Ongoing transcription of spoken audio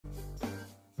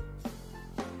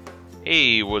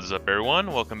Hey, what's up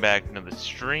everyone? Welcome back to the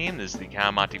stream. This is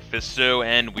the Monte Fisto,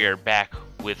 and we are back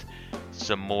with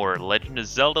some more Legend of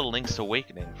Zelda Link's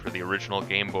Awakening for the original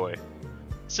Game Boy.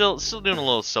 Still doing a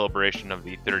little celebration of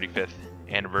the 35th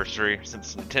anniversary,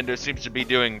 since Nintendo seems to be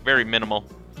doing very minimal.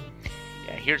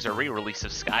 Yeah, here's a re-release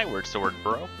of Skyward Sword,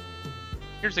 bro.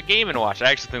 Here's a Game & Watch. I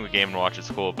actually think the Game & Watch is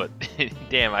cool, but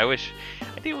damn, I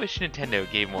do wish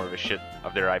Nintendo gave more of a shit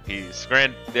of their IPs.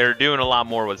 Granted, they're doing a lot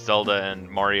more with Zelda and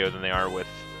Mario than they are with,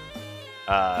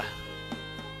 like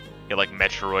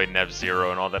Metroid and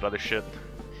F-Zero and all that other shit.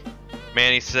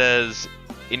 Manny says,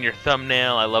 in your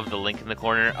thumbnail, I love the link in the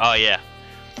corner. Oh yeah,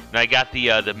 and I got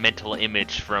the mental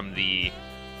image from the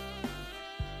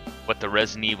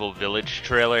Resident Evil Village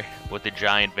trailer with the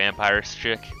giant vampire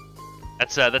chick.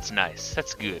 That's nice.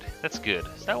 That's good. That's good.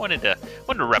 So I wanted to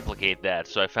replicate that.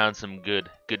 So I found some good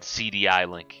CDI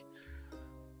link,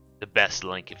 the best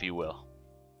link, if you will.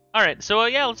 All right. So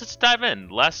yeah, let's just dive in.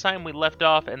 Last time we left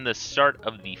off in the start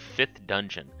of the 5th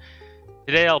dungeon.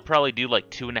 Today I'll probably do like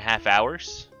 2.5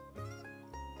 hours.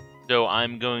 So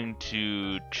I'm going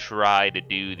to try to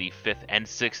do the 5th and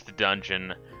 6th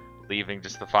dungeon, leaving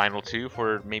just the final 2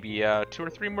 for maybe 2 or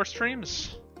 3 more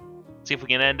streams. See if we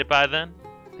can end it by then.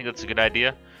 I think that's a good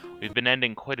idea. We've been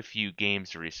ending quite a few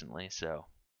games recently, so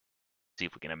see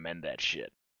if we can amend that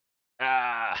shit.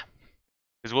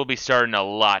 Because we'll be starting a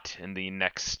lot in the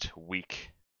next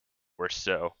week or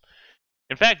so.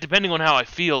 In fact, depending on how I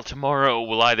feel, tomorrow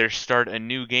we'll either start a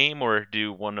new game or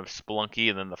do one of Spelunky,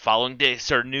 and then the following day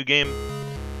start a new game.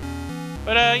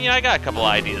 But I got a couple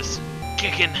ideas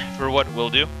kicking for what we'll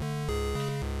do.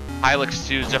 Hylix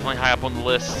 2 is definitely high up on the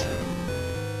list.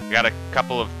 I got a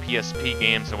couple of PSP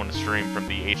games I want to stream from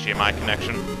the HDMI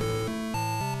connection.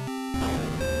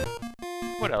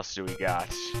 What else do we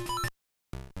got?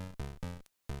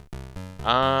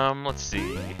 Let's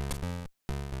see.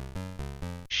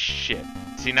 Shit.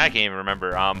 See, now I can't even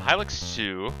remember. Hylix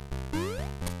 2.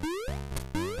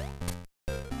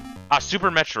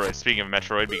 Super Metroid. Speaking of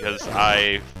Metroid, because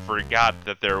I forgot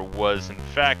that there was, in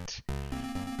fact,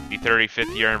 the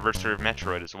 35th year anniversary of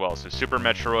Metroid as well. So Super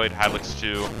Metroid, Hylix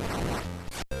 2.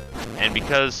 And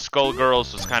because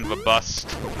Skullgirls was kind of a bust,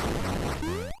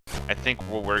 I think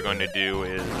what we're going to do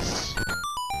is...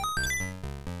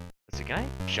 Let's see, can I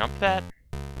jump that?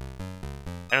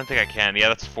 I don't think I can. Yeah,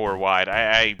 that's 4 wide.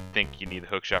 I think you need the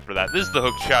hookshot for that. This is the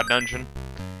hookshot dungeon.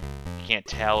 You can't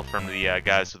tell from the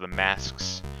guys with the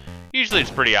masks. Usually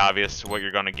it's pretty obvious what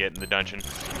you're going to get in the dungeon.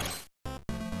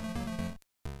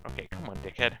 Okay, come on,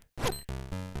 dickhead.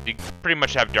 You pretty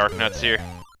much have Dark Nuts here.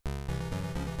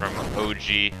 From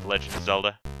OG Legend of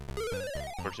Zelda.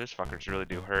 Of course, those fuckers really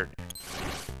do hurt.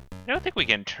 I don't think we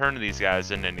can turn these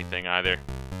guys into anything either.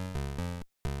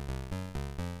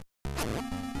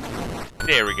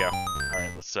 There we go.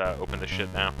 Alright, let's open this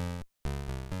shit now.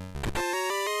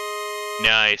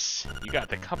 Nice! You got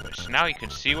the compass. Now you can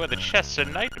see where the chests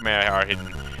of Nightmare are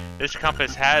hidden. This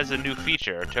compass has a new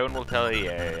feature. Tone will tell you.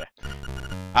 Yeah.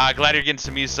 Glad you're getting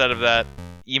some use out of that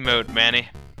emote, Manny.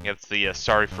 That's the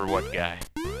sorry for what guy.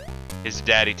 His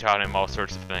daddy taught him all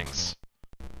sorts of things.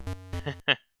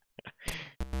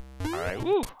 Alright,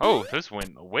 woo! Oh, this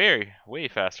went way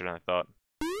faster than I thought.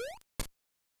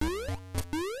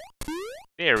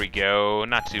 There we go,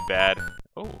 not too bad.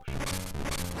 Oh,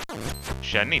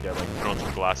 shit, I need to put on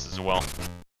some glasses as well.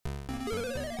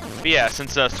 But yeah,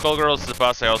 since Skullgirls is the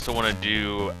boss, I also want to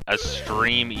do a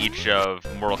stream each of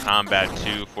Mortal Kombat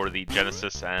 2 for the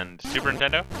Genesis and Super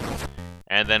Nintendo.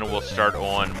 And then we'll start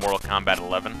on Mortal Kombat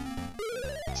 11.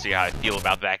 See how I feel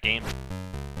about that game.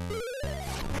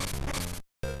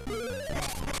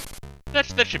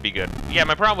 That should be good. Yeah,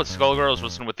 my problem with Skullgirls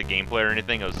wasn't with the gameplay or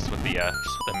anything, it was just with the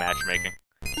matchmaking.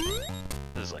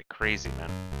 This is like crazy, man.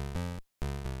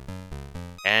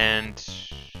 And...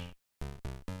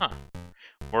 Huh.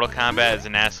 Mortal Kombat is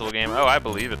an asshole game. Oh, I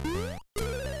believe it.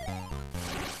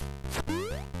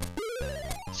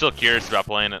 Still curious about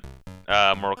playing it.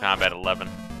 Mortal Kombat 11.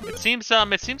 It seems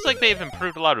like they've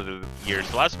improved a lot over the years.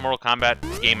 The last Mortal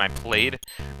Kombat game I played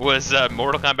was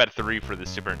Mortal Kombat 3 for the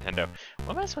Super Nintendo.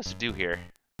 What am I supposed to do here?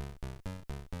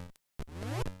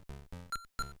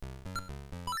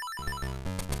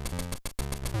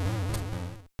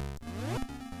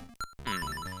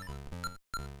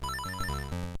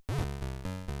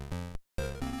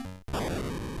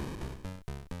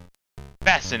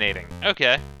 Fascinating.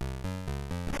 Okay.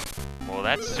 Well,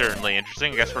 that's certainly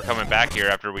interesting. I guess we're coming back here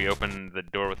after we open the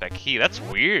door with that key. That's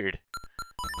weird.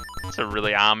 It's a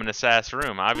really ominous-ass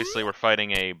room. Obviously, we're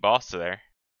fighting a boss there.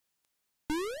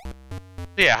 So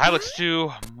yeah, Hylix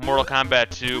 2, Mortal Kombat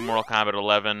 2, Mortal Kombat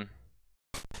 11,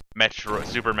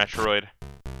 Super Metroid.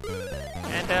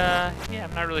 And, yeah,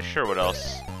 I'm not really sure what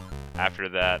else after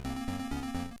that.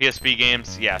 PSP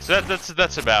games, yeah, so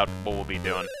that's about what we'll be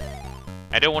doing.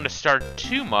 I don't want to start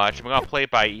too much. I'm gonna play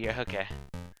it by ear. Okay.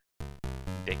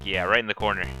 Dick, yeah, right in the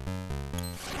corner.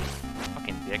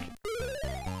 Fucking dick.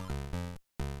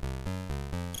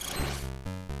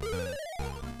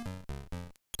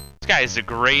 This guy is a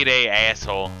grade A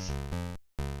asshole.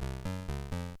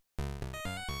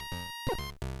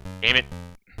 Damn it.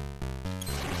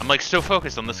 I'm like so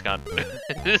focused on this gun.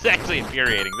 This is actually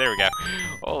infuriating. There we go.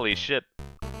 Holy shit.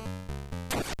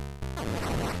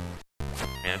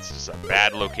 Man, it's just a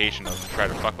bad location to try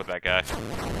to fuck with that guy.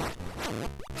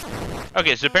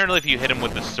 Okay, so apparently if you hit him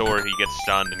with the sword, he gets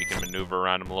stunned and you can maneuver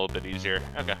around him a little bit easier.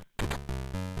 Okay.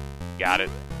 Got it.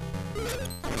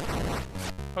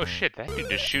 Oh shit, that dude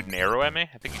just shoot an arrow at me?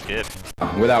 I think he did.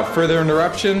 Without further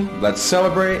interruption, let's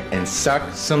celebrate and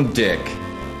suck some dick.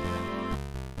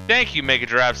 Thank you, Mega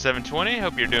Drive 720.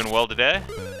 Hope you're doing well today.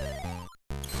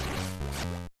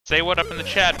 Say what up in the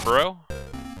chat, bro.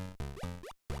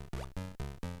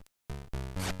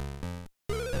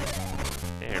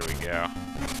 There we go.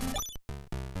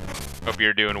 Hope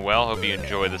you're doing well. Hope you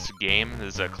enjoy this game.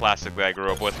 This is a classic that I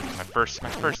grew up with. My first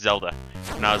Zelda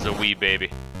when I was a wee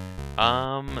baby.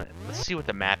 Let's see what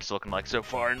the map's looking like so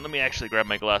far, and let me actually grab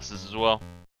my glasses as well.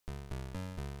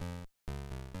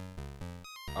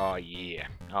 Oh yeah,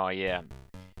 oh yeah.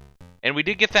 And we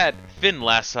did get that fin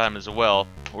last time as well,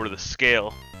 or the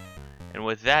scale. And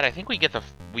with that, I think we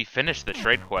finished the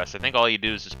trade quest. I think all you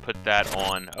do is just put that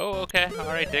on. Oh, okay, all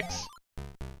right, dicks.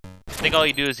 I think all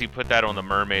you do is you put that on the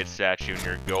mermaid statue and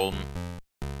you're golden.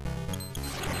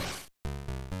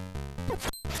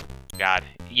 God,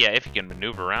 yeah, if you can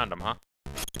maneuver around them, huh?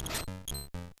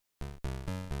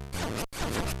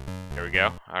 There we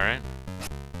go, alright.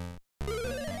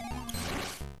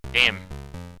 Damn.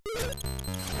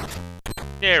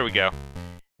 There we go.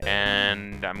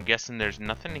 And I'm guessing there's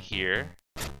nothing here.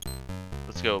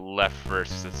 Let's go left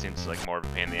first, because it seems like more of a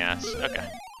pain in the ass. Okay.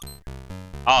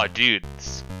 Oh, dude.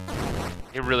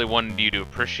 They really wanted you to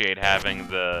appreciate having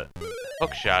the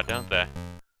hook shot, don't they?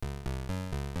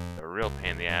 A real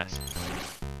pain in the ass.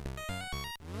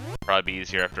 Probably be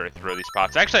easier after I throw these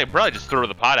pots. Actually, I'd probably just throw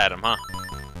the pot at him, huh?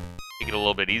 Make it a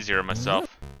little bit easier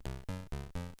myself.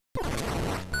 There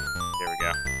we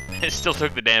go. It still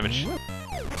took the damage.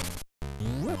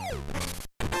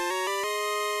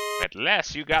 At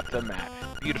last you got the map.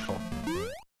 Beautiful.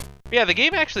 Yeah, the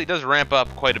game actually does ramp up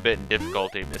quite a bit in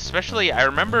difficulty. Especially, I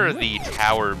remember the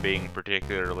tower being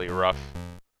particularly rough.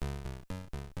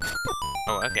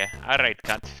 Oh, okay. Alright,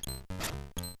 cunt.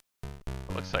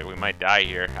 Looks like we might die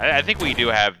here. I think we do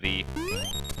have the...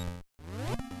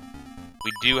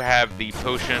 We do have the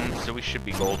potion, so we should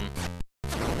be golden.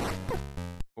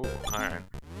 Ooh, alright.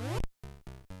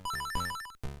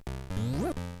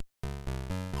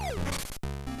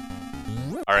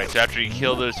 Alright, so after you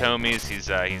kill those homies, he's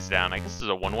down. I guess this is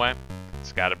a one-way.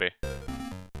 It's gotta be.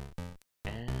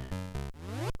 And...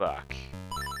 Fuck.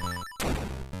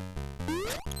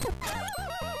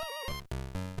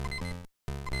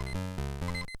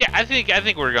 Yeah, I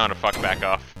think we're gonna fuck back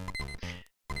off.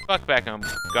 Fuck back on.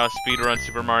 Gonna speedrun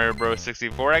Super Mario Bros.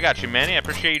 64. I got you, Manny. I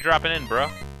appreciate you dropping in, bro.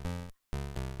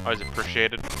 Always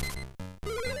appreciated.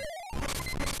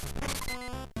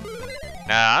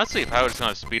 Nah, honestly, if I was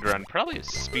gonna speedrun, probably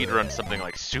speedrun something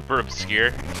like super obscure,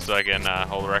 just so I can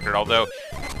hold a record. Although,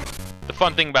 the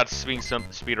fun thing about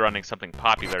speedrunning something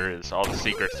popular is all the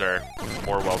secrets are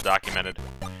more well documented.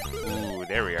 Ooh,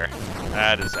 there we are.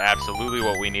 That is absolutely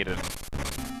what we needed.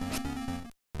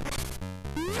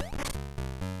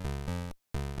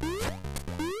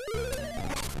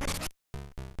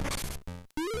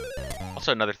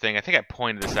 Also, another thing, I think I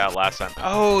pointed this out last time.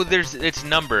 Oh, it's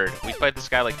numbered. We fight this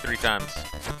guy like 3 times.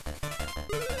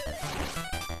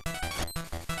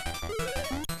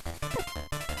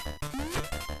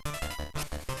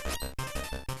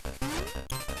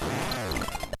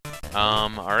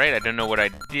 Alright, I don't know what I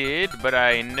did, but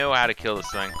I know how to kill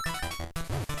this thing.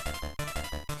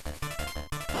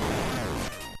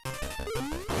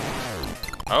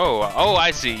 Oh, I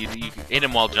see. You hit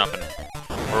him while jumping.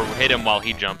 Or hit him while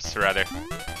he jumps, rather.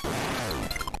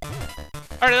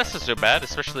 Alright, that's not so bad,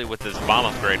 especially with this bomb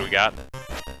upgrade we got.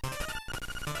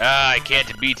 Ah, I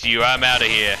can't beat you, I'm out of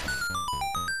here.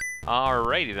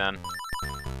 Alrighty then.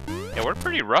 Yeah, we're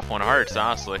pretty rough on hearts,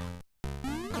 honestly.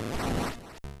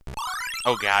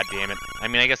 Oh god damn it. I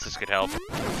mean, I guess this could help.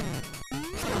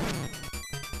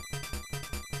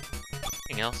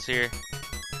 Anything else here?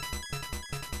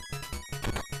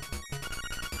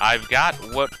 I've got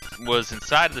what was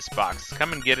inside of this box.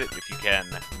 Come and get it if you can.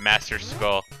 Master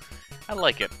Skull. I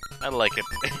like it. I like it.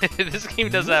 This game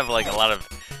does have like a lot of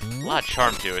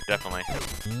charm to it, definitely.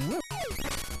 I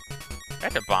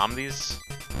have to bomb these.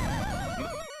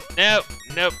 Nope,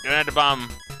 nope, don't have to bomb.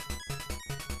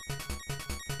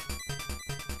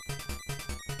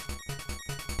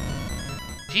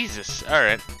 Jesus,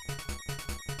 alright.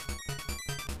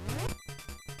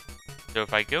 So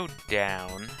if I go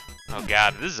down... Oh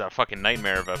god, this is a fucking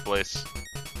nightmare of a place.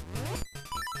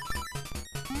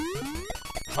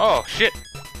 Oh, shit!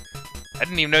 I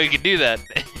didn't even know you could do that.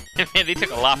 Man, they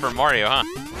took a lot from Mario, huh?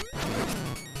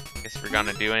 Guess if we're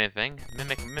gonna do anything,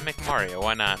 mimic Mario,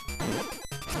 why not?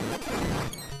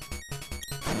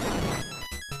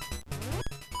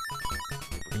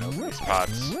 We can open these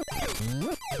pots.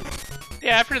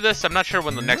 Yeah, after this, I'm not sure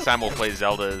when the next time we'll play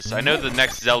Zelda is. I know the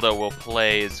next Zelda we'll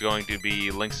play is going to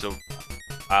be Link to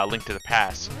the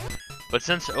Past. But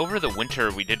since over the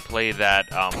winter we did play that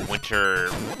winter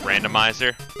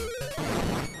randomizer,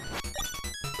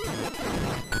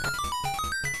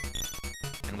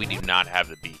 and we do not have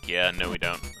the beak. Yeah, no, we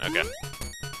don't. Okay.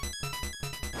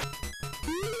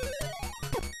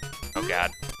 Oh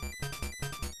god.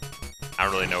 I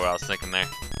don't really know what I was thinking there.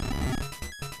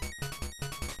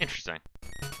 Interesting.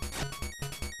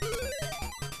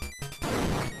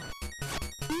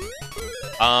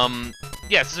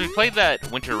 Yeah, since we played that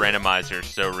winter randomizer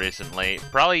so recently,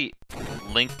 probably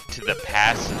Link to the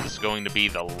Past is going to be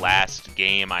the last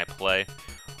game I play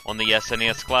on the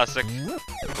SNES Classic,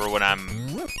 for when I'm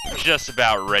just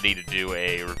about ready to do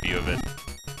a review of it.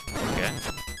 Okay.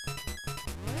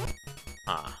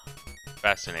 Ah,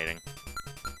 fascinating.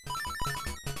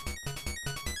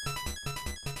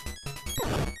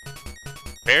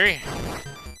 Barry?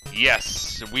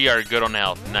 Yes, we are good on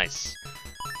health. Nice.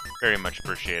 Very much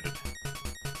appreciated.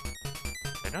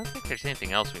 I don't think there's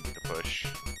anything else we need to push.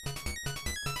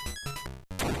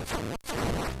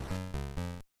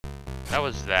 That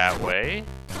was that way.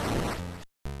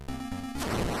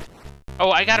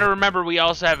 Oh, I gotta remember we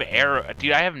also have arrow.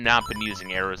 Dude, I have not been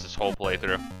using arrows this whole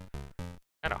playthrough.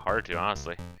 Kinda hard to,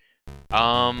 honestly.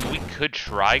 We could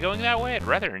try going that way. I'd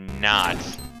rather not.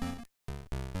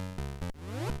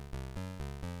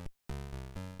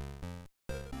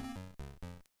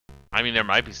 I mean, there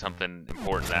might be something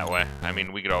important that way. I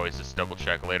mean, we could always just double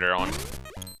check later on.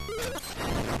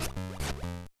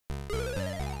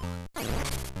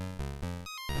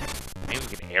 Maybe we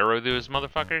can arrow those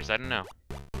motherfuckers? I don't know.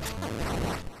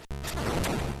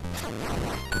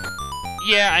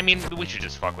 Yeah, I mean, we should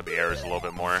just fuck with the arrows a little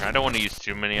bit more. I don't want to use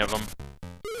too many of them.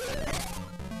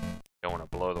 Don't want to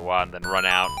blow the wad and then run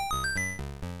out.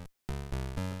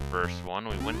 First one,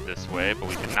 we went this way, but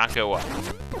we did not go up.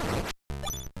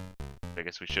 I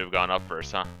guess we should have gone up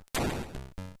first, huh?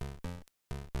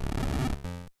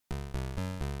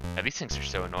 Yeah, these things are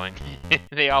so annoying.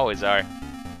 They always are.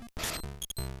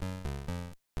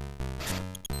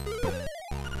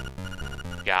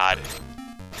 God.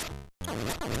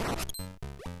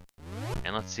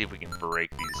 And let's see if we can break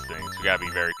these things. We gotta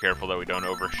be very careful that we don't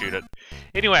overshoot it.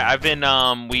 Anyway, I've been,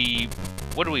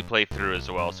 what did we play through as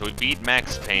well? So we beat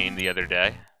Max Payne the other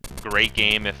day. Great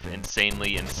game, if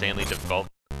insanely difficult.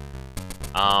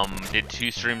 Did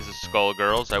 2 streams of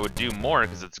Skullgirls. I would do more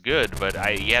because it's good, but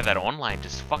yeah, that online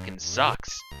just fucking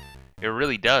sucks. It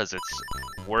really does. It's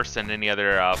worse than any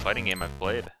other fighting game I've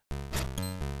played.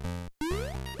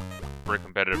 For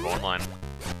competitive online.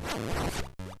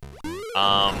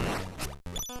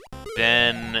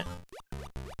 Then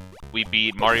we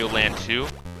beat Mario Land 2.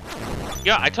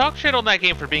 Yeah, I talked shit on that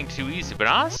game for being too easy, but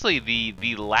honestly,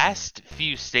 the last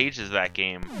few stages of that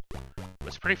game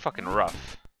was pretty fucking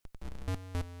rough.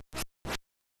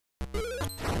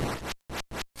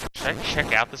 Should I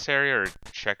check out this area or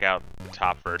check out the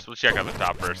top first? Let's check out the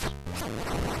top first.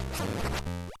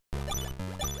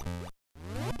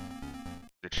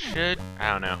 It should?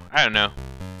 I don't know. I don't know.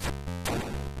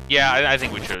 Yeah, I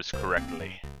think we chose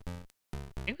correctly.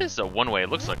 I think this is a one-way.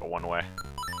 It looks like a one-way.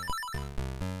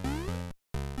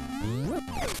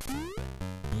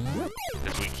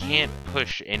 Because we can't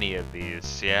push any of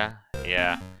these, yeah?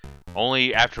 Yeah.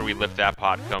 Only after we lift that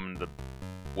pot come the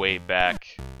way back.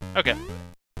 Okay.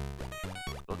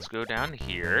 Let's go down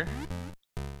here.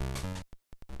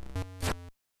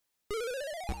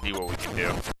 See what we can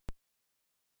do.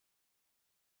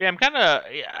 Yeah, I'm kinda...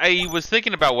 I was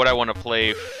thinking about what I want to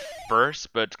play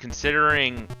first, but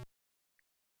considering...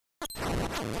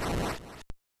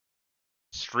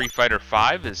 Street Fighter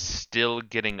V is still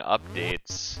getting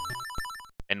updates,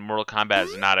 and Mortal Kombat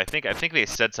is not. I think they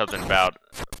said something about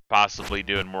possibly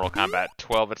doing Mortal Kombat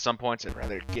 12 at some point. So I'd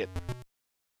rather get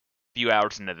few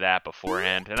hours into that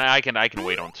beforehand, and I can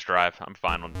wait on Strive. I'm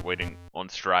fine on waiting on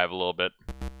Strive a little bit.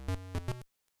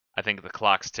 I think the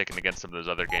clock's ticking against some of those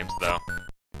other games, though.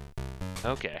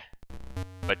 Okay.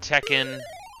 But Tekken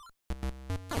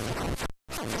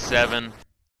 7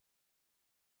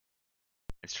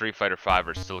 and Street Fighter 5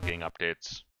 are still getting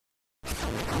updates.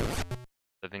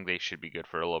 I think they should be good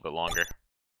for a little bit longer.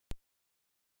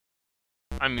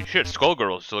 I mean, shit,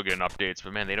 Skullgirl is still getting updates,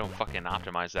 but man, they don't fucking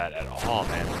optimize that at all,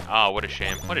 man. Oh, what a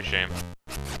shame. What a shame.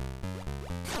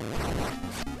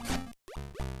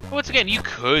 Once again, you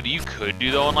could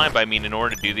do the online, but I mean, in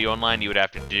order to do the online, you would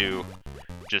have to do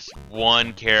just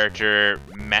one character,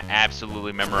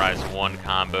 absolutely memorize one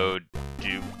combo,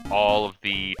 do all of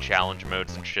the challenge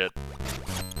modes and shit.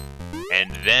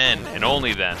 And then, and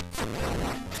only then,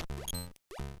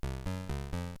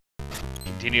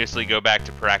 continuously go back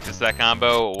to practice that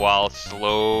combo while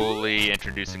slowly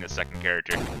introducing a second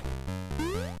character.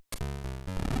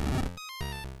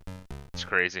 It's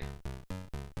crazy.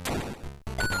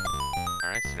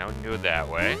 Alright, so now we can go that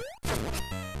way.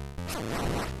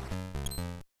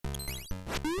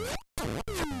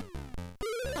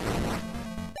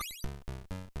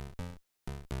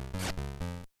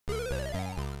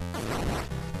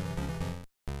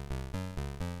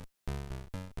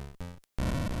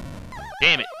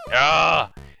 Damn it!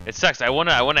 Ah, it sucks. I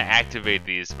wanna activate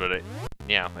these, but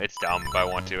yeah, it's dumb. But I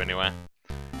want to anyway.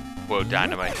 Whoa,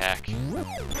 Dynamite Hack.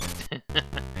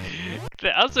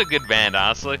 That was a good band,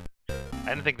 honestly. I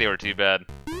didn't think they were too bad.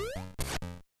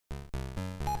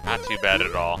 Not too bad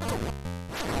at all.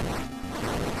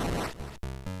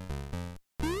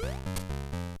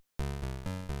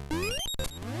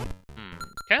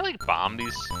 Can I like bomb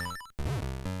these?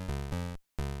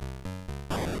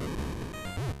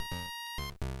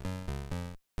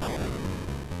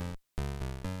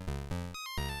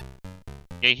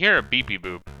 Yeah, you hear a beepy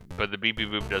boop, but the beepy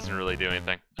boop doesn't really do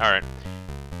anything. Alright.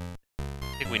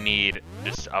 I think we need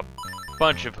just a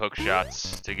bunch of hook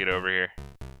shots to get over here.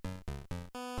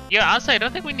 Yeah, honestly, I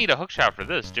don't think we need a hook shot for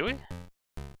this, do we?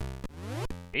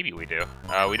 Maybe we do.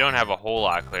 We don't have a whole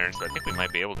lot of clearance, but I think we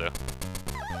might be able to.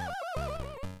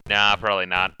 Nah, probably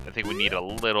not. I think we need a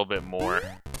little bit more.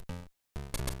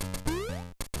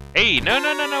 Hey, no,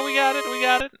 we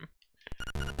got it.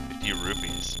 50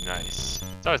 rupees, nice.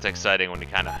 It's always exciting when you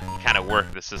kind of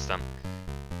work the system.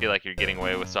 Feel like you're getting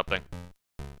away with something.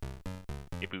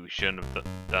 Maybe we shouldn't have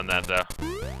done that though.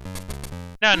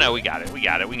 No, we got it. We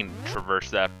can traverse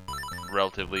that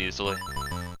relatively easily.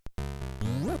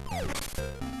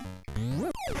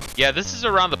 Yeah, this is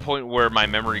around the point where my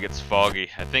memory gets foggy.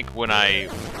 I think when I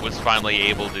was finally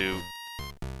able to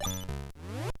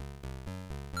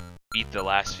beat the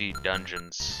last few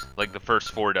dungeons, like the first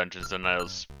 4 dungeons, and I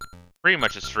was pretty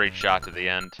much a straight shot to the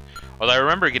end. Although I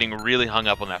remember getting really hung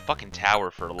up on that fucking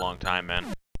tower for a long time, man.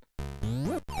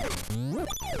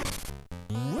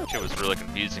 Shit was really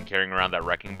confusing carrying around that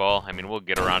wrecking ball. I mean, we'll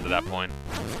get around to that point.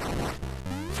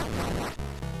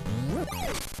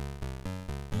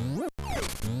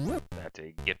 That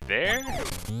to get there.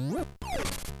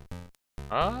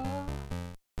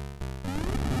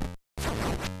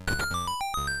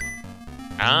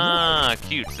 Ah,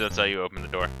 cute. So that's how you open the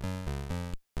door.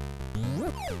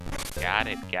 Got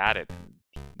it.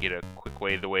 Get a quick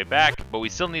way back, but we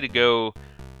still need to go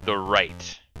the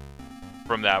right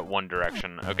from that one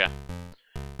direction. Okay.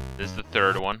 This is the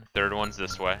third one. Third one's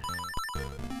this way.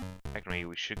 Technically,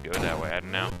 we should go that way. I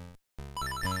don't know.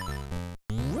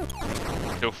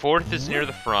 So 4th is near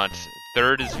the front.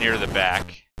 3rd is near the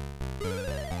back.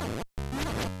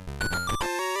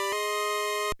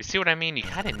 You see what I mean? You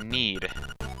kind of need...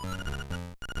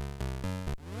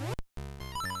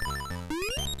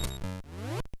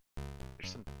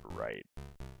 Right.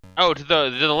 Oh, to the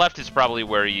left is probably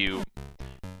where you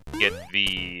get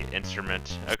the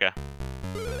instrument. Okay.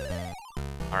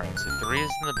 Alright, so 3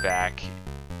 is in the back.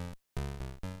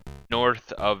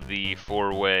 North of the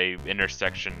 4-way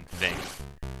intersection thing.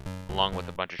 Along with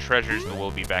a bunch of treasures, but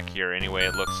we'll be back here anyway,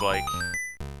 it looks like.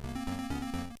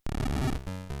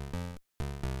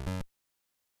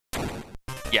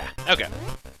 Yeah, okay.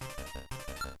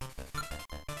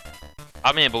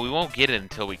 Oh man, but we won't get it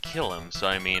until we kill him, so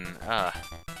I mean, it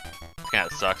kinda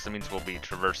sucks. That means we'll be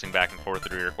traversing back and forth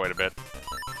through here quite a bit.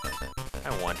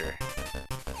 I wonder.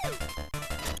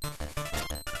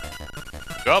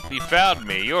 Oh, you found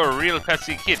me. You're a real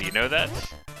pesky kid, you know that?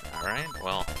 Alright,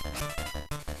 well.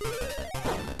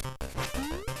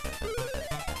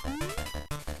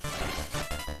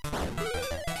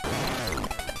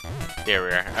 There we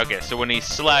are. Okay, so when he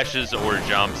slashes or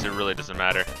jumps, it really doesn't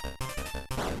matter.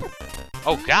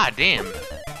 Oh, god damn.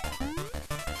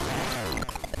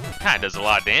 God, it does a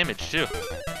lot of damage, too.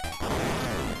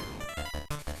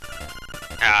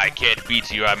 Ah, I can't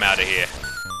beat you, I'm out of here.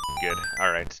 Good.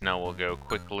 Alright, now we'll go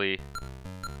quickly.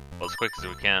 Well, as quick as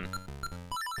we can.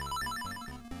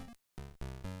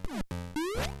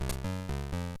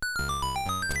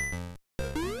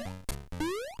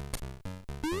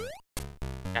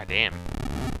 God damn.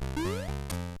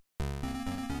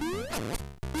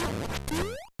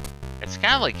 It's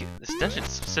kind of like, this dungeon's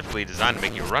specifically designed to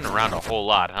make you run around a whole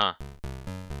lot, huh?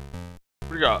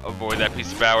 We gotta avoid that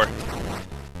piece of power.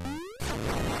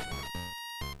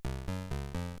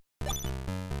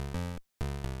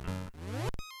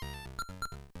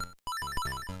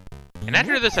 And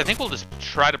after this, I think we'll just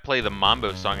try to play the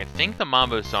Mambo song. I think the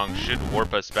Mambo song should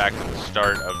warp us back to the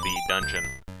start of the dungeon.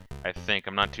 I think.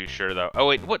 I'm not too sure, though. Oh,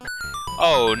 wait, what?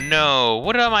 Oh, no.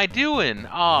 What am I doing?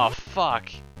 Oh, fuck.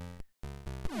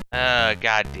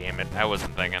 God damn it. I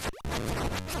wasn't thinking.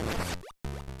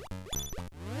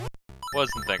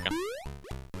 Wasn't thinking.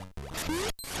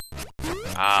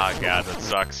 Ah, God, that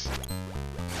sucks.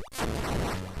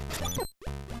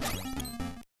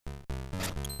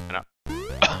 I know.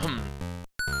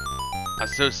 I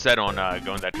was so set on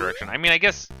going that direction. I mean, I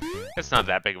guess it's not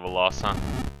that big of a loss, huh?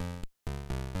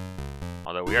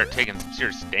 Although we are taking some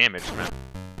serious damage, man.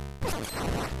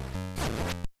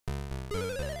 Yeah,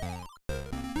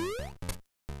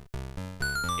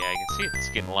 I can see it's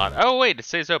getting a lot. Oh, wait, it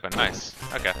stays open. Nice.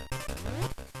 Okay.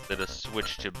 Let us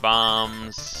switch to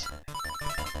bombs.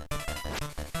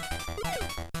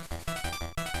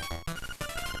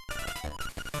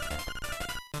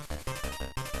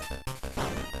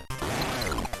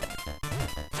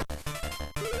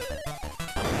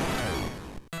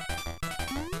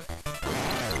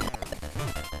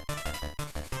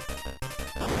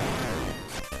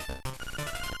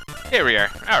 Here we are.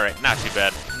 Alright, not too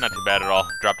bad. Not too bad at all.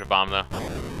 Dropped a bomb, though.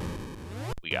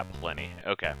 We got plenty.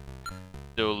 Okay.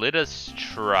 So let us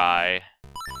try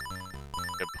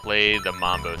to play the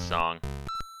Mambo song.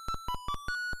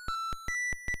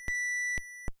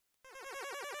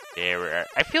 There we are.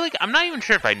 I feel like, I'm not even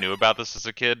sure if I knew about this as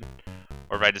a kid,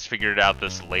 or if I just figured out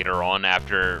this later on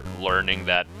after learning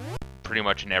that pretty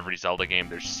much in every Zelda game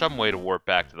there's some way to warp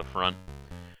back to the front.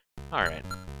 Alright.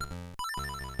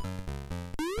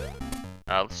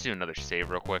 Let's do another save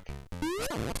real quick.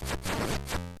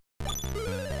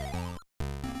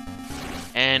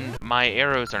 And my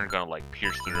arrows aren't gonna, like,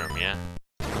 pierce through them, yeah?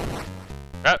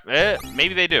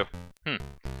 Maybe they do.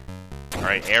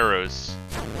 Alright, arrows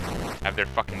have their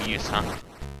fucking use, huh?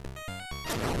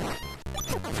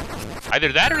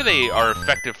 Either that or they are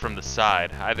effective from the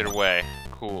side. Either way.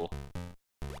 Cool.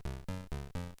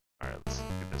 Alright, let's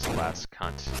get this last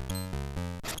cunt.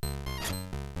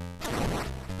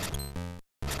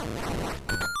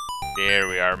 There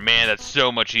we are. Man, that's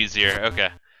so much easier. Okay.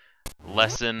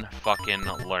 Lesson fucking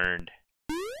learned.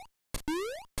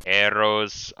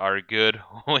 Arrows are good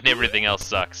when everything else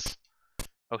sucks.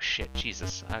 Oh shit,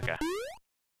 Jesus. Okay.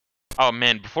 Oh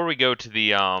man, before we go to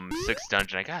the 6th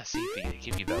dungeon, I gotta see if they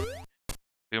give you the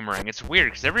boomerang. It's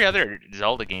weird, because every other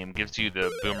Zelda game gives you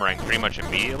the boomerang pretty much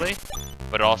immediately,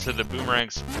 but also the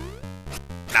boomerang's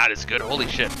not as good. Holy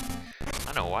shit.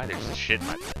 I don't know why there's this shit in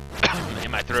my,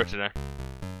 in my throat today.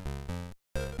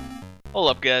 Hold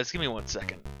up, guys. Give me 1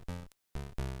 second.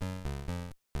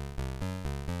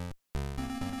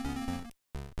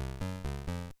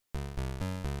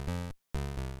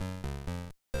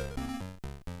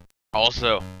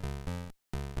 Also,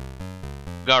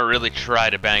 gotta really try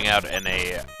to bang out an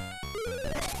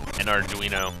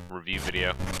Arduino review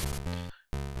video.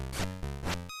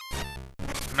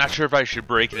 I'm not sure if I should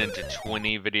break it into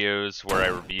 20 videos where I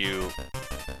review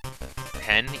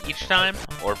 10 each time,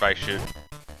 or if I should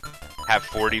have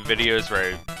 40 videos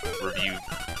where I review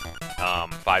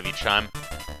 5 each time.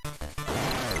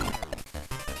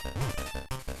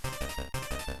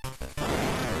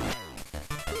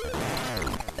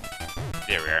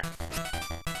 There we are.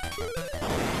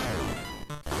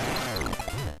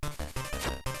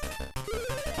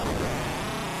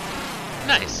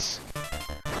 Nice.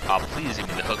 Oh, please give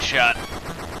me the hook shot.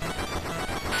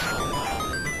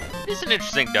 It's an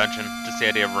interesting dungeon. Just the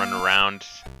idea of running around.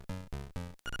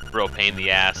 Real pain in the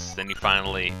ass. Then you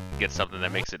finally get something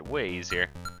that makes it way easier.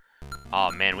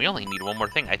 Oh man, we only need one more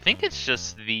thing. I think it's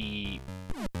just the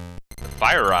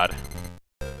fire rod.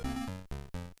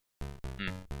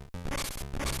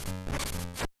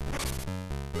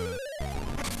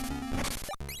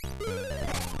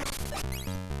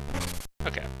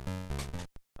 Okay.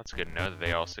 That's good to know that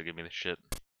they also give me the shit.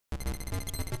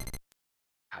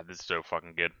 God, this is so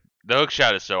fucking good. The hook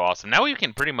shot is so awesome. Now we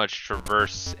can pretty much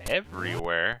traverse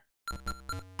everywhere.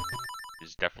 Which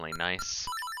is definitely nice.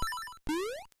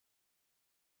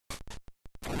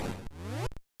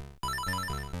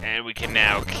 And we can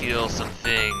now kill some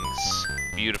things.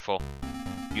 Beautiful.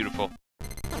 Beautiful.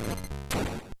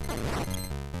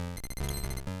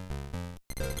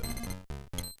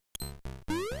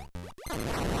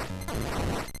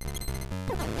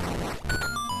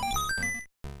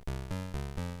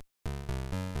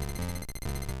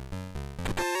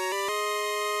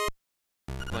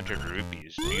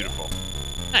 Rupees. Beautiful.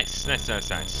 Nice, nice, nice,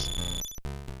 nice.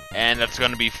 And that's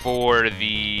going to be for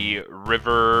the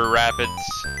river rapids,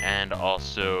 and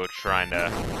also trying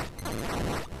to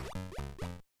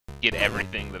get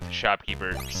everything that the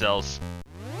shopkeeper sells.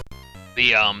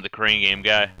 The crane game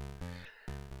guy.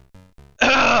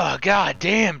 Ugh, god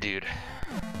damn, dude.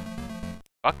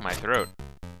 Fuck my throat.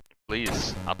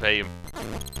 Please, I'll pay you.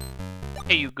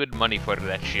 Pay you good money for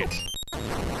that shit.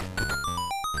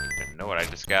 Know what I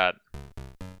just got.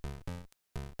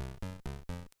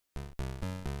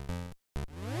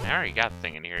 I already got the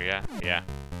thing in here, yeah? Yeah.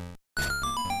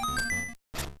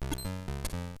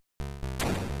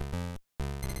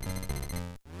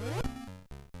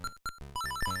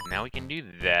 Now we can do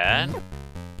that.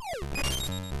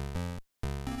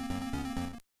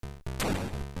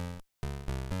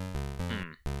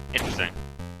 Interesting.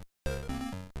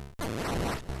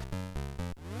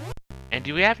 And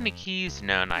do we have any keys?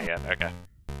 No, not yet. Okay.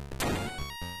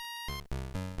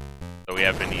 So we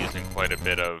have been using quite a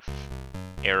bit of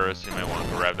arrows, so you might want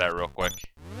to grab that real quick.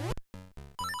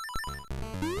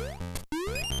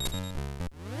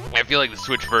 I feel like the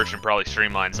Switch version probably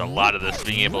streamlines a lot of this,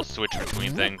 being able to switch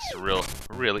between things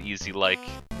real easy like.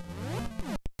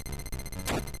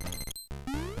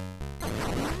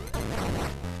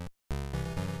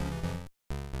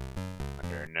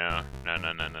 No.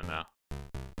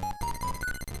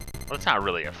 Well, it's not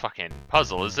really a fucking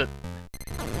puzzle, is it?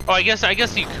 Oh, I guess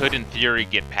you could, in theory,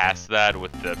 get past that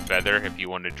with the feather if you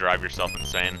wanted to drive yourself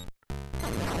insane.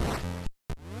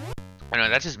 I know,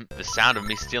 that's just the sound of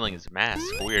me stealing his mask.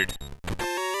 Weird.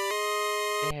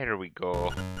 There we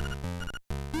go.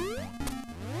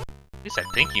 At least I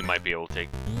think you might be able to take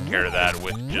care of that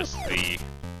with just the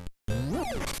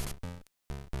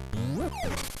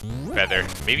feather.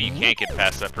 Maybe you can't get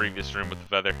past that previous room with the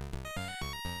feather.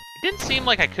 It didn't seem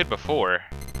like I could before. I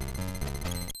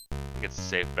think it's a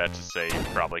safe bet to say you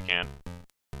probably can.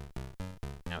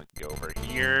 Now we can go over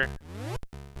here.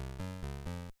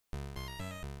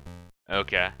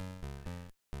 Okay.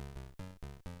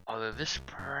 Although this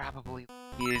probably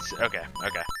is... Okay.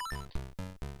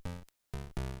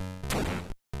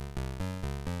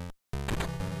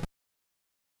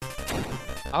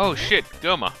 Oh shit,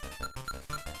 Goma.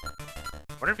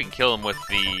 I wonder if we can kill him with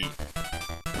the...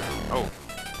 Oh.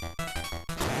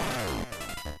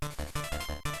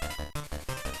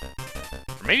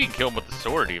 Or maybe you can kill him with the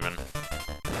sword, even.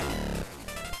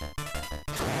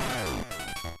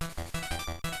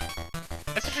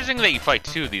 That's interesting that you fight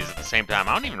two of these at the same time.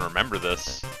 I don't even remember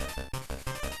this.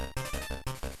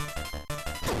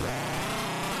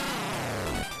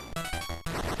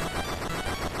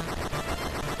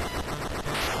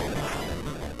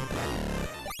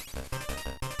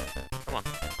 Come on.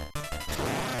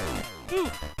 Whew.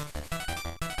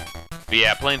 But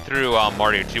yeah, playing through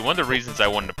Mario 2, one of the reasons I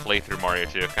wanted to play through Mario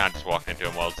 2, I kind of just walked into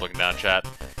him while I was looking down chat.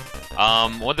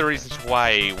 One of the reasons why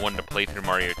I wanted to play through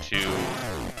Mario 2,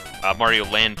 Mario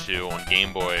Land 2 on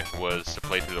Game Boy was to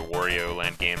play through the Wario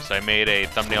Land game. So I made a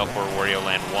thumbnail for Wario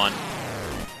Land 1,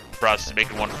 process to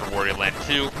making one for Wario Land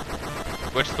 2,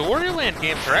 which the Wario Land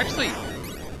games are actually,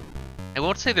 I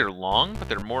won't say they're long, but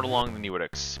they're more long than you would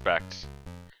expect.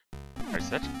 Alright,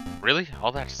 so that's, really?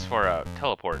 All that's just for a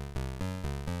teleport.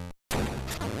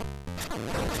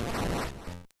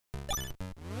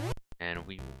 And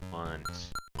we want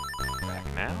back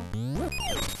now.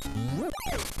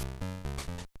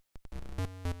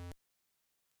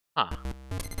 Huh.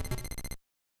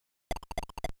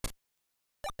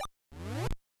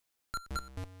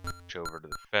 Switch over to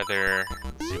the feather.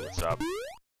 Let's see what's up.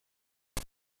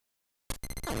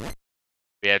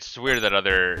 Yeah, it's just weird that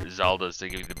other Zeldas, they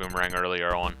give you the boomerang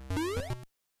earlier on.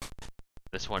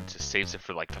 This one just saves it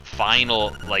for like the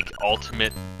final, like,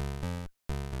 ultimate.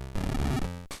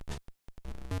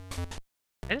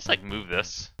 I just like move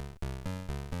this.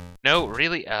 No,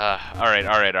 really?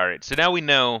 Alright. So now we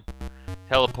know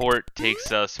teleport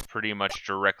takes us pretty much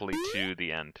directly to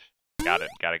the end. Got it.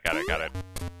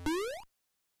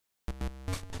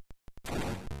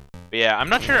 But yeah, I'm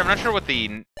not sure what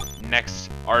the next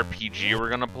RPG we're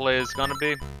gonna play is gonna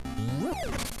be.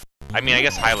 I mean, I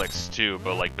guess Hylics too,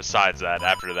 but like besides that,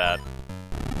 after that.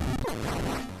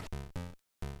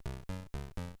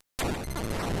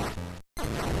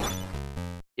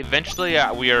 eventually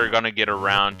we are gonna get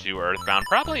around to Earthbound,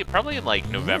 probably in like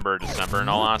November or December, in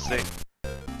all honesty.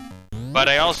 But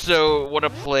I also want to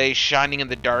play Shining in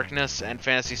the Darkness and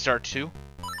Phantasy Star 2.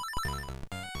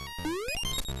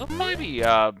 There'll probably be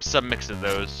some mix of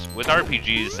those. With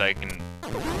RPGs, I can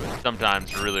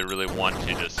sometimes really want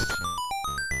to just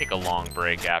take a long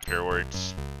break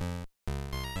afterwards.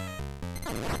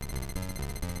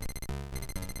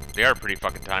 They are pretty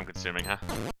fucking time-consuming, huh?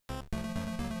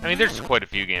 I mean, there's quite a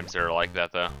few games that are like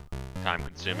that, though.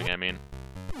 Time-consuming, I mean.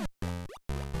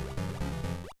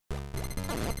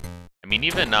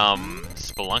 Even,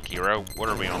 Spelunky, what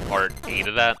are we on, part 8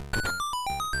 of that?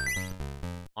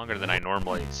 Longer than I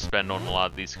normally spend on a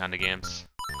lot of these kind of games.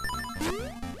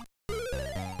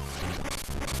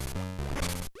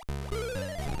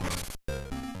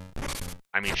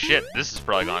 I mean, shit, this is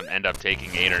probably gonna end up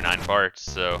taking 8 or 9 parts,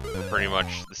 so we're pretty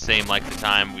much the same like the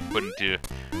time we put into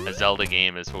a Zelda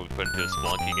game as what we put into a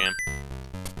Spelunky game.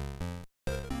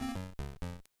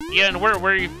 Yeah, and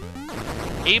we're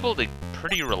able to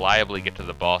pretty reliably get to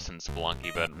the boss in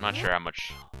Spelunky, but I'm not sure how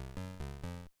much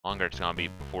longer it's gonna be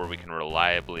before we can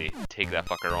reliably take that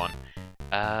fucker on.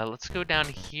 Let's go down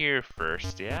here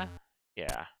first, yeah?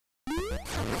 Yeah.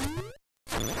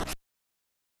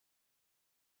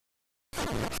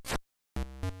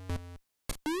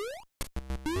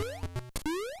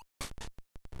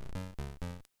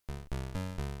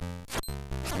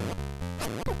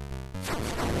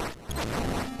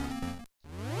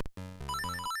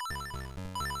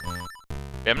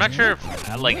 I'm not sure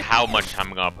if, like, how much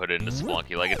I'm gonna put into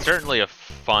Spelunky. Like, it's certainly a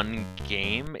fun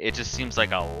game. It just seems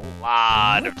like a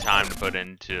lot of time to put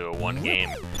into one game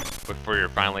before you're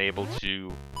finally able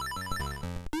to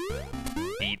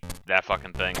beat that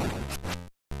fucking thing.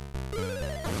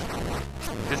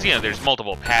 Because, you know, there's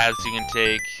multiple paths you can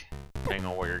take, depending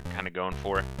on what you're kind of going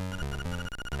for.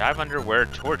 Dive under where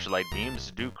torchlight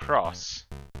beams do cross.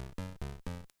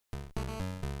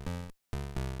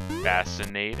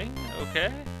 Fascinating,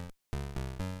 okay.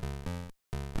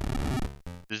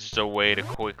 This is just a way to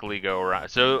quickly go around.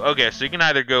 So, okay, so you can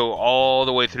either go all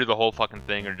the way through the whole fucking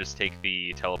thing or just take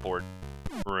the teleport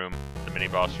room, the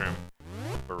mini-boss room.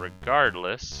 But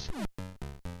regardless,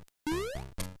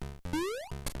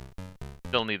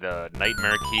 still need the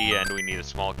nightmare key and we need a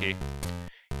small key.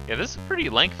 Yeah, this is a pretty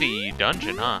lengthy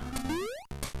dungeon, huh?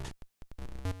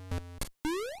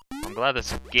 I'm glad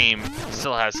this game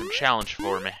still has some challenge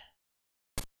for me.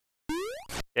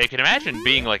 Yeah, you can imagine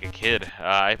being like a kid.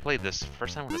 I played this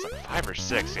first time when I was like 5 or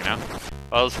 6, you know?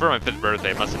 Well, it was for my 5th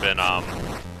birthday. It must have been, I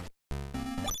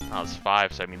was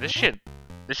 5, so I mean, this shit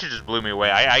just blew me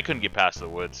away. I couldn't get past the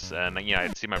woods, and, you know,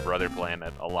 I'd see my brother playing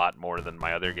it a lot more than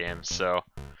my other games, so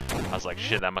I was like,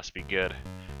 shit, that must be good.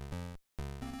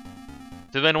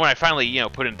 So then when I finally, you know,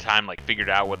 put in time, like, figured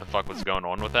out what the fuck was going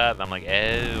on with that, I'm like,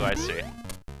 oh, I see.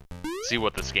 See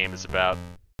what this game is about.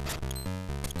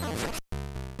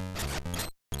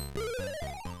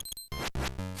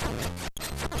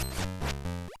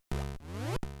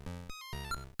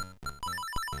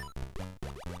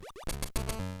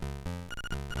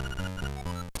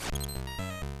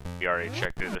 We already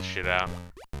checked this shit out.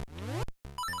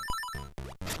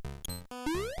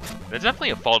 There's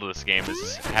definitely a fault of this game,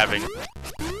 is having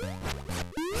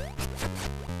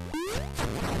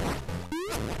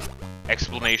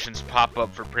explanations pop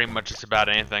up for pretty much just about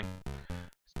anything.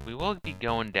 So we will be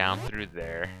going down through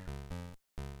there.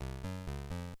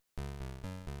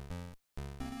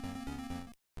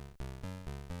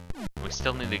 We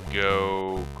still need to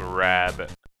go grab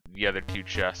the other 2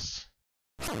 chests.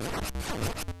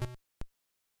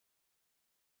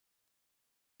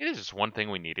 It is just one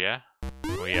thing we need, yeah?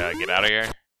 Can we get out of here?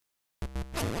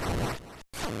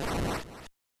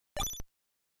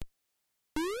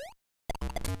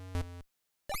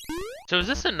 So is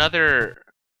this another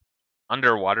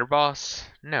underwater boss?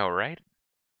 No, right?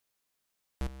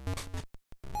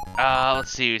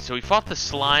 Let's see. So we fought the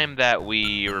slime that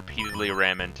we repeatedly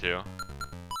ran into.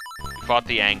 We fought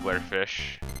the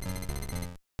anglerfish.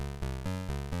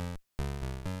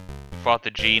 We fought the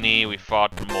genie. We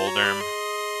fought the molderm.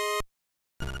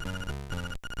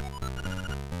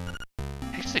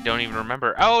 I don't even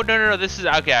remember. Oh, no, this is...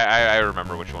 Okay, I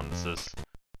remember which one this is.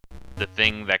 The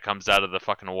thing that comes out of the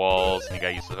fucking walls, and you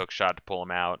gotta use the hook shot to pull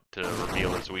him out to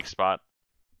reveal his weak spot.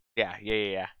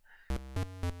 Yeah.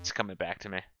 It's coming back to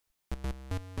me.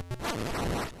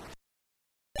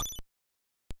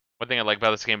 One thing I like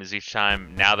about this game is each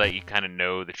time, now that you kind of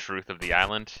know the truth of the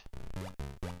island,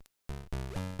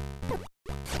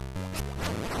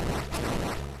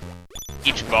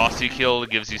 each boss you kill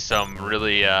gives you some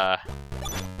really,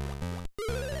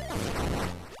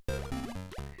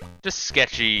 just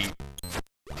sketchy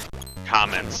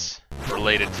comments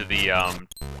related to the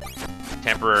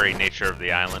temporary nature of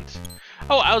the island.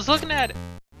 Oh, I was looking at,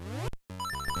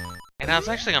 and I was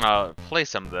actually gonna play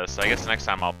some of this. I guess next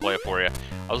time I'll play it for you.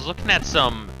 I was looking at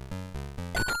some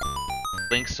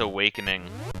Link's Awakening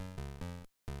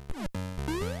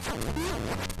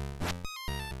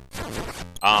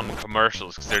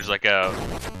commercials, because there's like a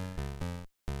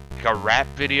rap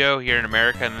video here in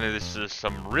America, and then there's just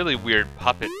some really weird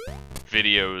puppet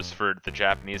videos for the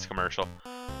Japanese commercial.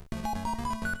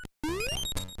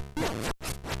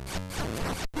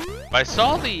 I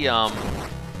saw the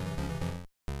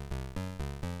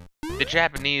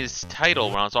Japanese title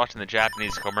when I was watching the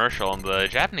Japanese commercial, and the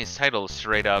Japanese title is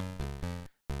straight up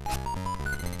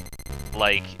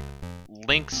like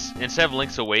instead of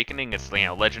Link's Awakening, it's, you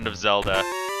know, Legend of Zelda.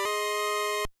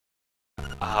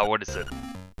 What is it?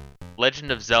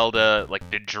 Legend of Zelda, like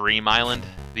the Dream Island,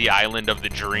 the Island of the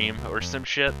Dream, or some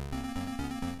shit.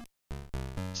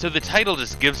 So the title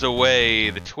just gives away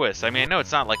the twist. I mean, I know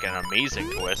it's not like an amazing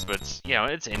twist, but it's, you know,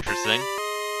 it's interesting.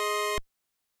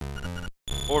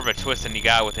 More of a twist than you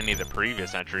got with any of the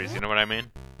previous entries, you know what I mean?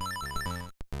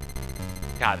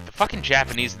 God, the fucking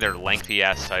Japanese and their lengthy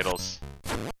ass titles.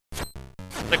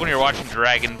 It's like when you're watching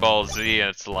Dragon Ball Z and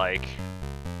it's like,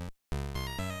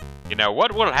 you know,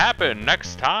 what will happen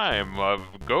next time of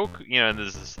Goku? You know,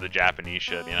 this is the Japanese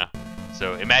shit, you know?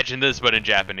 So imagine this, but in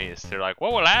Japanese. They're like,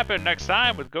 what will happen next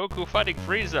time with Goku fighting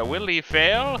Frieza? Will he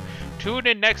fail? Tune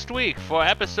in next week for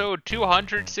episode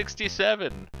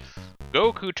 267.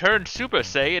 Goku turned Super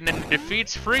Saiyan and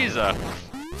defeats Frieza.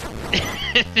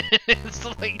 It's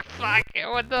like, fuck,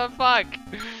 what the fuck?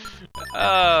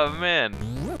 Oh, man.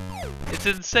 It's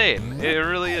insane. It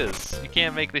really is. You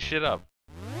can't make this shit up.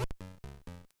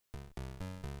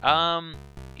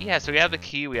 Yeah, so we have the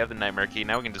key, we have the Nightmare Key.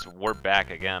 Now we can just warp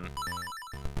back again.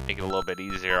 Make it a little bit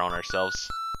easier on ourselves.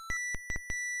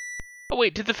 Oh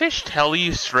wait, did the fish tell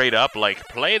you straight up, like,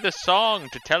 play the song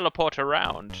to teleport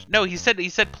around? No, he said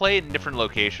play it in different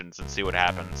locations and see what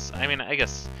happens. I mean, I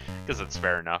guess that's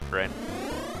fair enough, right?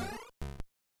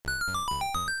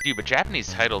 Dude, but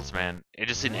Japanese titles, man, it's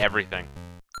just in everything.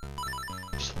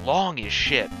 Just long as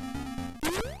shit.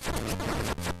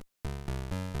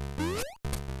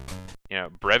 You know,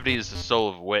 brevity is the soul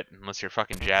of wit, unless you're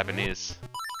fucking Japanese.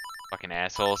 Fucking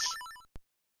assholes.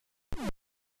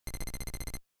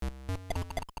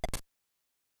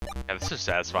 Yeah, this is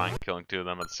satisfying, killing two of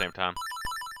them at the same time.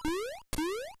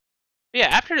 Yeah,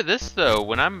 after this, though,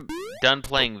 when I'm done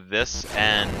playing this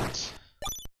and...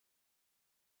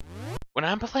 When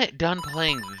I'm done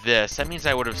playing this, that means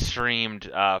I would have streamed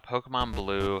Pokemon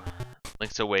Blue,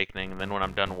 Link's Awakening, and then when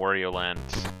I'm done, Wario Land.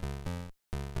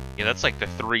 Yeah, that's like the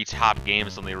 3 top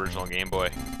games on the original Game Boy.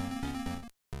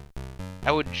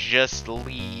 I would just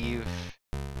leave...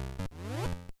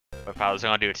 If I was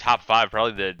gonna do a top 5,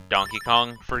 probably the Donkey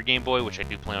Kong for Game Boy, which I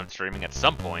do plan on streaming at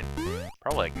some point.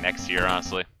 Probably like next year,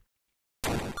 honestly.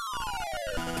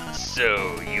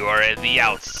 So, you are the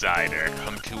outsider,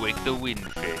 come to wake the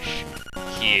windfish.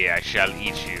 Here, I shall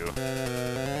eat you.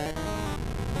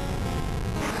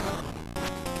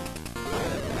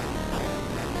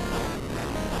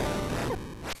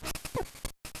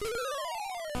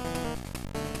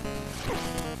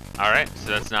 Alright, so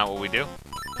that's not what we do.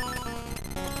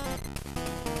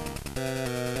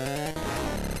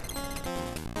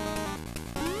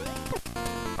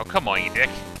 Oh, come on, you dick.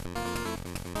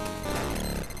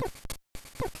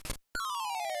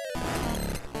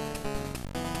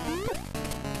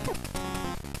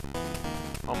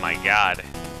 Oh my god.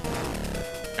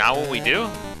 Not what we do?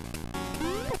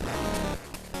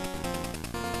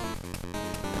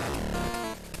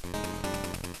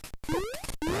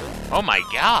 Oh my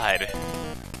god!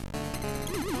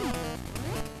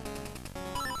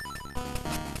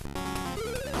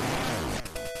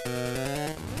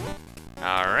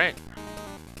 Alright.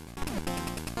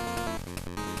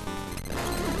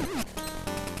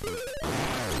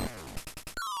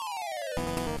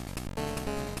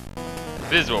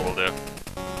 This is what we'll do.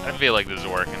 I feel like this is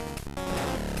working.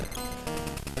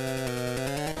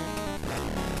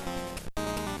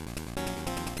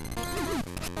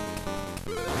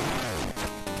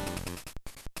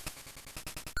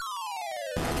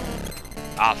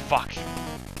 Ah, fuck.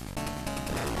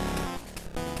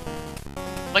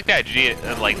 I like the idea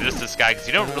of, like, this guy, because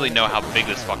you don't really know how big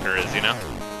this fucker is, you know?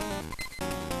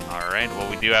 Alright, well,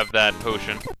 we do have that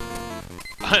potion.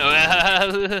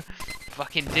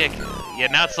 Fucking dick. Yeah,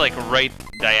 now it's, like, right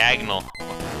diagonal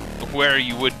where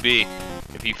you would be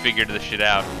if you figured this shit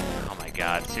out. Oh my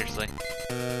god, seriously?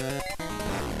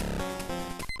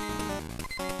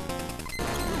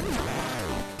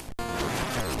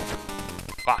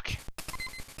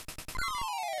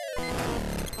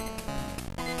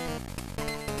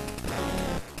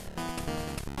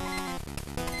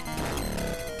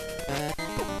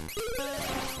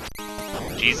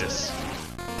 Jesus.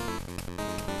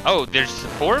 Oh, there's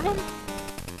 4 of them?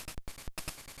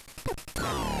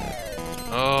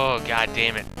 Oh, god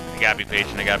damn it. I gotta be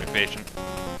patient, I gotta be patient.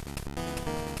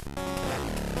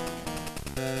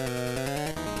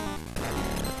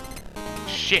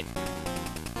 Shit.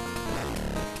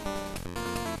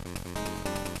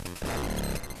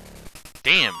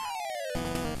 Damn.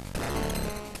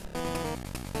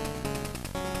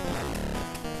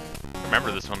 I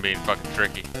remember this one being fucking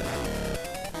tricky.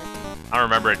 I don't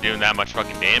remember it doing that much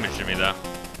fucking damage to me, though.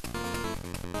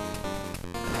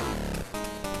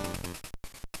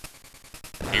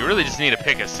 You really just need to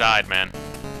pick a side, man.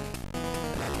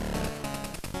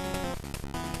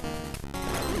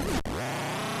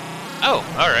 Oh,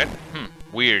 alright.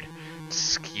 Weird.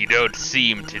 You don't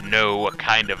seem to know what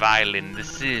kind of island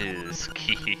this is.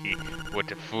 What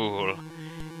a fool.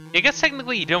 I guess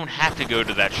technically you don't have to go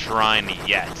to that shrine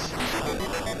yet.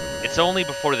 It's only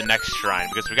before the next shrine,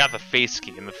 because we got the face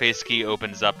key, and the face key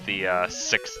opens up the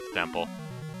 6th temple.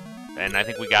 And I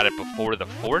think we got it before the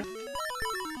 4th?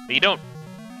 But you don't...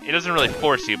 It doesn't really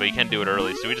force you, but you can do it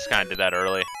early, so we just kind of did that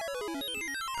early.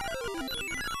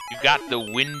 You've got the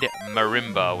wind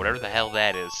marimba, whatever the hell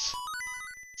that is.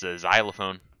 It's a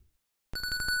xylophone.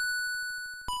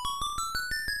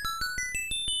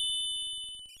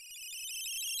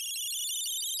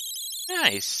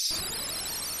 Nice.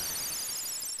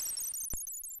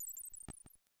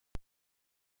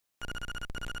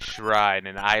 Shrine,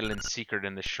 an island secret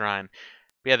in the shrine.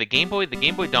 But yeah, the Game Boy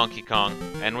Donkey Kong,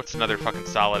 and what's another fucking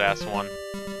solid-ass one?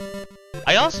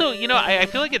 I also, you know, I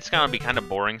feel like it's gonna be kind of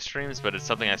boring streams, but it's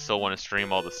something I still want to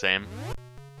stream all the same.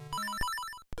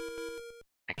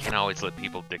 I can't always let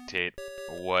people dictate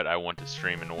what I want to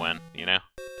stream and when, you know?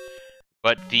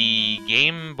 But the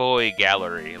Game Boy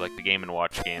Gallery, like the Game &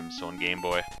 Watch games on Game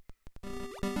Boy.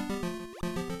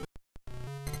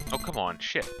 Oh, come on,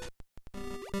 shit.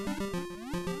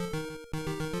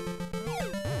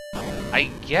 I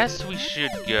guess we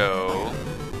should go...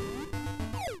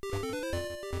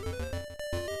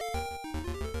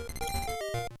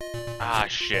 Ah,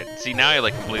 shit. See, now I,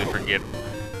 like, completely forget.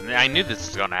 I knew this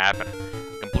was gonna happen.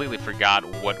 Completely forgot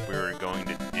what we were going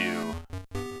to do.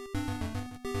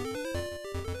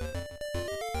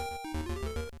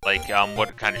 Like,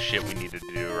 what kind of shit we needed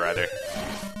to do, rather.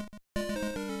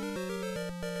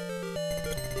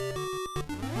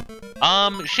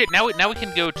 Shit, now we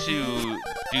can go to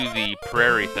do the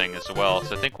prairie thing as well,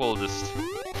 so I think we'll just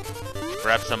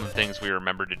grab some of the things we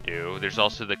remember to do. There's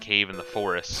also the cave in the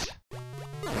forest.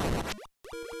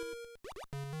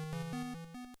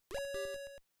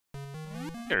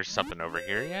 There's something over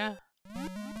here, yeah?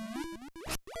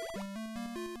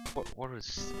 What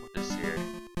is here?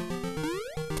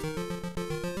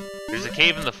 There's a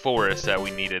cave in the forest that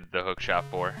we needed the hook shot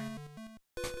for.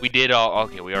 We did all...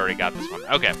 Okay, we already got this one.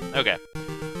 Okay, okay.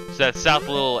 So that south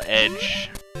little edge,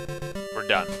 we're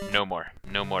done. No more.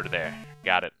 No more there.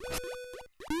 Got it.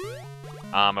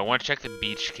 I want to check the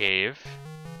beach cave.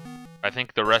 I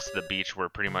think the rest of the beach we're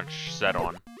pretty much set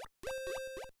on.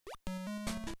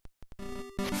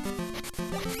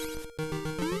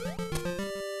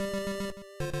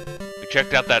 We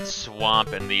checked out that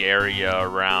swamp and the area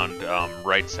around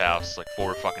Wright's house like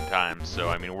 4 fucking times, so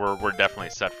I mean we're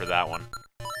definitely set for that one.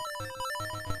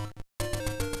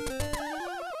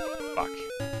 Fuck.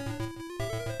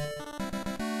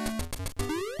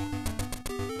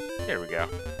 There we go.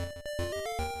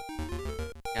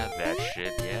 Got that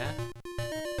shit, yeah.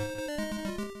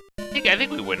 I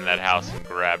think we went in that house and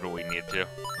grabbed what we needed to.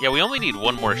 Yeah, we only need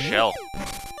 1 more shell.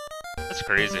 That's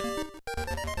crazy.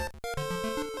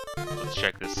 Let's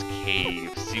check this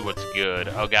cave, see what's good.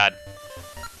 Oh god.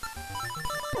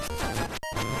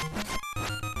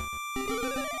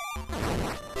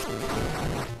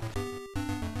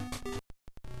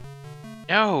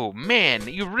 Oh man,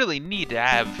 you really need to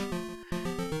have...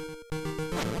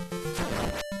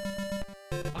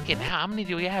 Okay, now how many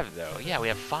do we have though? Yeah, we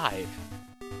have 5.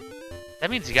 That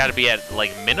means you gotta be at,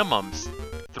 like, minimums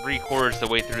 3/4 the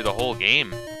way through the whole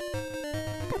game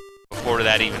before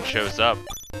that even shows up.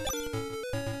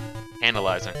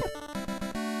 Analyzing.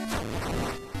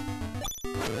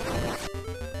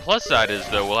 Plus side is,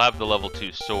 though, we'll have the level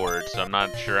 2 sword, so I'm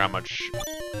not sure how much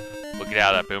we'll get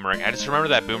out of that boomerang. I just remember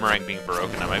that boomerang being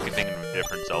broken. I might be thinking of a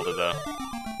different Zelda, though.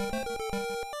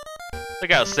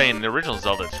 Like I was saying, the original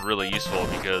Zelda is really useful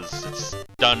because it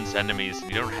stuns enemies and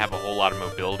you don't have a whole lot of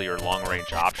mobility or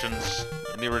long-range options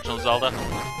in the original Zelda.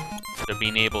 So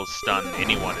being able to stun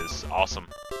anyone is awesome.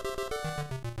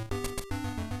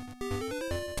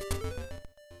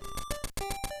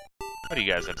 What do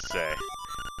you guys have to say?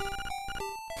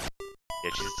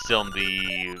 Yeah, she's still in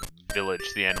the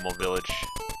village, the animal village.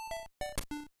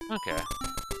 Okay.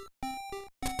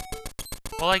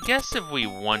 Well, I guess if we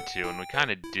want to, and we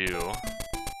kind of do...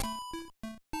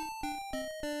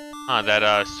 Huh,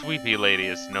 that sweepy lady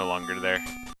is no longer there.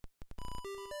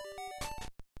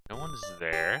 No one's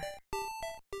there.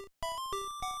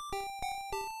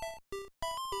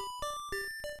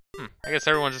 I guess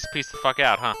everyone's just pieced the fuck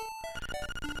out, huh?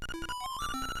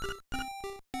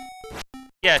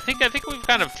 Yeah, I think we've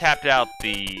kind of tapped out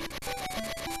the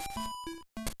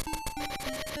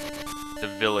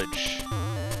village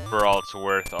for all it's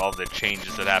worth, all the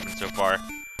changes that happened so far.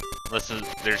 Unless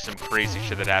there's some crazy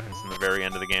shit that happens in the very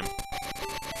end of the game.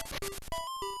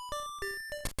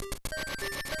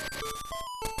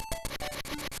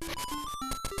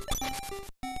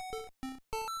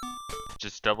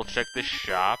 Just double check the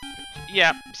shop.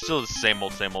 Yeah, still the same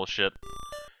old shit.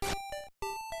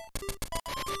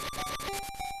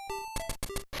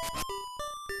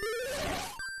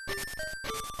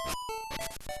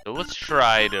 So let's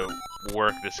try to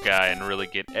work this guy and really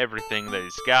get everything that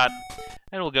he's got.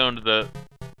 And we'll go into the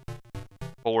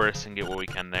forest and get what we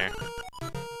can there.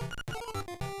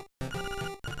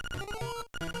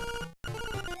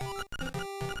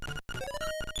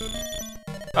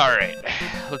 Alright,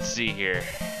 let's see here.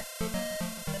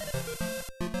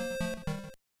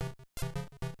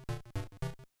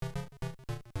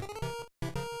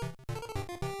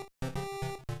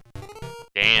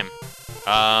 Damn.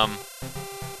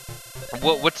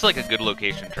 What's like a good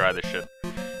location to try this shit?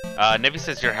 Nevi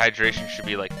says your hydration should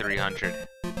be like 300.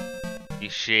 You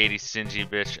shady, stingy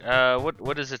bitch.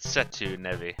 What is it set to,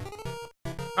 Nevi?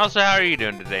 Also, how are you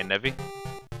doing today, Nevi?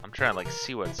 I'm trying to like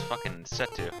see what it's fucking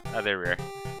set to. Oh, there we are.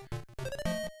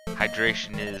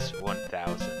 Hydration is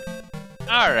 1000.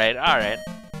 Alright.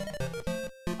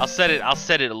 I'll set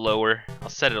it lower. I'll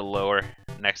set it lower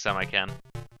next time I can.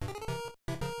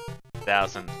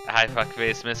 1000. Hi,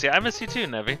 fuckface, miss you. I miss you too,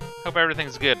 Nevi. Hope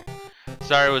everything's good.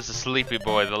 Sorry I was a sleepy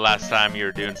boy the last time you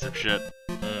were doing some shit.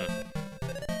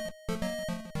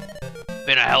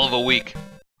 Been a hell of a week.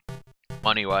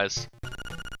 Money-wise.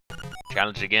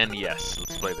 Challenge again? Yes.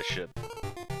 Let's play this shit.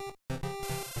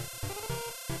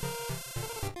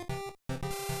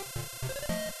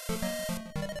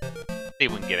 See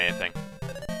if we can get anything.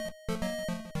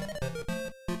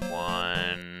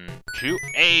 1, 2.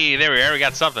 Hey, there we are. We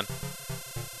got something.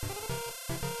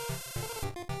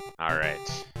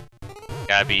 Alright.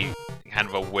 Gotta be kind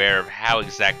of aware of how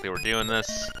exactly we're doing this.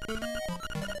 Well,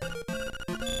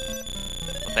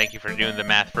 thank you for doing the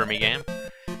math for me, game.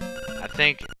 I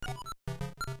think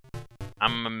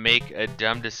I'm gonna make a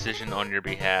dumb decision on your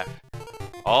behalf.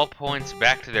 All points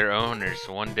back to their owners,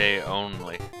 one day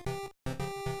only.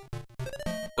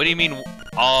 What do you mean,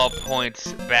 all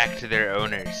points back to their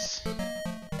owners?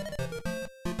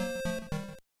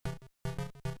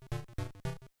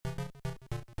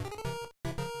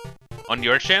 On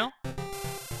your channel?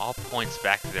 All points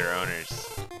back to their owners.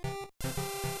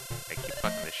 I keep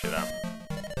fucking this shit up.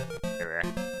 Here we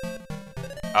are.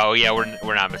 Oh yeah,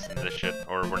 we're not missing this shit,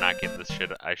 or we're not getting this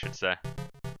shit, I should say.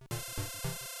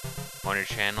 On your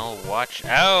channel, watch.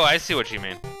 Oh, I see what you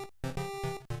mean.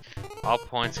 All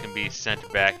points can be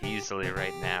sent back easily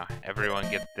right now. Everyone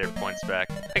get their points back.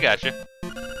 I gotcha.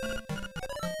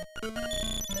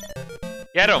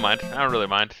 Yeah, I don't mind. I don't really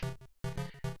mind.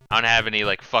 I don't have any,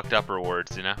 like, fucked up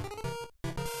rewards, you know?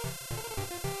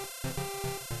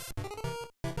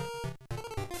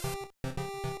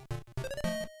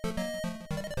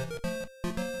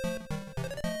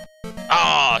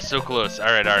 Oh, so close.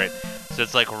 Alright. So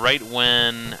it's like right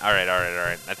when... Alright.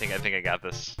 I think I got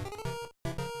this.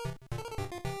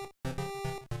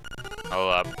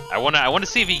 Hold up. I wanna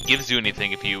see if he gives you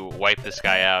anything if you wipe this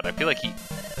guy out. I feel like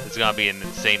it's gonna be an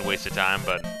insane waste of time,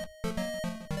 but...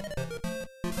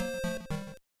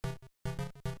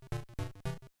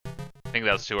 I think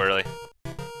that was too early.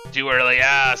 Too early,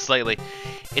 slightly.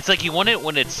 It's like you want it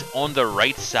when it's on the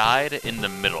right side in the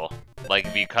middle. Like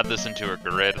if you cut this into a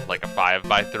grid, like a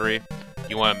 5x3,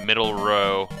 you want middle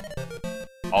row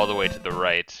all the way to the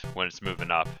right when it's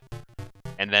moving up.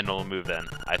 And then it'll move in.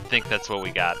 I think that's what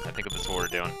we got. I think that's what we're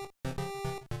doing.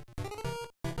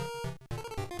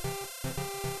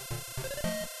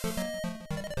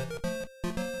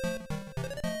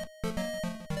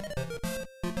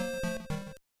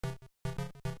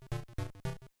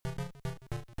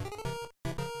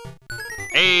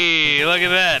 Hey, look at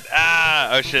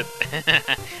that! Oh shit.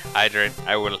 Hydrate.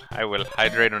 I will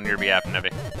hydrate on your behalf,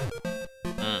 Nevi.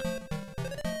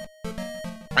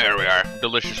 There we are.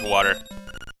 Delicious water.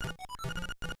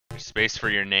 There's space for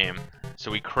your name.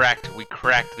 So we cracked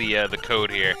the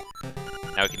code here.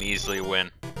 Now we can easily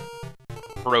win.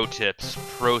 Pro tips,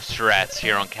 pro strats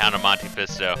here on Count of Monte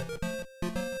Fisto.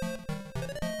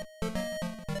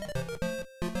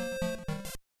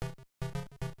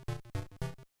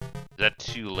 Is that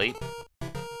too late?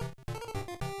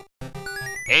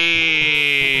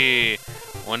 Hey!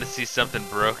 Want to see something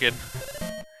broken?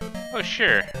 Oh,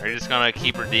 sure. Are you just gonna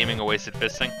keep redeeming a wasted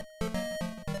fisting?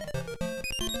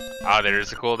 Oh,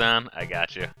 there's a cooldown? I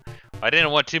got you. I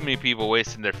didn't want too many people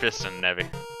wasting their fisting, Nevi.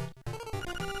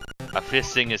 A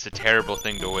fisting is a terrible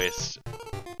thing to waste.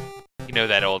 You know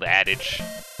that old adage.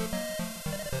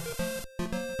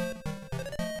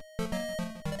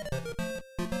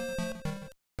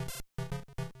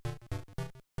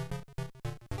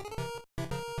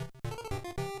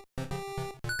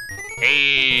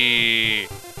 Hey!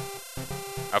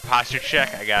 A posture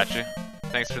check? I got you.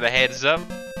 Thanks for the heads up.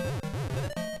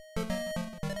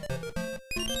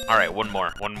 Alright, one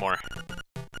more.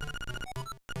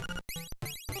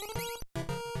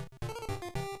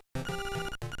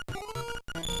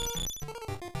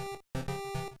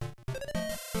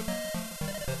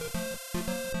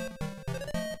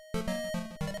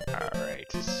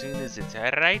 Alright, as soon as it's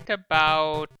right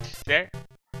about there.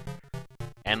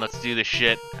 And let's do the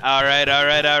shit. Alright.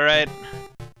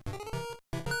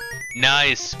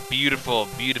 Nice, beautiful.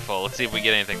 Let's see if we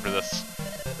get anything for this.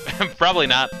 Probably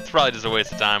not. It's probably just a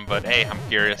waste of time, but hey, I'm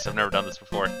curious. I've never done this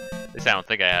before. At least I don't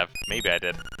think I have. Maybe I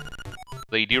did.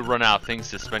 Though you do run out of things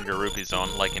to spend your rupees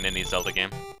on, like in any Zelda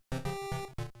game.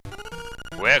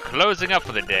 We're closing up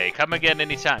for the day. Come again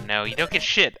anytime. No, you don't get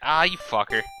shit. Ah, you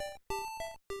fucker.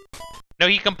 No,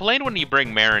 he complained when you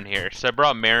bring Marin here. So I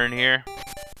brought Marin here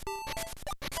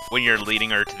when you're leading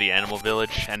her to the animal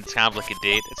village, and it's kind of like a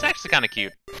date. It's actually kind of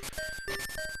cute.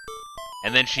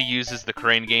 And then she uses the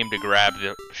crane game to grab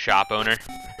the shop owner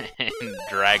and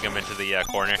drag him into the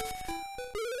corner.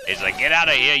 He's like, get out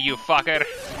of here, you fucker!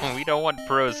 We don't want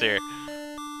pros here.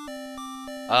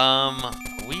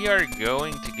 We are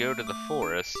going to go to the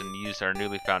forest and use our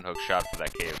newly found hookshot for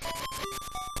that cave.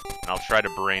 And I'll try to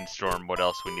brainstorm what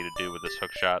else we need to do with this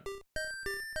hookshot.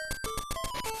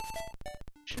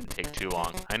 Shouldn't take too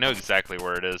long. I know exactly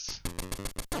where it is.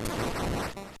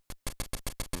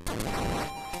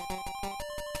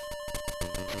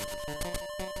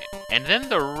 And then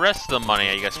the rest of the money,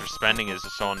 I guess, we're spending is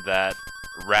just on that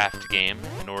raft game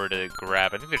in order to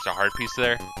grab. I think there's a heart piece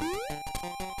there.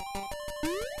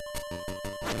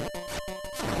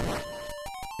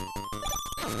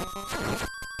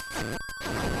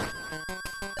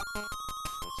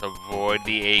 Let's avoid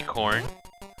the acorn.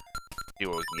 See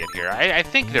what we can get here. I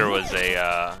think there was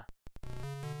a,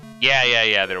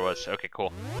 Yeah, there was. Okay,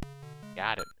 cool.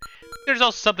 Got it. There's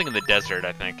also something in the desert,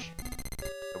 I think,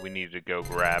 that we needed to go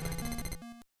grab.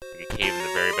 Like a cave in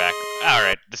the very back.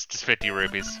 Alright, just 50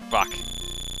 rupees. Fuck.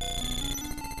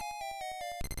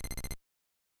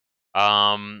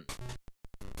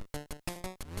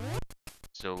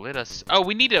 So let us... Oh,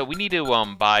 we need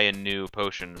to buy a new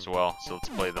potion as well. So let's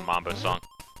play the Mambo song.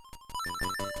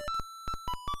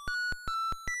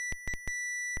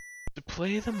 To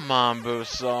play the Mambo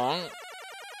song,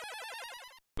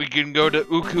 we can go to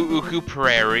Uku Uku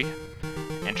Prairie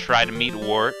and try to meet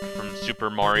Wart from Super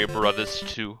Mario Brothers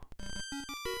 2.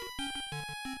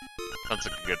 Sounds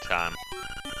like a good time.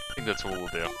 I think that's what we'll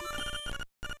do.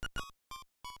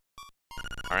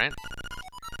 Alright.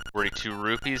 42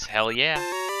 rupees, hell yeah.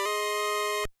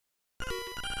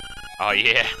 Oh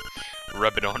yeah.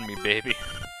 Rub it on me, baby.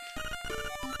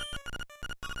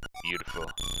 Beautiful,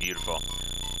 beautiful.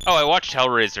 Oh, I watched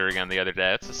Hellraiser again the other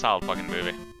day. That's a solid fucking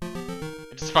movie.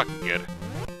 It's fucking good.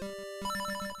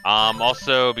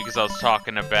 Also, because I was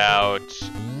talking about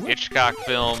Hitchcock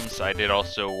films, I did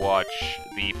also watch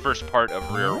the first part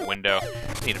of Rear Window.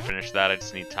 I need to finish that. I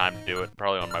just need time to do it.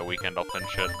 Probably on my weekend I'll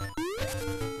finish it.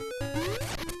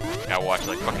 I watch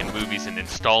like fucking movies in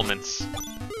installments.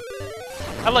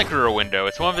 I like Rear Window.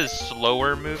 It's one of his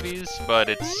slower movies, but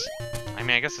it's... I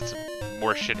mean, I guess it's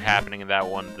more shit happening in that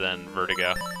one than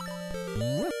Vertigo.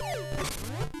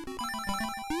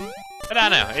 But I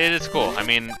don't know, it is cool. I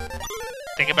mean,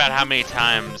 think about how many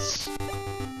times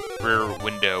Rear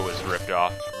Window was ripped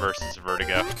off versus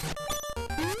Vertigo.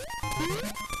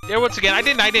 Yeah, once again, I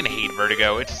didn't hate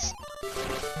Vertigo. It's just,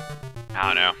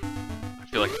 I don't know. I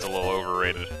feel like it's a little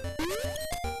overrated.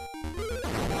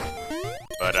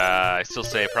 But I still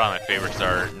say probably my favorites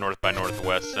are North by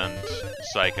Northwest and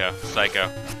Psycho. Psycho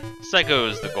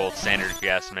is the gold standard, if you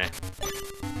ask me.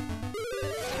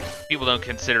 People don't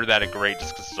consider that a great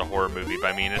just because it's a horror movie,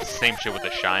 but I mean, it's the same shit with The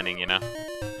Shining, you know?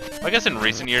 I guess in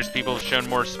recent years, people have shown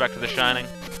more respect to The Shining.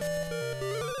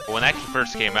 But when that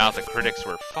first came out, the critics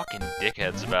were fucking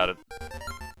dickheads about it.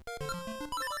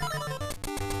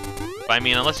 But I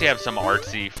mean, unless you have some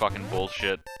artsy fucking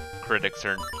bullshit, critics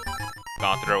are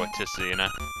gonna throw a tissy, you know?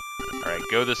 Alright,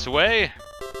 go this way.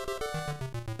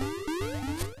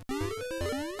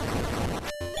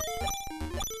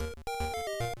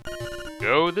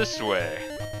 Go this way.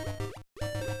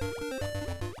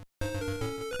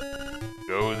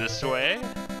 Go this way.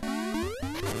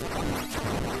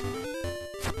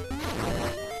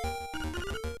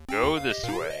 Go this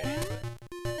way.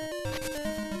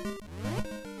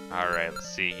 Alright,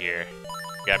 let's see here.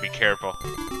 Gotta be careful.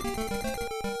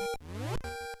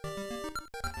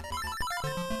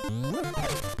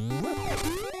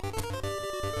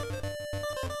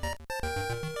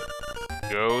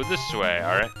 Go this way.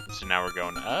 Alright, so now we're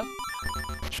going up.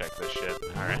 Check this shit.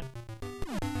 Alright.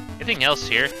 Anything else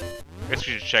here? I guess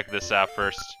we should check this out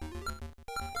first.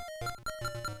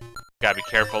 Gotta be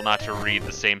careful not to read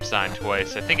the same sign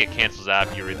twice. I think it cancels out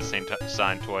if you read the same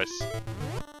sign twice.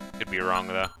 Could be wrong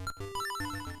though.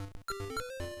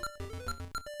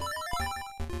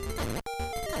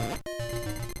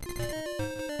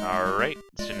 Alright,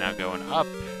 so now going up.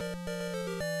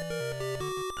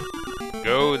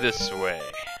 Go this way.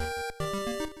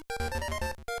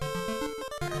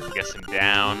 I'm guessing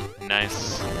down.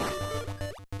 Nice.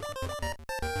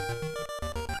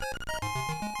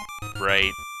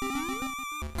 Right.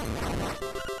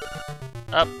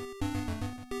 Up.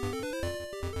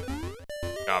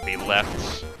 Gotta be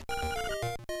left.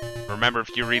 Remember,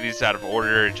 if you read these out of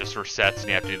order, it just resets and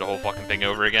you have to do the whole fucking thing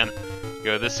over again.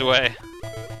 Go this way.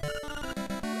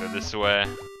 Go this way.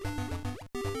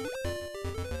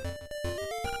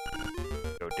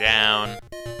 Go down.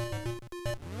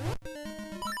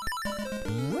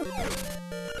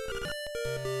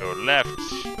 Go left.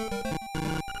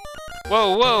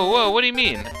 Whoa, whoa, whoa, what do you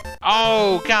mean?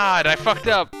 Oh, God, I fucked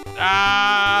up.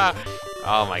 Ah!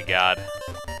 Oh, my God.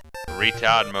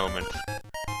 Retard moment.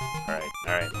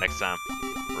 Alright, next time.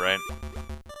 Right.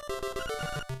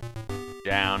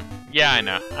 Down. Yeah, I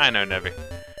know, Nevi.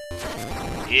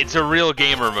 It's a real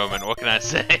gamer moment, what can I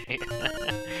say?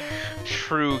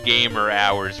 True gamer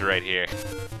hours right here.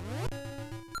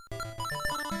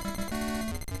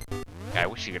 I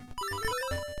wish you could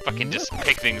fucking just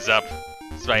pick things up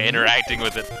just by interacting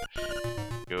with it.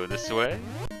 Go this way.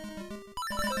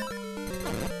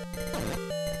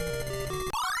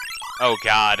 Oh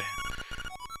God.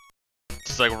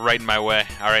 Just like right in my way.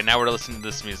 Alright, now we're listening to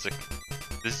this music.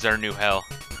 This is our new hell.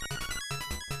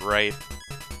 Right.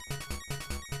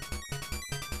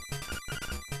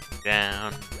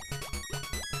 Down.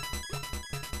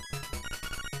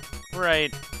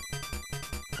 Right.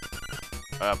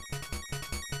 Up.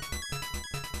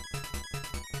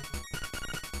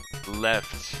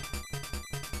 Left.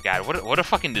 God, what a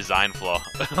fucking design flaw.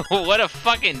 What a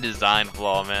fucking design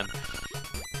flaw, man.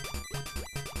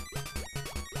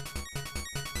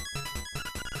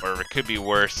 Or it could be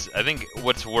worse. I think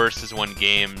what's worse is when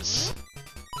games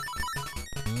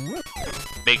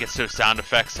make it so sound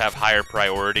effects have higher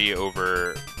priority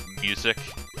over music.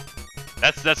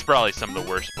 That's probably some of the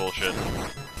worst bullshit.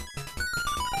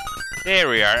 There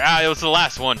we are. Ah, it was the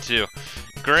last one too.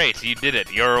 Great, you did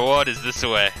it. Your reward is this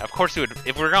way. Of course we would.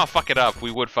 If we were gonna fuck it up,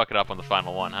 we would fuck it up on the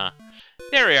final one, huh?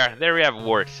 There we are. There we have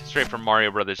Wart, straight from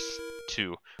Mario Brothers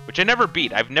 2, which I never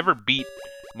beat. I've never beat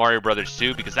Mario Brothers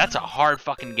 2 because that's a hard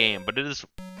fucking game, but it is.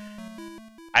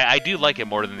 I do like it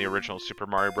more than the original Super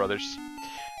Mario Brothers.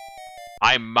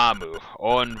 I'm Mamu,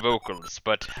 on vocals,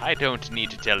 but I don't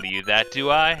need to tell you that, do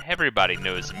I? Everybody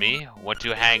knows me. Want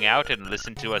to hang out and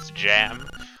listen to us jam?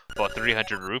 For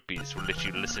 300 rupees, we'll let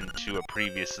you listen to a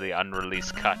previously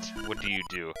unreleased cut. What do you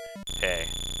do? Hey.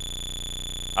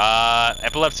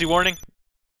 Epilepsy warning?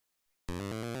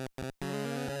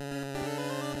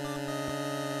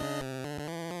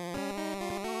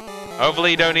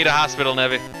 Hopefully you don't need a hospital,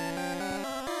 Nevi.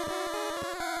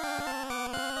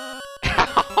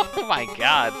 Oh my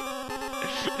God.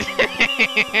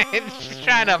 She's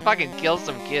trying to fucking kill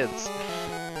some kids.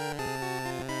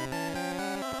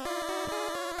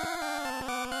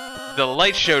 The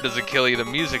light show doesn't kill you, the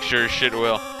music sure as shit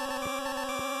will.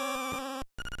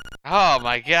 Oh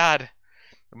my God.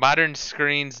 Modern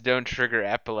screens don't trigger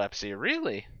epilepsy.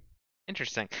 Really?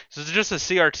 Interesting. So is it just a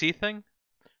CRT thing?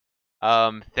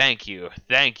 Thank you.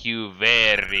 Thank you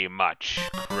very much,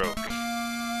 Croak.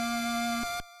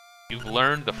 You've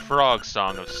learned the frog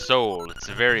song of Soul. It's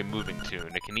a very moving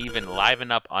tune. It can even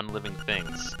liven up unliving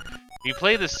things. If you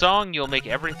play this song, you'll make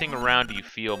everything around you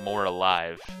feel more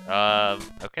alive.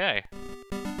 Okay.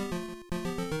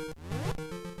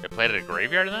 I played at a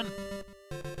graveyard then?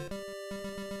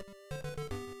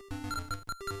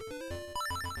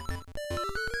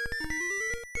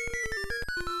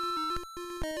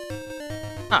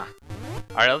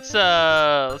 Alright, let's,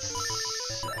 I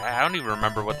don't even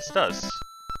remember what this does.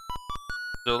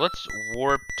 So let's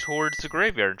warp towards the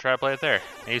graveyard and try to play it there.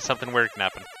 Maybe something weird can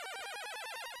happen.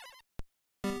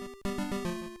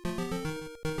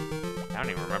 I don't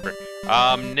even remember.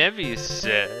 Nevi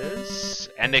says,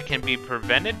 and it can be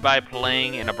prevented by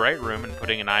playing in a bright room and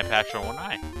putting an eye patch on one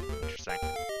eye. Interesting.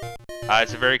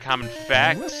 It's a very common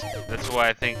fact. That's why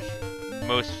I think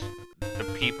most the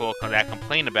people that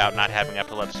complain about not having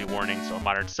epilepsy warnings on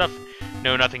modern stuff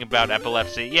know nothing about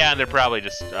epilepsy. Yeah, and they're probably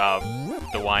just the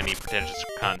whiny, pretentious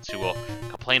cunts who will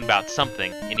complain about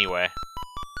something anyway.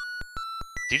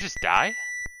 Did you just die?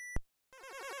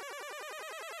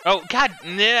 Oh, God!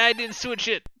 Nah, I didn't switch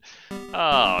it!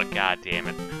 Oh, God damn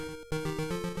it.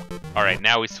 Alright,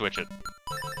 now we switch it.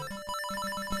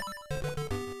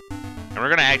 And we're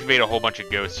gonna activate a whole bunch of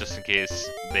ghosts just in case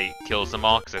they kills them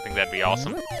all, because I think that'd be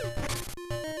awesome.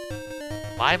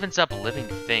 Livens up living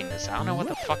things. I don't know what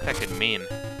the fuck that could mean.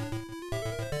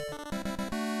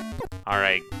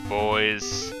 Alright,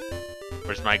 boys.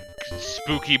 Where's my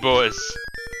spooky boys?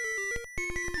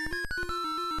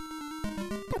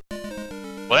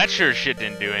 Well, that sure as shit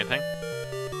didn't do anything.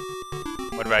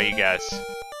 What about you guys?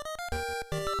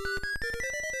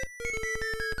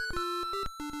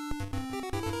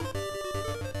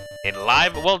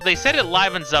 Well, they said it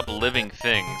livens up living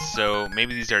things, so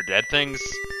maybe these are dead things?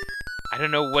 I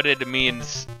don't know what it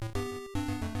means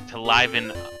to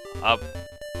liven up.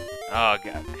 Oh,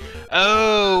 God.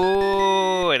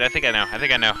 Oh, wait, I think I know.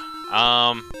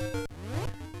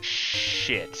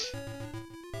 Shit.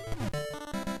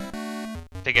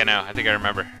 I think I know. I think I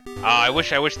remember. I wish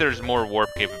there was more warp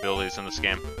capabilities in this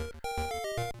game.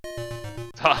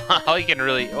 All you can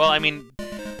really... Well, I mean,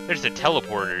 there's the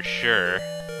teleporter, sure.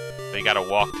 But you gotta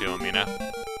walk to them, you know?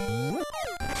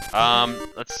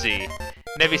 Let's see.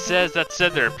 Nevi says, that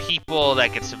said, there are people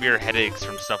that get severe headaches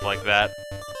from stuff like that.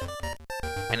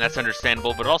 And that's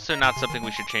understandable, but also not something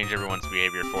we should change everyone's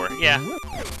behavior for. Yeah.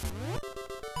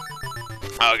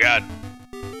 Oh, God.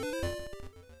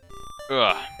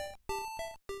 Ugh.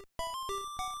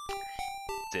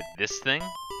 Is it this thing?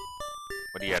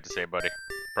 What do you have to say, buddy?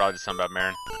 Probably just something about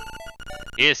Marin.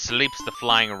 Here sleeps the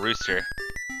flying rooster.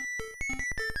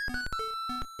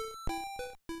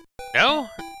 No?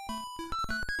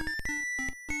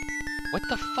 What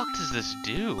the fuck does this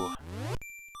do?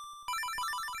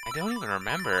 I don't even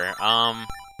remember.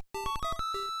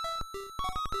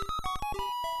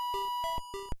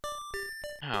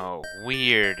 Oh,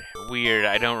 weird. Weird.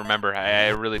 I don't remember. I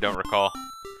really don't recall.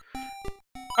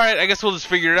 Alright, I guess we'll just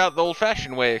figure it out the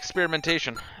old-fashioned way.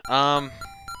 Experimentation. So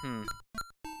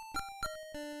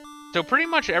pretty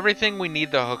much everything we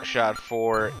need the hookshot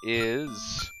for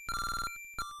is...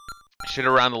 shit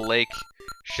around the lake,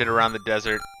 shit around the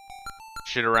desert,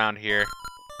 shit around here,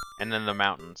 and then the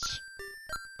mountains.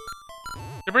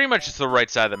 So pretty much it's the right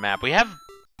side of the map. We have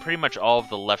pretty much all of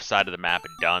the left side of the map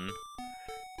done.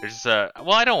 There's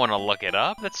well, I don't want to look it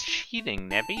up. That's cheating,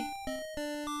 Nevi.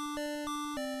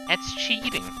 That's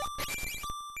cheating.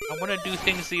 I want to do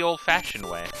things the old-fashioned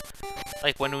way.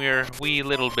 Like when we were wee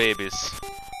little babies,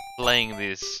 playing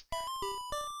these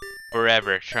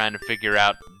forever, trying to figure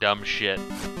out dumb shit.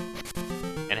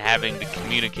 And having to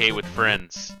communicate with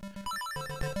friends.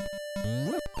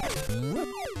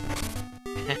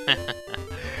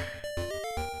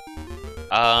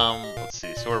 Let's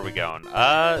see, so where are we going?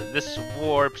 This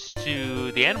warps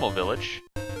to the animal village.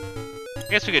 I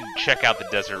guess we could check out the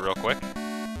desert real quick.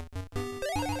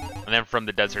 And then from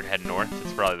the desert head north.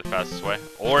 It's probably the fastest way.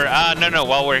 Or, no,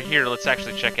 while we're here, let's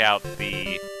actually check out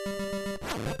the...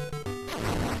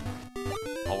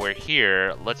 While we're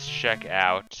here, let's check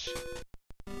out...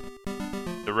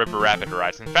 the River Rapid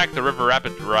Rides. In fact, the River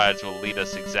Rapid Rides will lead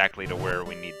us exactly to where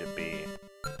we need to be.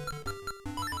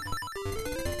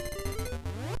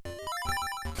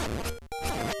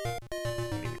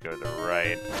 We need to go to the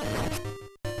right.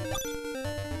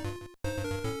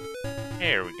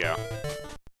 There we go.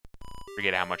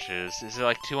 Forget how much it is. Is it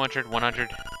like 200, 100?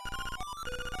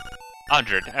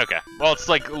 100, okay. Well, it's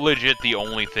like legit the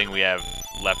only thing we have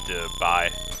left to buy.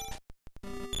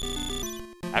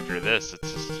 After this,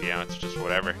 it's just, you know, it's just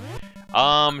whatever.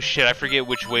 Shit, I forget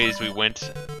which ways we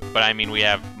went, but I mean, we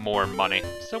have more money,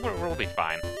 so we'll be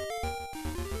fine.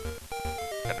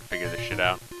 Gotta figure this shit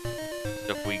out.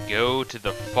 So if we go to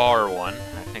the far one,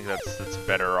 I think that's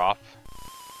better off.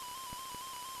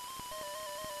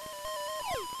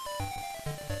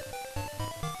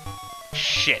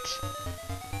 Shit.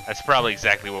 That's probably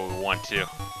exactly what we want to.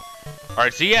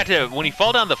 Alright, so you have to, when you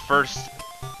fall down the first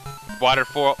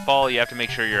waterfall, you have to make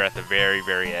sure you're at the very,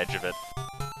 very edge of it.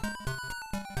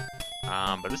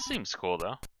 But this seems cool,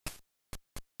 though.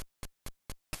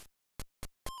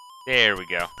 There we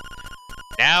go.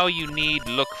 Now you need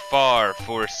look far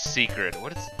for secret.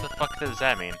 What the fuck does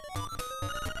that mean?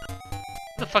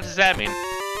 What the fuck does that mean?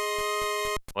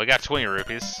 Well, I got 20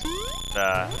 rupees.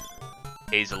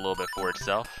 Pays a little bit for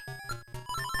itself.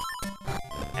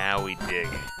 Now we dig.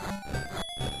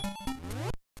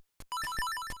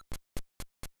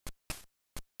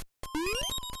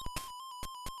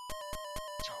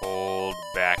 Let's hold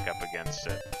back up against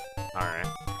it. Alright.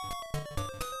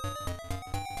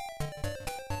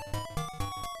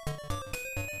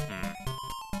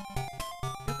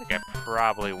 I think I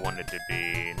probably wanted to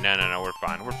be... No, we're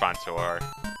fine. We're fine so far.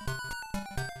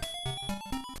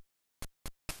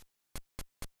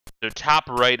 So top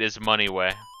right is money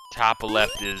way. Top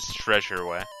left is treasure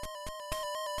way.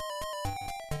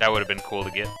 That would have been cool to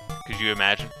get. Could you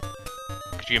imagine?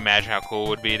 Could you imagine how cool it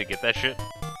would be to get that shit?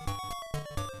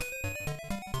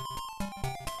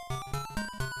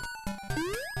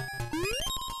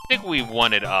 I think we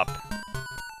won it up.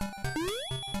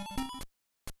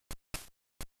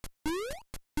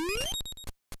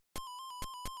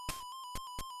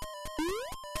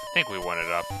 I think we won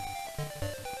it up.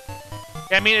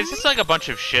 Yeah, I mean, it's just like a bunch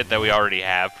of shit that we already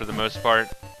have for the most part.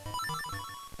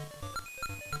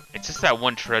 It's just that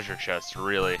one treasure chest,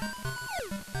 really.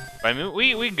 But, I mean,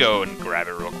 we can go and grab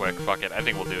it real quick. Fuck it. I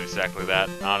think we'll do exactly that,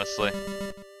 honestly.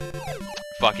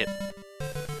 Fuck it.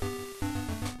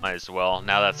 Might as well.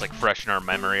 Now that's like fresh in our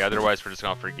memory. Otherwise, we're just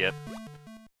gonna forget.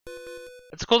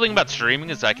 That's the cool thing about streaming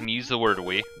is I can use the word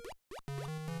we.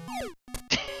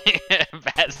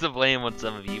 Pass the blame on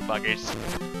some of you fuckers.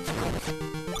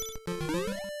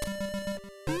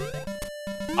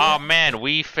 Oh man,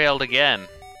 we failed again.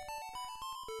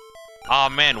 Oh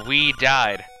man, we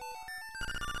died.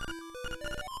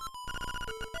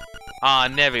 Aw,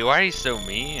 Nevi, why are you so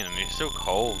mean? You're so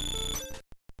cold.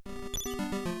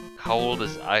 Cold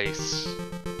as ice.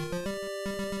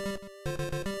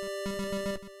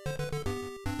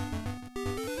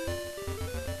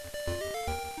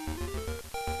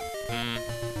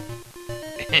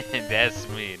 That's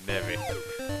me, Nevi.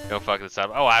 Don't fuck this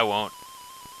up. Oh, I won't.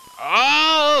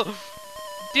 Oh!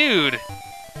 Dude!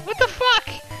 What the fuck?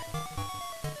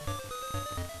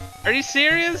 Are you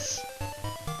serious?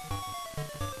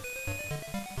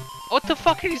 What the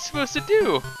fuck are you supposed to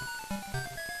do?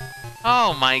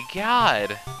 Oh my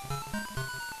god.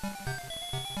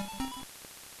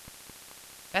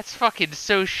 That's fucking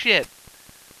so shit.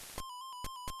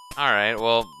 Alright,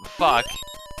 well, fuck.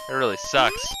 It really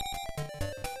sucks.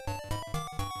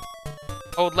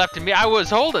 Hold left immediately. I was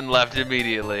holding left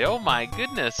immediately. Oh my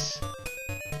goodness.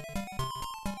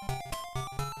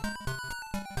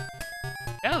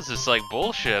 That was just like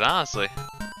bullshit, honestly.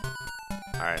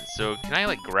 Alright, so can I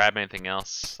like grab anything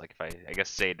else? Like if I guess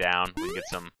stay down, we can get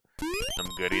some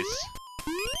goodies.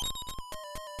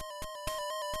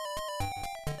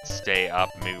 Stay up,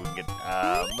 maybe we can get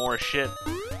more shit.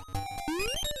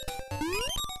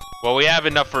 Well, we have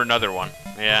enough for another one.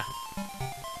 Yeah.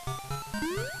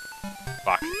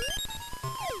 Fuck.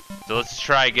 So let's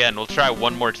try again. We'll try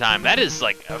one more time. That is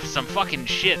like some fucking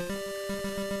shit.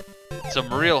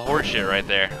 Some real horseshit right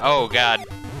there. Oh god.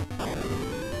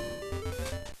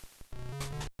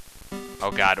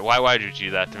 Oh god, why did you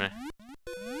do that to me?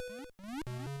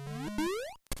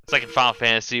 It's like in Final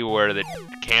Fantasy where the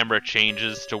camera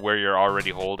changes to where you're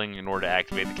already holding in order to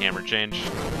activate the camera change.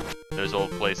 Those old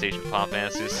PlayStation Final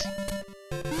Fantasies.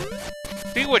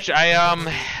 Speaking of which,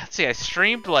 let's see, I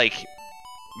streamed like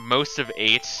most of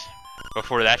 8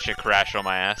 before that shit crashed on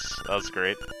my ass. That was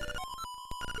great.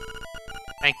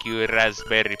 Thank you,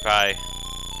 Raspberry Pi.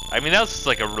 I mean, that was just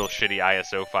like a real shitty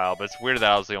ISO file, but it's weird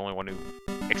that I was the only one who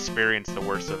experienced the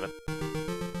worst of it.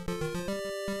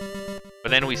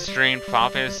 But then we streamed Final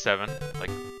Fantasy VII, like,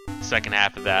 second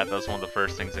half of that. That was one of the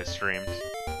first things I streamed.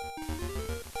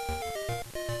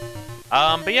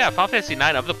 But yeah, Final Fantasy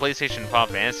IX of the PlayStation Final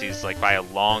Fantasies, like, by a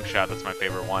long shot, that's my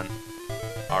favorite one.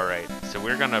 Alright, so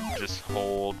we're gonna just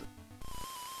hold...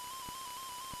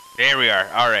 There we are,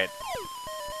 alright.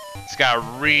 Just gotta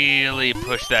really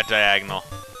push that diagonal.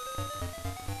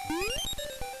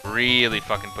 Really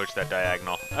fucking push that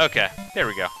diagonal. Okay, there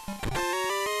we go.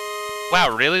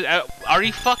 Wow, really? Are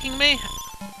you fucking me?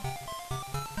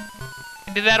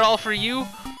 I did that all for you?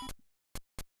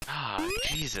 Ah,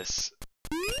 Jesus.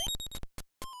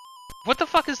 What the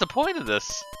fuck is the point of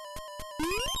this?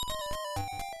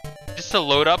 Just to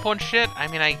load up on shit? I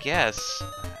mean, I guess.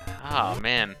 Oh,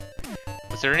 man.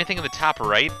 Was there anything in the top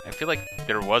right? I feel like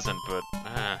there wasn't, but...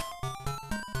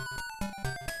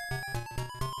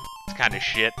 It's kind of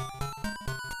shit.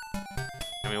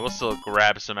 I mean, we'll still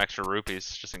grab some extra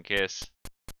rupees, just in case.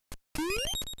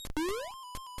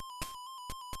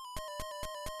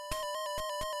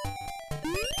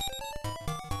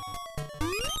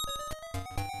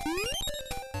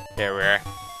 There we are.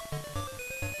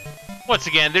 Once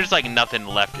again, there's like nothing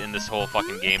left in this whole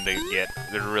fucking game to get.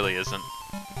 There really isn't.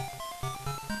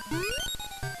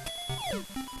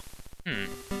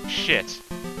 Shit.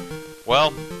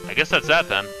 Well, I guess that's that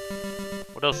then.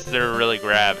 What else is there to really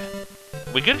grab?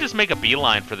 We could just make a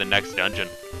beeline for the next dungeon.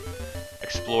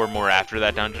 Explore more after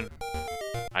that dungeon.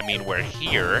 I mean, we're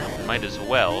here. Might as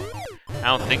well. I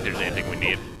don't think there's anything we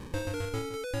need.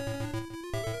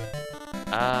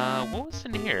 What was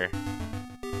in here?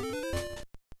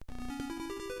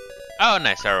 Oh,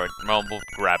 nice. Alright, well, we'll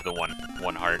grab the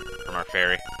one heart from our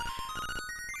fairy.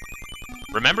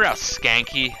 Remember how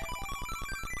skanky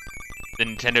the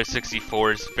Nintendo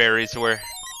 64's fairies were?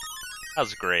 That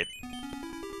was great.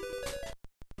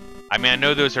 I mean, I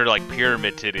know those are like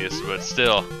pyramid titties, but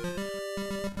still.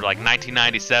 For like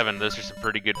 1997, those are some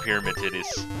pretty good pyramid titties.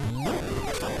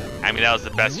 I mean, that was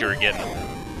the best you were getting.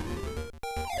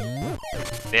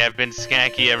 They have been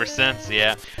skanky ever since,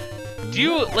 yeah. Do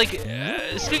you, like,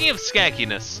 speaking of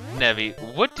skankiness, Nevi,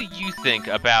 what do you think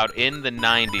about in the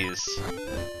 90s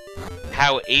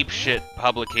how apeshit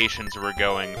publications were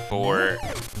going for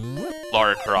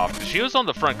Lara Croft? She was on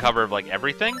the front cover of, like,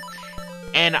 everything,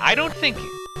 and I don't think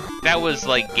that was,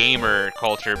 like, gamer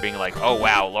culture being like, oh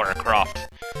wow, Lara Croft,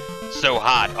 so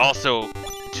hot. Also,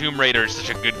 Tomb Raider is such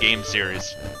a good game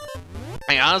series.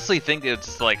 I honestly think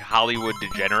it's, like, Hollywood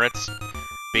degenerates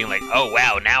being like, oh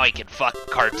wow, now I can fuck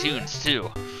cartoons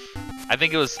too. I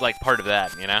think it was like part of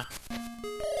that, you know?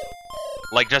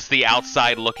 Like just the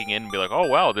outside looking in and be like, oh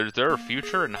wow, there are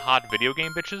future and hot video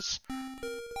game bitches.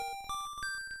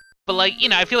 But like, you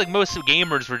know, I feel like most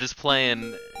gamers were just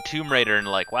playing Tomb Raider and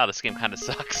like, wow, this game kind of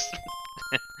sucks.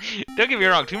 Don't get me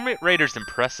wrong, Tomb Raider's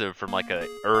impressive from like a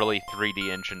early 3D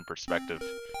engine perspective.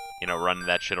 You know, running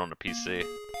that shit on a PC.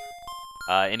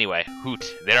 Anyway,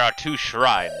 Hoot, there are 2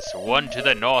 shrines, one to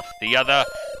the north, the other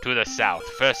to the south.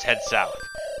 First head south,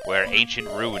 where ancient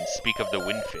ruins speak of the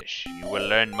windfish. You will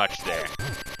learn much there.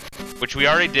 Which we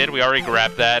already did, we already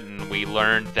grabbed that, and we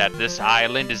learned that this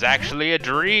island is actually a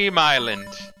dream island.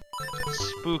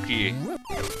 Spooky.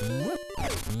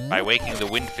 By waking the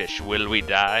windfish, will we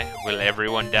die? Will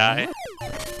everyone die?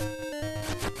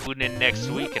 Tune in next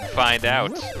week and find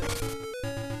out.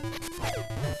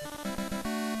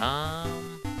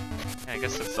 I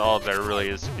guess that's all there really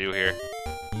is to do here.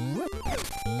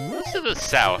 What's to the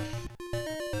south?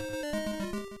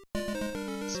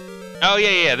 Oh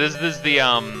yeah, this is the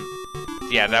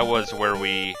yeah, that was where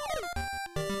we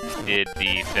did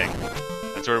the thing.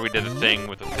 That's where we did the thing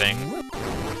with the thing,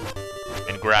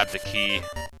 and grabbed the key,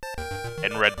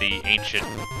 and read the ancient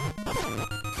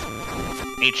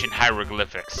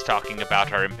hieroglyphics talking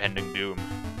about our impending doom.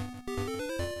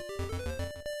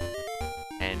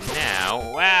 And now,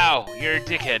 wow, you're a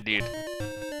dickhead, dude.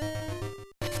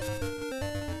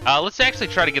 Let's actually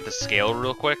try to get the scale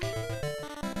real quick.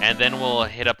 And then we'll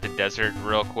hit up the desert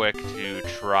real quick to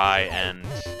try and...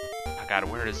 Oh god,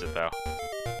 where is it though?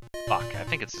 Fuck, I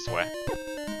think it's this way.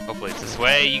 Hopefully it's this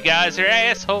way. You guys are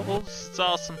assholes. It's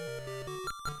awesome.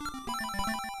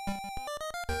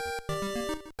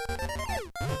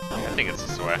 I think it's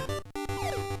this way.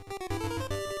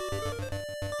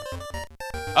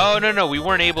 Oh, no, we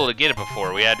weren't able to get it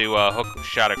before. We had to hook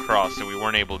shot across, so we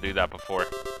weren't able to do that before.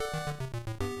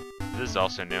 This is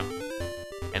also new.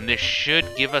 And this should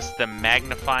give us the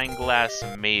magnifying glass,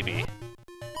 maybe.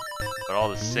 But all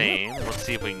the same, let's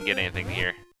see if we can get anything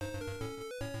here.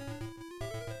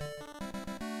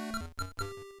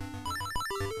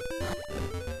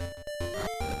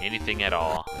 Anything at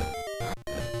all.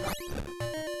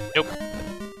 Nope.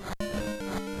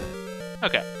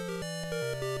 Okay.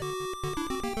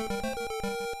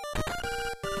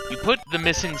 You put the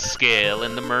missing scale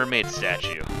in the mermaid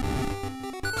statue.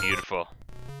 Beautiful.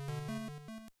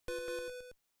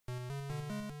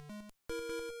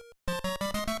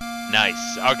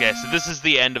 Nice. Okay, so this is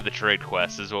the end of the trade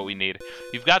quest, is what we need.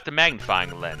 You've got the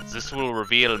magnifying lens. This will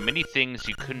reveal many things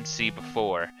you couldn't see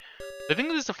before. I think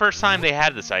this is the first time they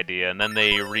had this idea, and then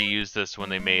they reused this when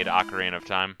they made Ocarina of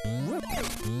Time.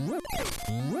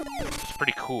 It's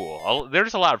pretty cool.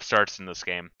 There's a lot of starts in this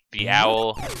game. The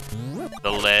owl,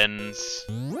 the lens,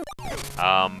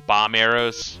 bomb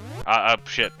arrows.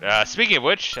 Shit. Speaking of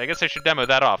which, I guess I should demo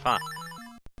that off, huh?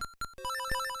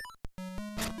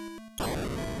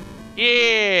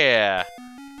 Yeah!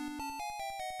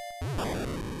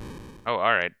 Oh,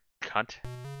 alright. Cunt.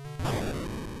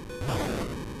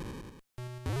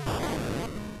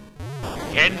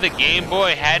 Can the Game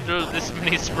Boy handle this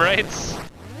many sprites?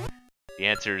 The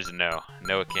answer is no.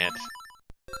 No, it can't.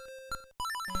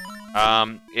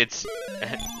 It's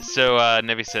so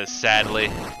Nevi says sadly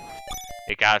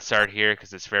it got started here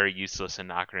because it's very useless in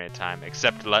Ocarina of Time,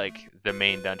 except like the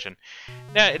main dungeon.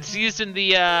 No, it's used in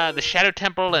the Shadow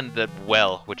Temple and the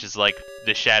well, which is like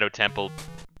the Shadow Temple,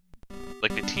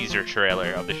 like the teaser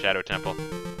trailer of the Shadow Temple.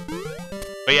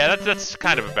 But yeah, that's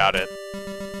kind of about it.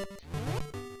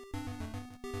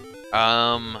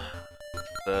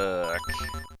 Fuck.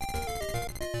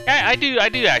 Yeah, I do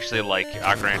actually like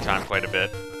Ocarina of Time quite a bit.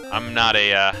 I'm not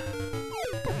a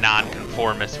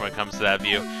non-conformist when it comes to that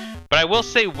view. But I will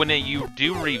say, when you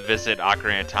do revisit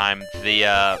Ocarina of Time,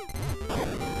 the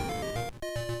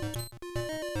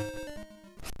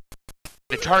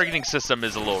targeting system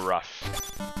is a little rough.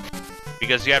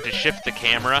 Because you have to shift the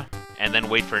camera, and then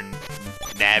wait for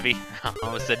Navi. I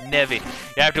almost said Nevi.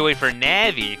 You have to wait for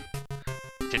Navi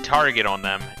to target on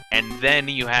them, and then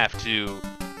you have to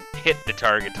hit the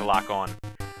target to lock on.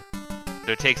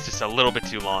 So it takes just a little bit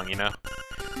too long, you know?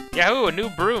 Yahoo, a new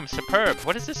broom, superb.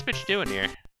 What is this bitch doing here?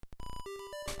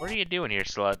 What are you doing here,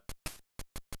 slut?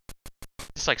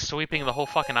 Just like sweeping the whole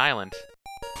fucking island.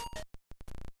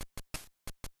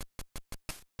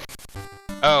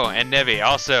 Oh, and Nevi,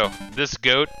 also, this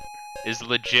goat is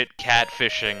legit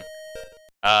catfishing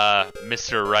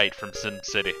Mr. Wright from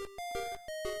SimCity.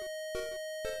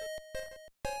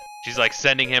 She's like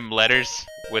sending him letters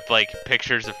with like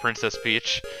pictures of Princess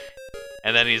Peach.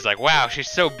 And then he's like, wow,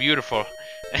 she's so beautiful.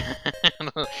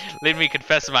 Let me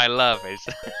confess my love.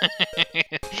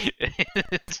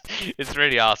 It's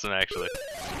pretty awesome, actually.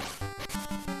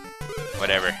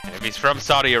 Whatever. If he's from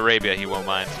Saudi Arabia, he won't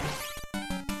mind.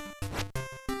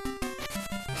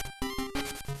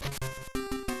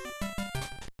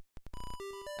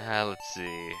 Let's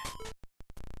see.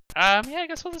 Yeah, I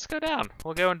guess we'll just go down.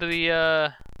 We'll go into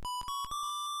the,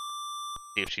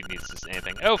 see if she needs to say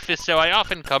anything. Oh, Fisto, I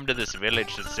often come to this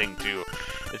village to sing to.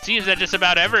 It seems that just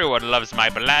about everyone loves my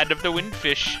Ballad of the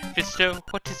Windfish. Fisto,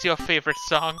 what is your favorite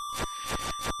song?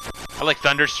 I like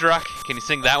Thunderstruck. Can you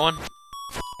sing that one?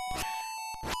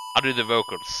 I'll do the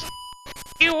vocals.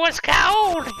 It was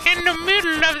cold in the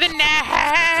middle of the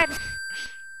night.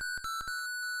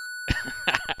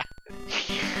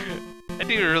 That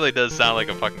dude really does sound like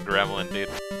a fucking gremlin, dude.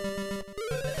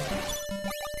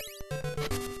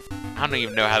 I don't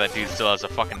even know how that dude still has a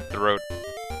fucking throat.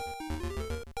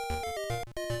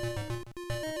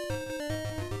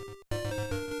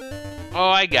 Oh,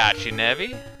 I got you,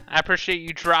 Nevi. I appreciate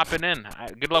you dropping in.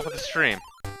 Good luck with the stream.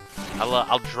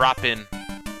 I'll drop in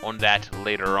on that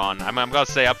later on. I'm gonna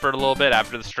stay up for a little bit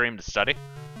after the stream to study.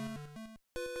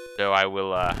 So I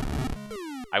will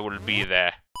be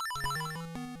there.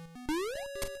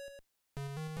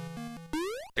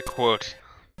 To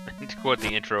quote the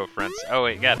intro of Friends. Oh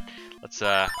wait, God. Let's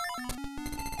grab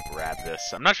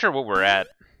this. I'm not sure what we're at.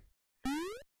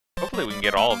 Hopefully we can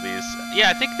get all of these. Yeah,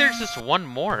 I think there's just one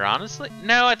more, honestly.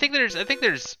 No, I think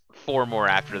there's 4 more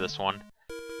after this one.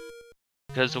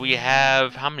 Because we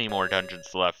have how many more dungeons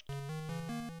left?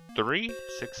 3,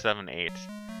 6, 7, 8.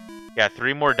 Yeah,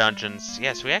 3 more dungeons.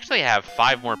 Yes, we actually have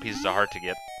 5 more pieces of heart to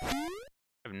get. I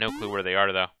have no clue where they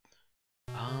are though.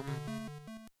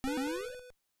 What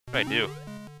do I do?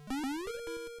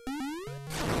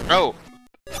 Oh!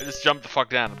 I just jumped the fuck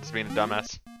down. I'm just being a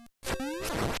dumbass.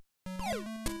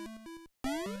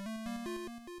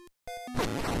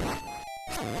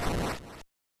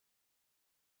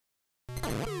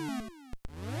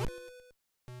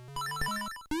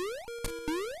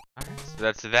 Alright, so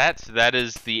that's that. So that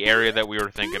is the area that we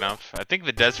were thinking of. I think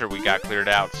the desert we got cleared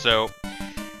out. So,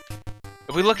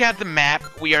 if we look at the map,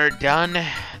 we are done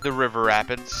the river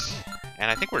rapids. And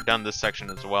I think we're done this section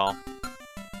as well.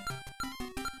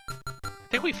 I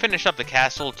think we finished up the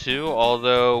castle too,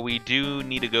 although we do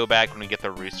need to go back when we get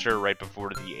the rooster right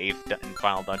before the 8th and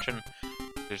final dungeon.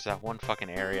 There's that one fucking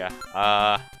area.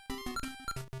 I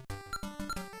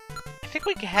think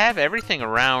we have everything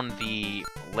around the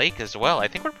lake as well. I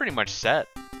think we're pretty much set,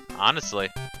 honestly.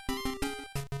 I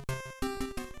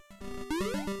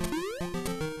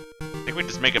think we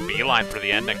just make a beeline for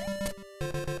the ending.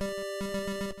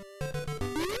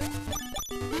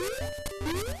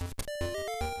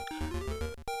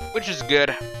 Which is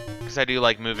good, because I do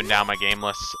like moving down my game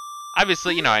list.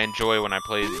 Obviously, you know, I enjoy when I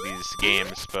play these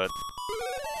games, but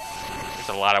there's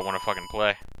a lot I want to fucking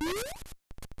play.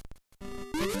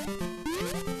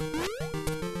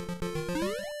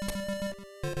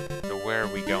 So where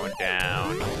are we going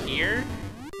down? Here?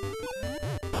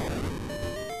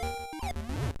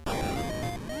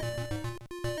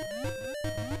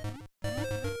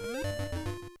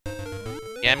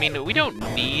 Yeah, I mean, we don't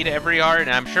need every heart,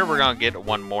 and I'm sure we're gonna get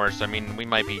one more, so I mean, we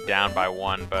might be down by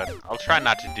 1, but I'll try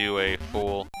not to do a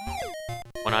full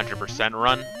 100%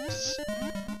 run, just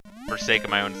for sake of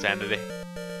my own sanity.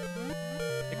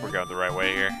 I think we're going the right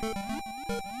way here.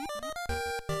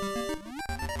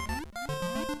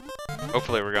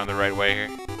 Hopefully we're going the right way here.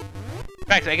 In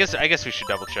fact, I guess we should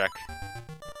double check.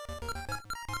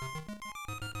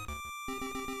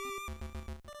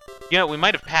 You know, we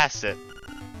might have passed it.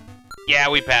 Yeah,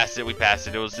 we passed it.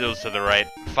 It was to the right.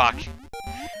 Fuck.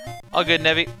 All good,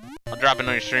 Nevi. I'll drop in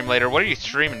on your stream later. What are you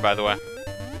streaming, by the way?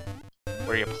 What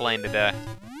are you playing today?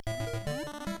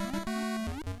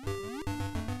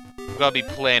 I'm gonna be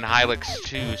playing Hylix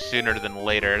 2 sooner than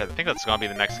later. I think that's gonna be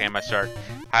the next game I start.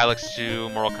 Hylix 2,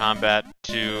 Mortal Kombat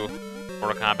 2,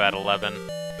 Mortal Kombat 11,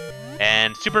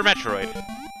 and Super Metroid.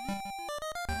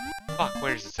 Fuck,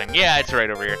 where's this thing? Yeah, it's right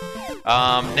over here.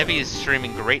 Nevi is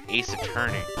streaming Great Ace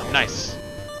Attorney. Nice.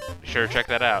 Be sure to check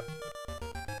that out.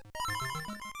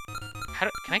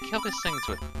 Can I kill these things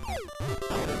with...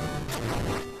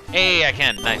 Hey, I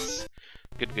can. Nice.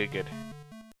 Good, good, good.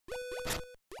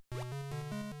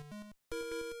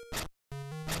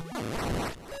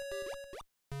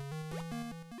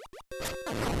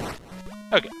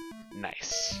 Okay.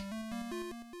 Nice.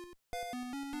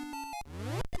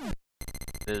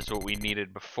 This is what we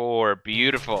needed before.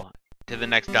 Beautiful. To the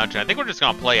next dungeon. I think we're just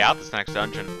gonna play out this next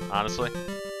dungeon, honestly.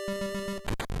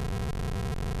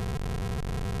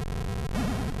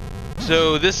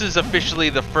 So this is officially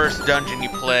the first dungeon you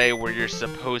play where you're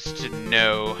supposed to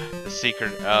know the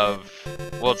secret of...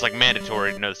 Well, it's like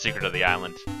mandatory to know the secret of the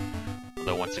island.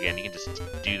 Although once again, you can just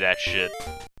do that shit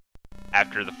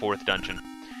after the 4th dungeon.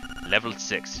 Level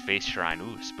 6, Face Shrine.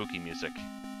 Ooh, spooky music.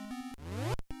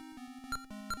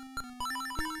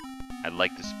 I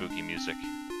like the spooky music.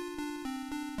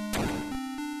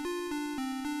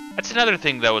 That's another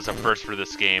thing that was a first for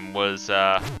this game, was,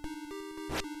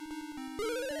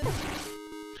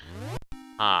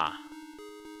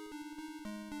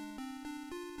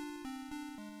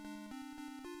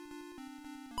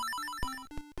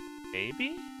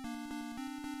 Maybe?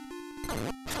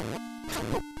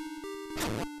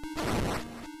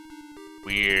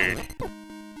 Weird.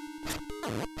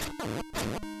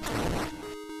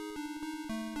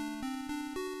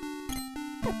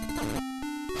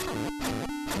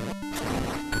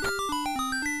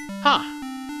 Huh.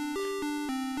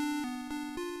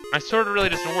 My sword really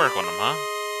doesn't work on them, huh?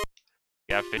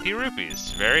 Got 50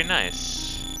 rupees. Very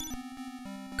nice.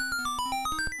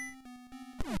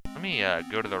 Let me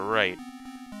go to the right.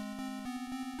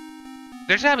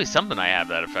 There's gotta be something I have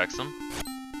that affects them.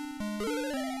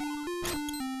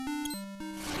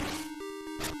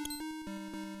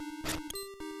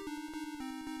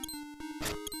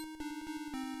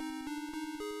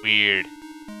 Weird.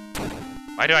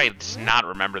 Why do I just not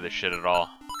remember this shit at all?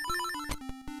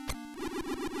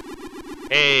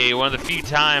 Hey, one of the few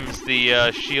times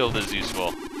the shield is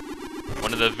useful.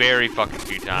 One of the very fucking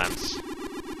few times.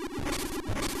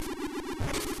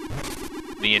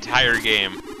 The entire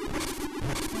game.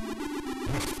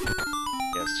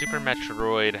 Yeah, Super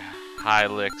Metroid,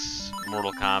 Hylix,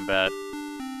 Mortal Kombat,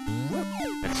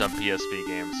 and some PSP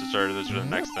games. So sorry, those are the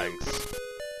next things.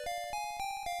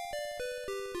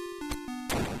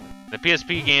 The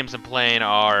PSP games I'm playing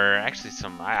are actually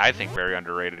some, I think, very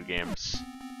underrated games.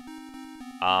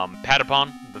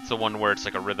 Patapon, that's the one where it's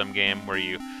like a rhythm game where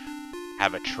you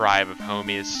have a tribe of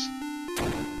homies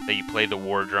that you play the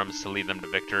war drums to lead them to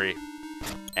victory.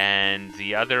 And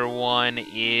the other one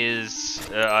is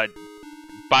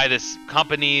by this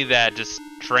company that just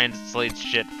translates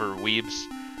shit for weebs.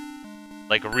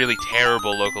 Like a really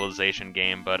terrible localization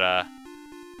game, but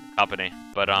company.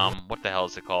 But what the hell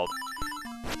is it called?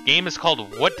 The game is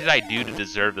called What Did I Do to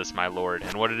Deserve This, My Lord?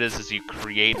 And what it is you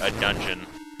create a dungeon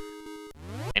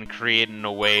and create in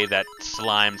a way that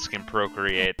slimes can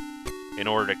procreate in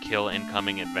order to kill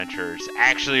incoming adventurers.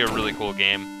 Actually a really cool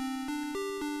game,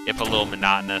 if a little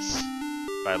monotonous,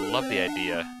 but I love the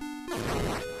idea.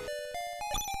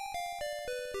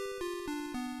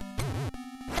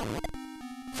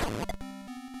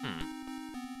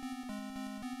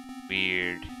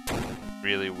 Weird.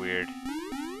 Really weird.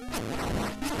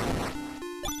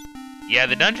 Yeah,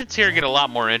 the dungeons here get a lot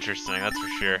more interesting, that's for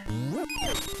sure.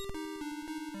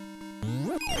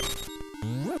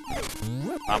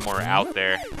 A lot more out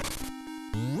there.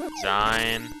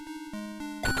 Design.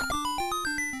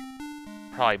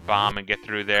 Probably bomb and get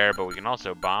through there, but we can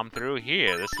also bomb through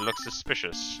here. This looks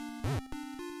suspicious.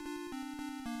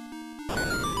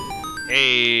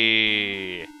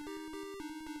 Hey!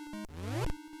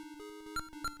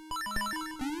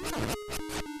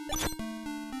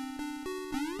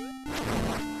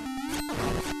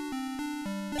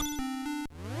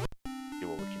 See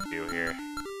what we can do here.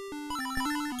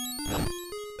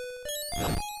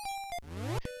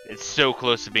 It's so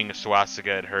close to being a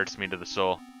swastika, it hurts me to the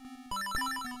soul.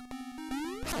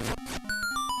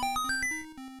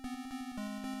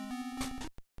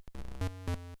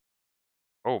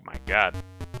 Oh my god.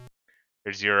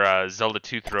 There's your Zelda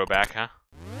 2 throwback, huh?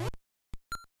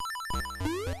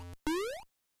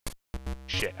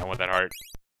 Shit, I want that heart.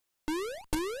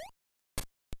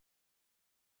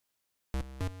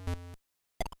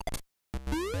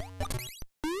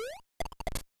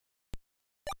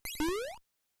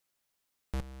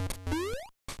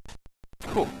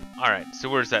 Cool. Alright, so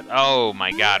where's that? Oh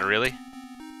my god, really?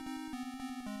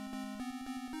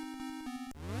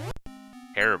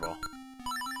 Terrible.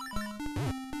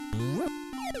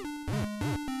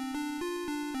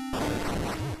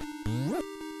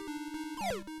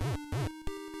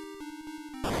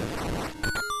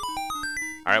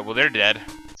 Alright, well they're dead.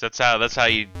 So that's how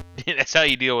you that's how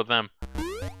you deal with them.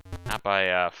 Not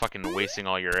by fucking wasting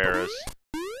all your arrows.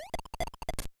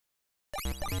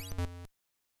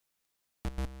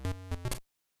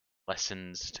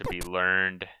 Lessons to be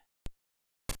learned.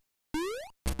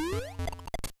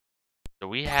 So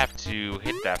we have to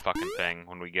hit that fucking thing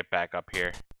when we get back up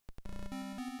here.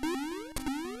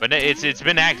 But it's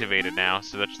been activated now,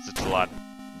 so that's a lot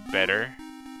better.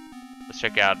 Let's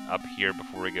check out up here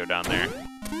before we go down there.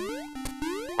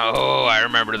 Oh, I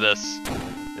remember this.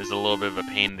 This is a little bit of a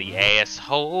pain in the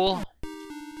asshole.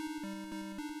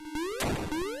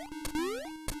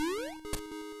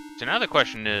 So now the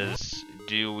question is,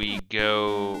 do we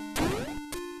go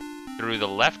through the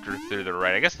left or through the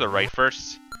right? I guess the right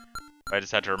first. I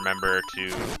just have to remember to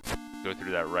go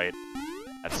through that right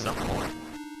at some point.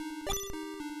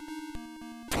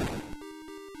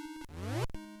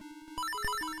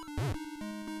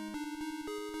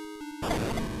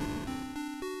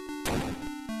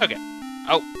 Okay.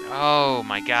 Oh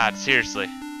my god, seriously.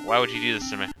 Why would you do this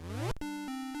to me?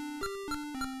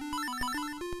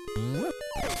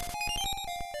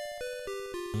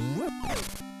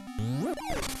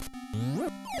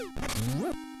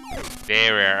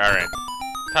 There we are, alright.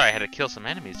 Thought I had to kill some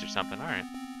enemies or something, alright.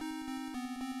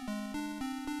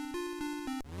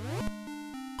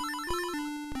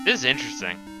 This is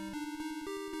interesting.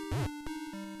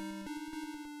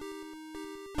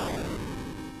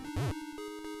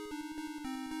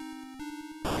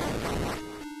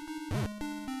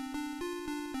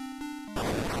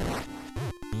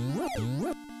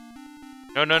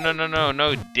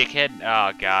 No, dickhead.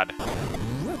 Oh, God.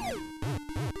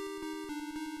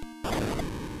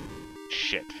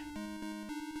 Shit.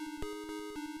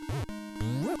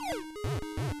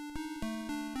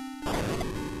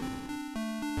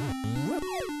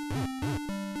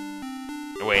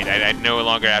 Wait, I no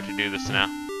longer have to do this now.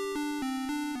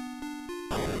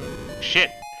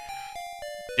 Shit.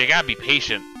 You gotta be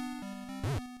patient.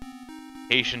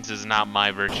 Patience is not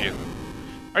my virtue.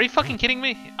 Are you fucking kidding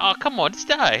me? Oh, come on, just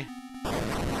die.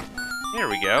 There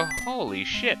we go. Holy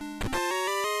shit.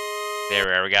 There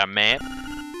we are, we got a map.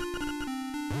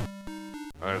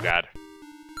 Oh god.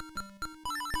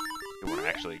 We wanna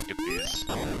actually get these.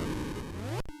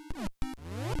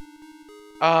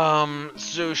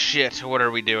 So shit, what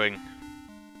are we doing?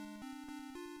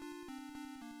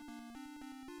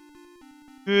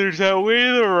 There's that way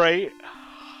to the right.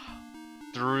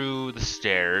 Through the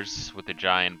stairs with the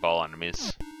giant ball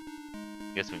enemies.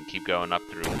 Guess we can keep going up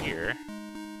through here.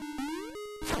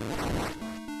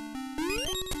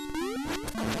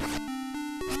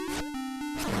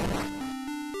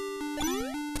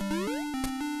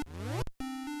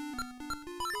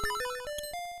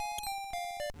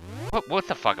 What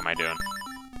the fuck am I doing?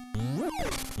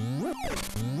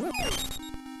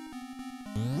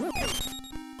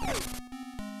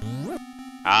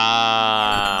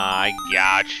 Ah, I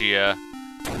gotcha.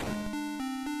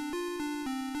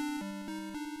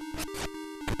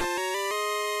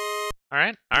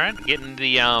 Alright, getting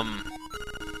the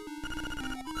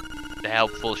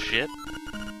helpful shit.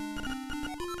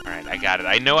 Alright, I got it.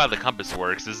 I know how the compass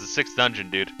works. This is the 6th dungeon,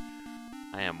 dude.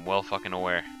 I am well fucking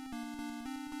aware.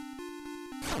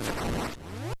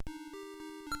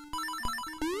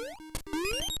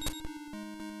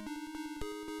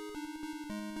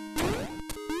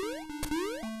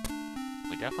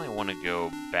 We definitely want to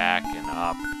go back and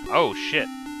up. Oh, shit.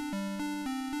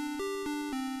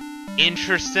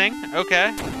 Interesting.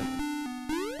 Okay.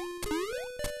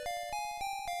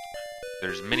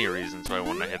 There's many reasons why I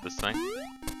want to hit this thing.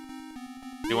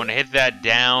 We want to hit that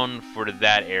down for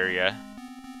that area.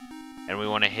 And we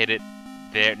want to hit it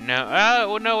there. No.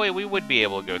 Well, no, wait. We would be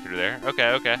able to go through there.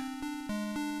 Okay, okay.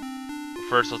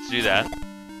 First, let's do that.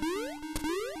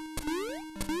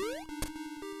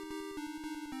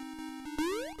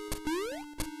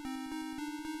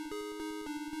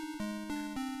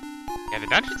 Yeah, the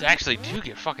dungeons actually do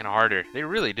get fucking harder. They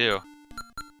really do.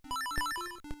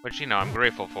 Which, you know, I'm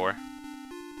grateful for.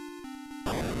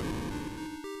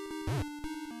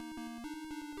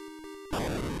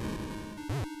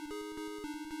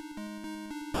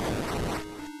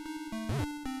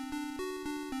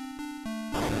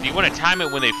 You want to time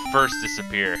it when they first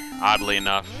disappear, oddly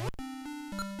enough.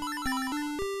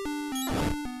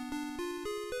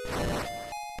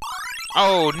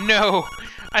 Oh no!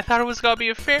 I thought it was gonna be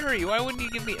a fairy. Why wouldn't you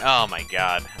give me? Oh my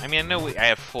god. I mean, I know I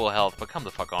have full health, but come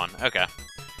the fuck on. Okay.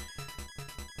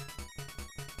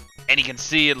 And you can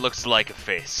see it looks like a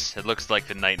face. It looks like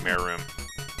the nightmare room.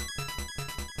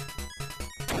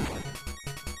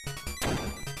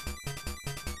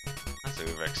 So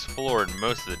we've explored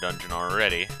most of the dungeon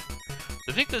already.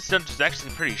 I think this dungeon is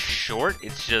actually pretty short.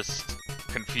 It's just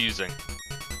confusing.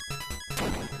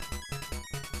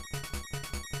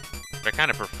 I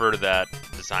kind of prefer that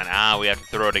design. Ah, we have to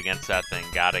throw it against that thing.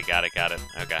 Got it, got it, got it.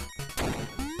 Okay.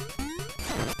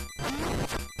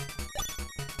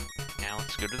 Now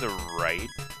let's go to the right.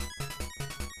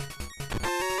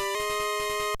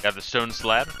 Got the stone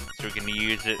slab, so we can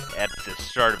use it at the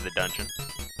start of the dungeon.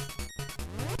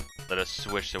 Let us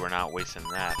switch so we're not wasting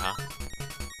that, huh?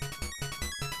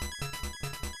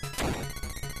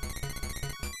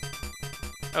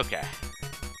 Okay.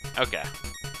 Okay.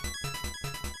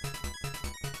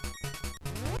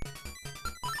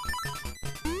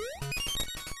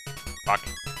 Fuck.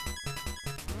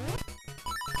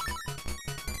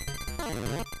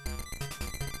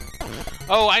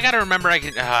 Oh, I gotta remember I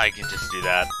can just do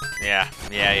that. Yeah.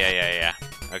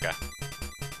 Okay.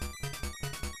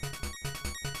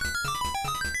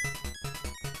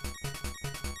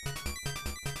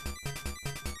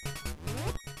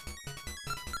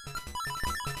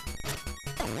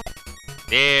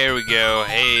 There we go.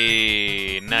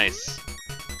 Hey, nice.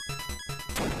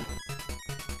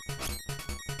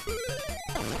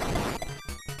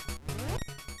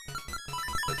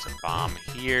 There's a bomb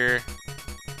here.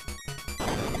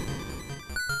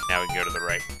 Now we can go to the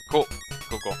right. Cool.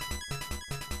 Cool, cool.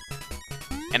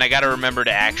 And I gotta remember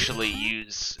to actually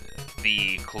use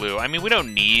the clue. I mean, we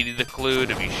don't need the clue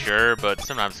to be sure, but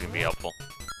sometimes it can be helpful.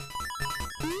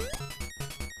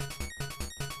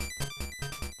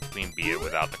 Queen be it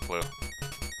without the clue.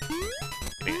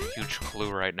 Getting a huge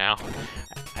clue right now.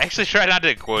 I actually try not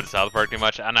to quote South Park too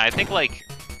much, and I think, like,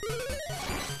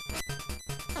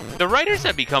 the writers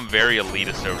have become very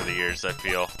elitist over the years, I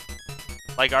feel.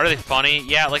 Like, are they funny?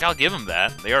 Yeah, like, I'll give them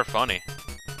that. They are funny.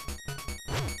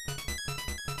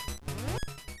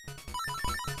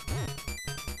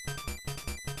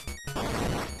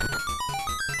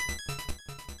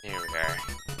 Here we are.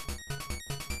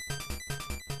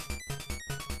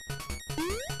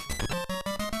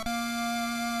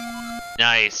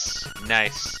 Nice,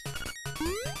 nice.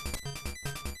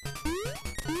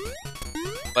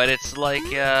 But it's like,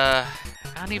 I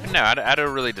don't even know how to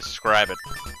really describe it.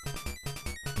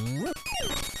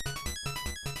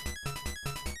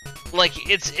 Like,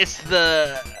 it's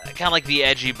the, kind of like the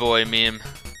edgy boy meme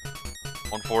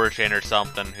on 4chan or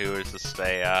something, who is just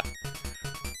a,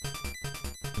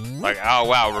 like, oh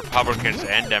wow, Republicans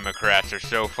and Democrats are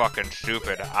so fucking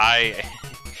stupid.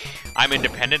 I'm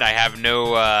independent, I have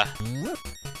no, I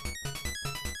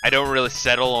don't really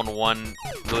settle on one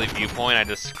really viewpoint, I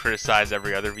just criticize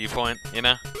every other viewpoint, you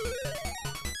know?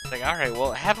 Like, alright,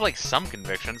 well, have, like, some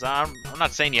convictions. I'm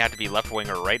not saying you have to be left-wing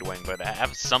or right-wing, but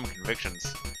have some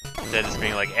convictions. Instead of just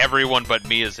being like, everyone but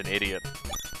me is an idiot.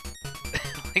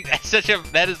 Like,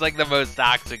 that is, like, the most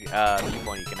toxic,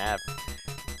 viewpoint you can have.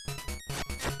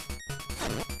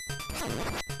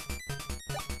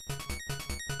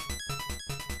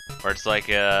 Or it's like,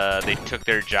 they took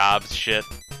their jobs shit.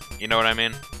 You know what I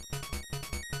mean?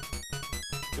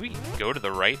 Can we go to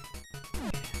the right?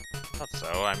 I thought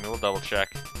so. I mean, we'll double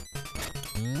check.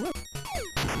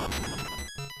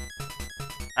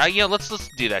 Yeah, let's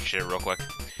do that shit real quick.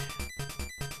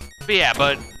 But yeah,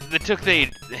 but they took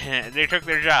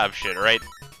their job shit, right?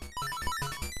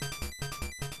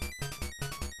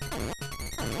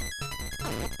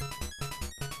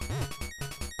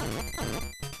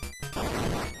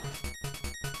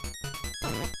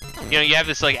 You know, you have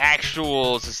this, like,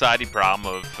 actual society problem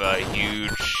of huge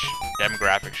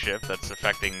demographic shift that's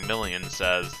affecting millions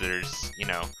as there's, you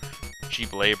know,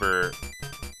 cheap labor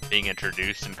being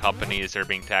introduced and companies are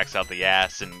being taxed out the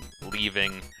ass and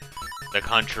leaving the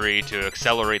country to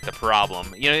accelerate the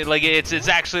problem. You know, like, it's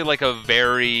actually, like, a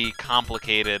very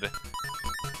complicated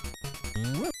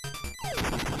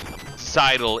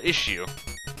societal issue.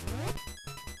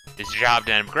 This job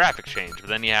demographic change, but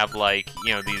then you have, like,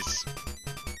 you know, these...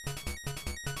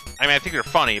 I mean, I think they're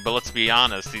funny, but let's be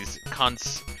honest, these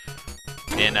cunts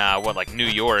in, like New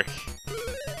York,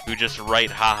 who just write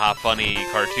haha funny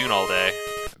cartoon all day,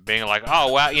 being like,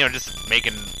 oh, wow, you know, just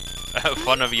making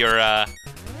fun of your,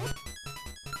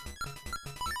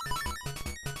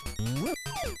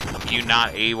 you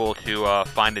not able to,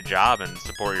 find a job and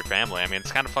support your family. I mean,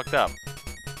 it's kind of fucked up.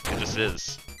 It just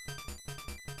is.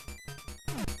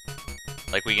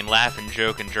 Like, we can laugh and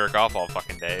joke and jerk off all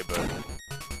fucking day, but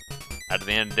at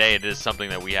the end of the day, it is something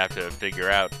that we have to figure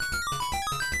out.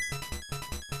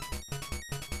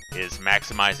 Is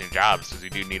maximizing jobs, because you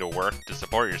do need to work to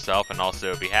support yourself and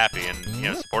also be happy and, you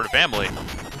know, support a family.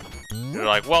 They're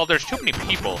like, well, there's too many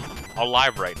people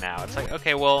alive right now. It's like,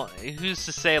 okay, well, who's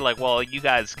to say, like, well, you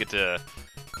guys get to,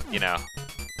 you know,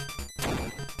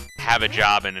 have a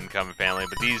job and income and family,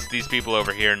 but these people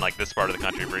over here in, like, this part of the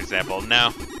country, for example,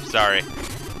 no, sorry.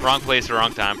 Wrong place,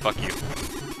 wrong time, fuck you.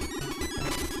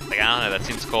 Like, I don't know, that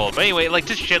seems cold. But anyway, like,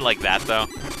 just shit like that, though.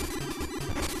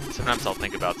 Sometimes I'll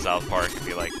think about South Park and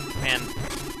be like, man,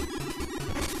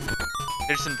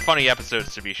 there's some funny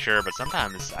episodes to be sure, but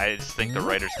sometimes I just think the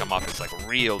writers come off as, like,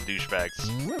 real douchebags.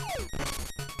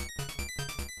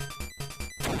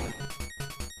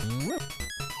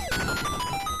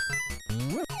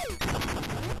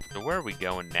 So where are we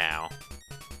going now?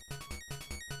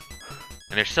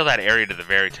 And there's still that area to the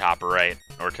very top right,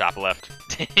 or top left.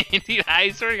 Dude,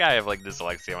 I swear to God, I have, like,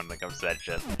 dyslexia when it comes to that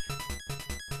shit.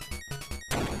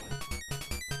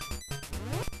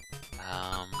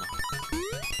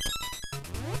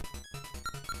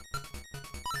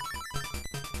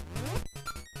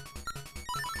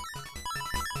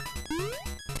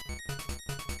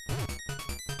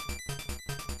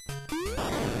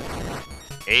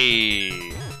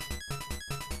 Hey.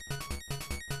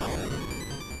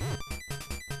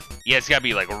 Yeah, it's gotta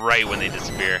be like right when they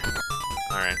disappear.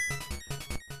 Alright.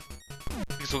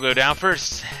 Guess we'll go down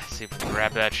first. See if we can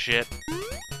grab that shit.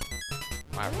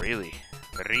 Wow, really?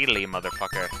 Really,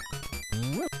 motherfucker.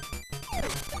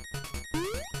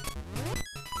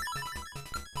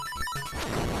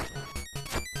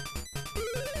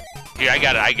 Dude,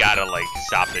 I gotta like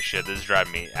stop this shit. This is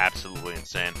driving me absolutely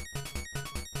insane.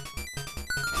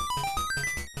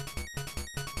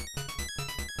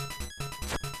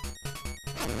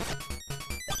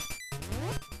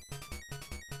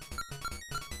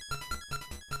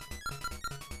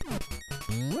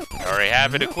 Already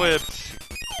have it equipped.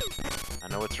 I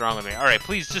know what's wrong with me. Alright,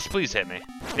 please hit me.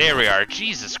 There we are.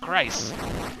 Jesus Christ.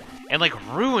 And like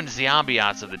ruins the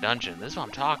ambiance of the dungeon. This is what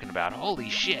I'm talking about. Holy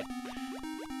shit.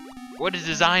 What a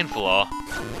design flaw.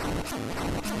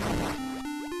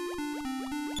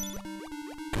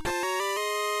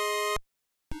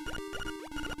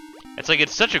 It's like,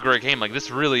 it's such a great game. Like,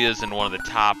 this really is in one of the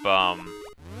top, top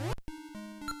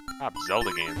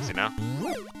Zelda games, you know?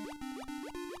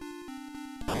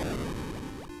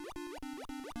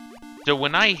 So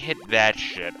when I hit that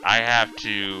shit, I have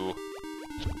to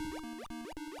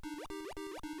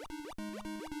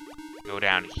go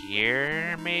down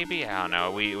here, maybe? I don't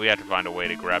know. We have to find a way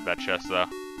to grab that chest, though.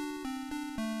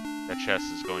 That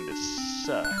chest is going to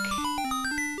suck.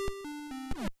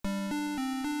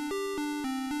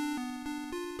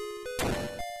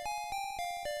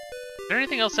 Is there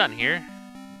anything else out in here?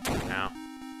 No.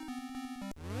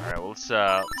 Alright, well, let's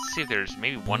see if there's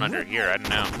maybe one under here. I don't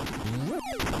know.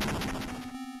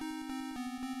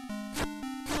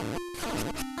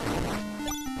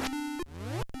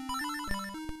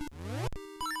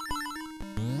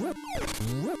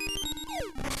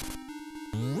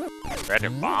 I had to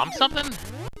bomb something? Is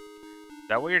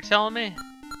that what you're telling me?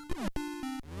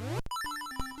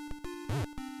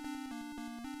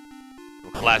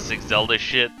 Classic Zelda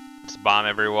shit. Just bomb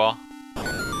every wall.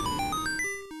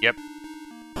 Yep.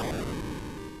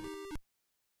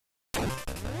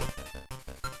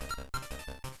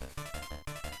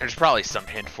 There's probably some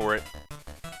hint for it.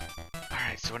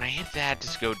 Alright, so when I hit that,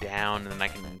 just go down, and then I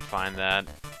can find that.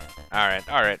 Alright,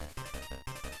 alright.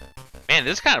 Man,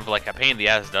 this is kind of like a pain in the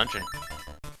ass dungeon.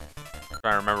 I'm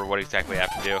trying to remember what exactly I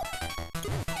have to do.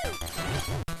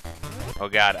 Oh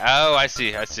god. Oh, I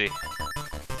see, I see.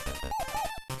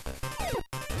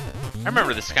 I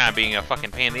remember this kind of being a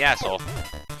fucking pain in the asshole.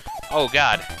 Oh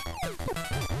god.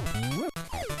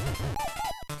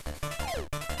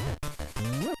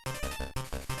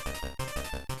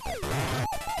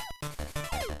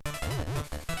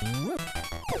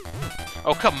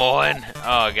 Oh, come on.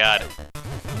 Oh god.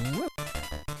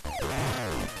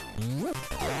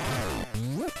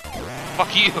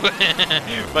 Fuck you!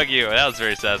 Fuck you, that was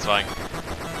very satisfying.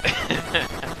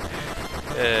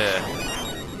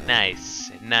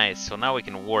 Nice, nice. Well, now we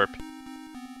can warp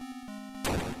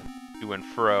to to and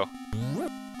fro.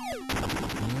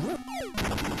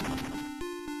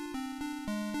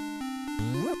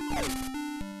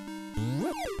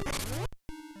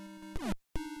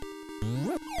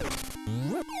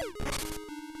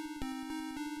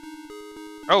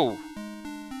 Oh!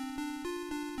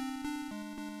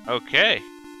 Okay.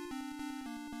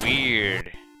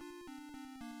 Weird.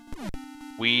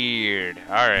 Weird.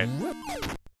 Alright.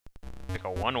 Like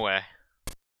a one-way.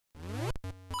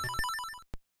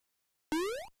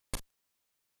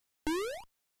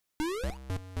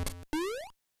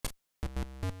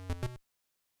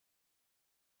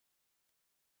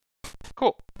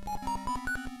 Cool.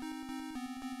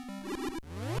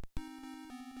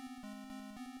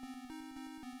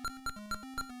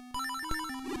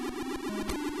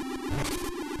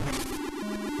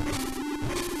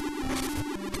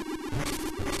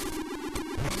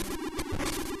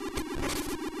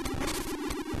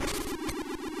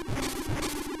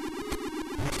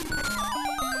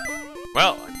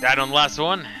 Well, died on the last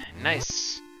one.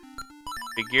 Nice.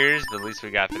 Figures, but at least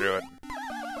we got through it.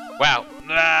 Wow.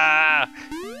 Ah!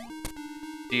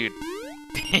 Dude.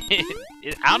 I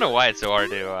don't know why it's so hard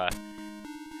to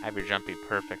have your jump be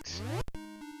perfect.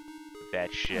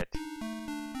 That shit.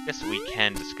 Guess we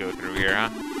can just go through here, huh?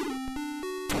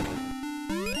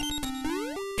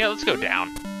 Yeah, let's go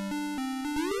down.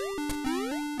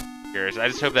 Curious. I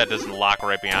just hope that doesn't lock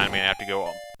right behind me and I have to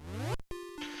go.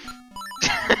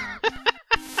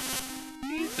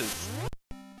 Jesus.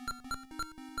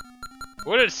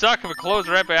 Would it suck if it closed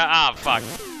right behind? Ah, fuck.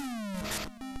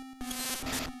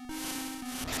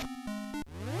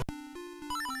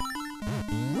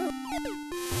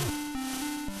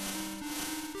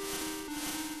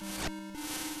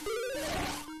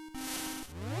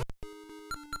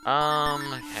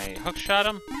 Okay, hook shot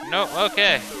him? No,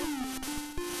 okay.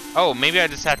 Oh, maybe I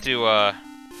just have to,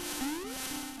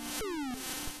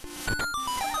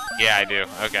 yeah, I do,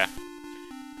 okay.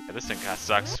 Yeah, this thing kinda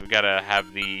sucks. We gotta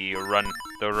have the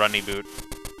runny boot.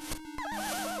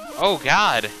 Oh,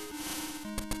 God!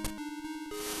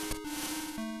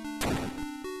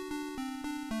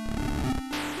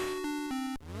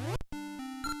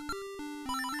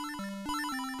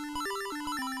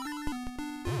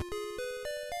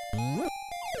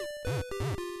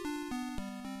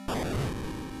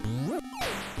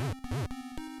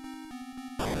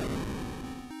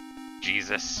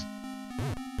 Jesus.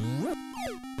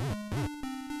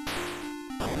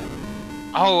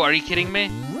 Oh, are you kidding me?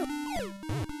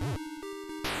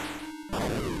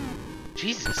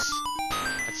 Jesus.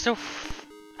 That's so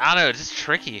I don't know, it's just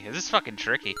tricky. It's just fucking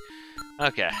tricky.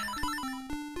 Okay.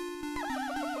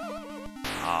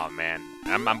 Oh man.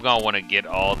 I'm gonna wanna get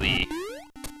all the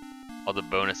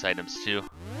bonus items too.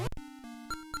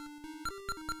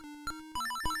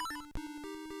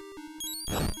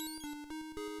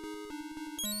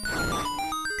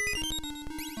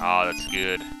 Oh, that's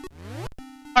good.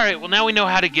 Alright, well now we know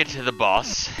how to get to the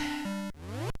boss.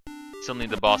 Still need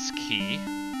the boss key.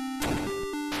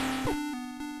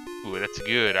 Ooh, that's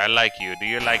good. I like you. Do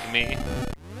you like me?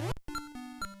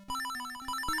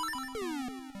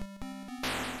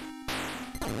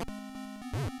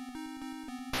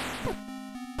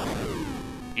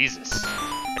 Jesus.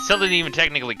 I still didn't even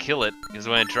technically kill it, because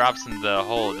when it drops in the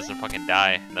hole, it doesn't fucking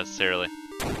die, necessarily.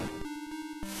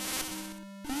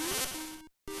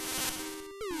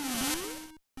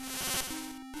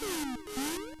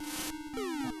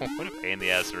 What a pain in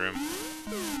the ass room.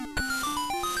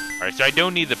 Alright, so I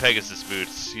don't need the Pegasus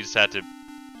boots. You just have to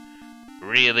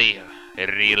really,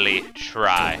 really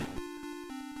try.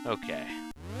 Okay.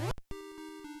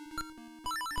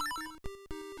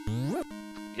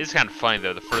 It's kind of funny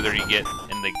though, the further you get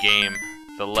in the game,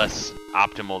 the less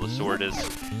optimal the sword is.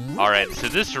 Alright, so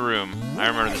this room, I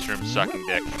remember this room sucking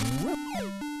dick.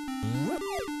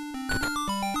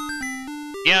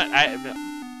 Yeah,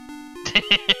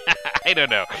 I don't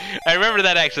know. I remember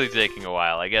that actually taking a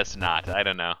while. I guess not. I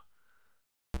don't know.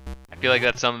 I feel like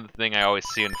that's something I always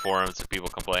see in forums that people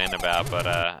complain about, but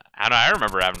I don't know. I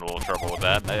remember having a little trouble with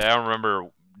that. I don't remember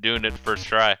doing it first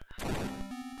try. I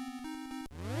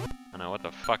don't know what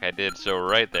the fuck I did so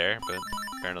right there, but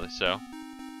apparently so.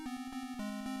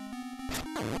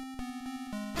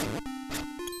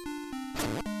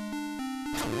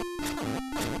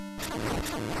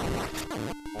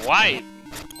 Why?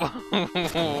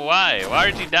 Why? Why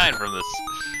aren't you dying from this?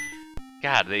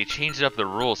 God, they changed up the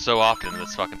rules so often in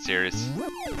this fucking series.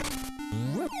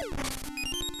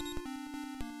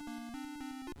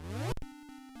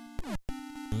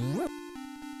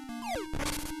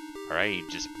 Alright, you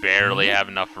just barely have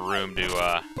enough room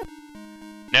to,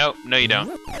 No, you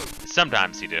don't.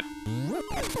 Sometimes you do.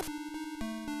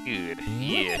 Good.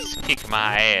 Yes. Kick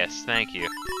my ass. Thank you.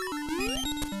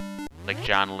 Like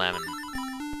John Lemon.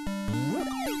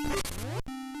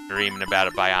 Dreaming about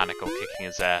a Bionicle kicking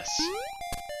his ass.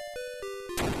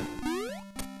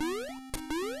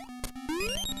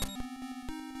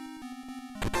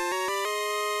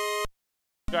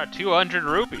 Got 200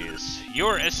 rupees.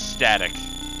 You're ecstatic.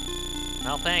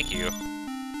 Well, thank you.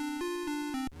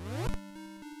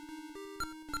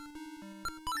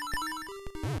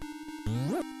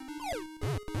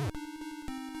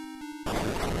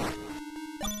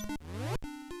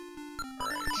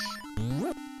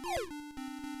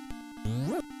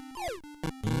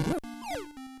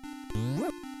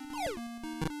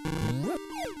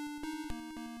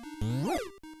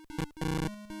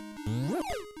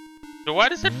 So why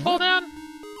does it fall down?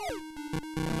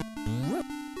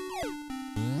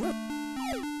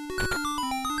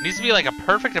 It needs to be like a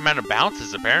perfect amount of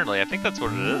bounces, apparently. I think that's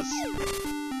what it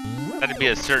is. That'd be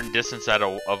a certain distance out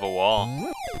of a wall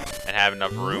and have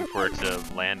enough room for it to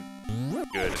land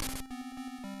good.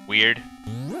 Weird.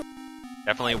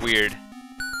 Definitely weird.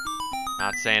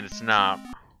 Not saying it's not.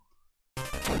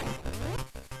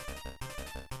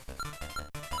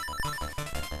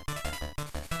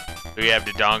 Do we have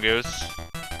Dodongos?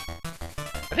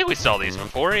 I think we saw these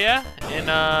before, yeah? In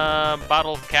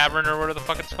Bottle Cavern or whatever the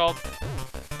fuck it's called.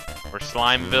 Or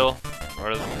Slimeville.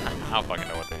 Or I don't fucking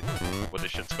know what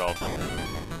this shit's called.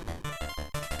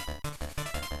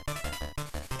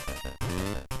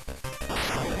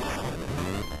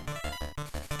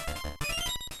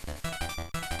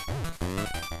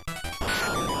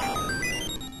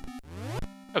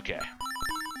 Okay.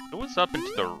 So what's up and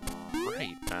to the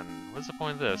right then? What's the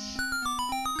point of this?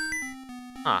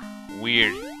 Huh.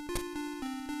 Weird.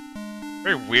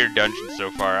 Very weird dungeon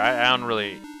so far. I don't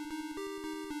really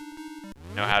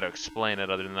know how to explain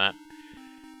it other than that.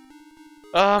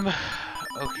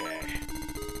 Okay.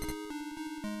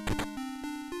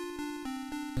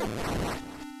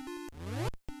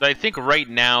 So I think right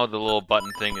now the little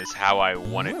button thing is how I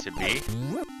want it to be.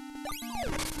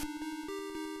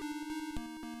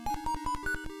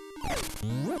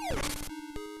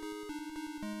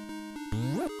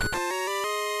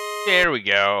 There we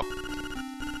go.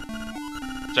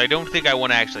 So I don't think I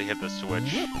want to actually hit the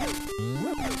switch.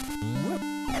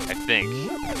 I think.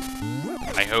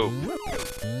 I hope.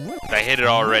 I hit it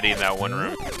already in that one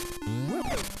room.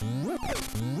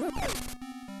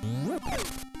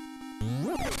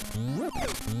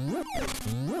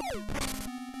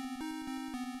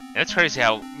 And it's crazy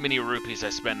how many rupees I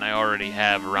spent and I already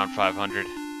have around 500.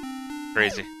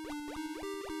 Crazy.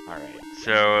 Alright,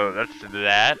 so that's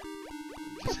that.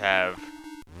 Just have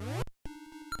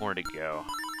more to go.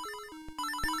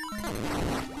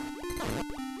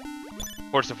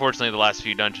 Of course, unfortunately, the last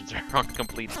few dungeons are on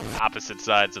complete opposite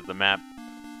sides of the map.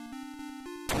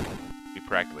 We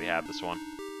practically have this one.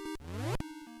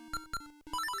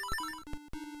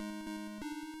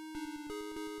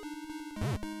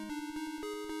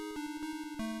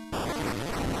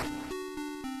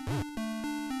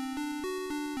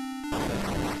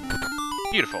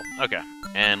 Beautiful. Okay.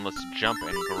 And let's jump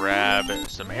and grab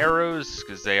some arrows,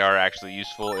 because they are actually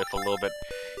useful, if a little bit...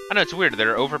 I know, it's weird.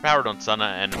 They're overpowered on some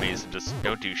enemies and just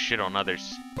don't do shit on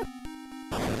others.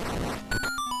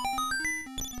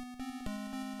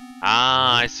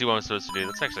 Ah, I see what I'm supposed to do.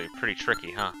 That's actually pretty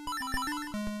tricky, huh?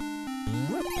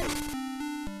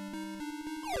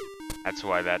 That's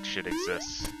why that shit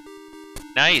exists.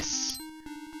 Nice!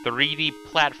 3D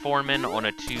platforming on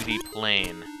a 2D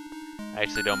plane. I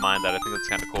actually don't mind that. I think that's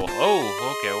kind of cool.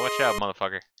 Oh, okay. Watch out,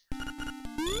 motherfucker.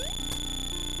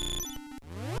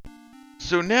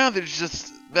 So now there's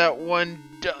just that one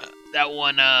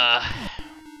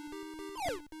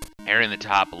area in the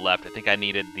top left. I think I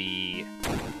needed the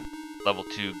level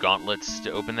 2 gauntlets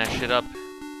to open that shit up.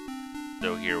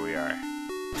 So here we are.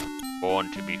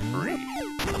 Born to be free.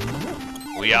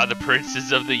 We are the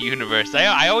princes of the universe.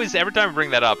 I always, every time I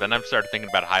bring that up, and I'm starting thinking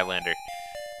about Highlander.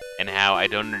 And how I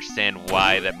don't understand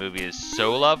why that movie is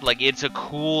so loved. Like, it's a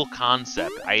cool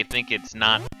concept. I think it's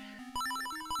not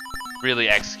really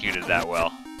executed that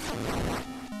well.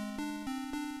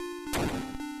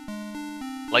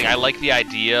 Like, I like the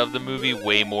idea of the movie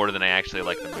way more than I actually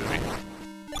like the movie.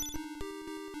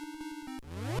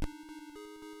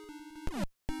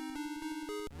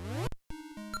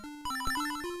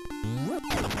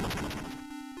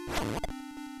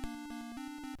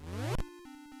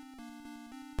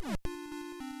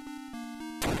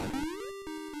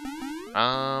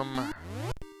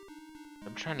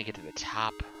 I'm trying to get to the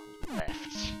top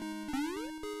left.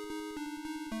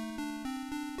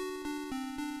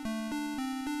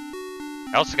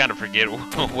 I also kind of forget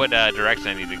what direction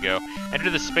I need to go. Enter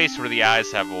the space where the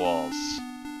eyes have walls.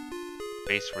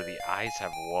 Space where the eyes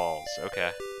have walls.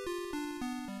 Okay.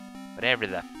 Whatever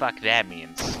the fuck that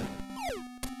means.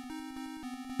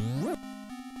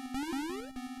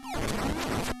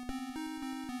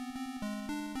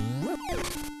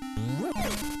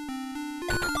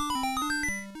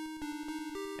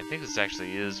 I think this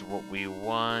actually is what we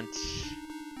want.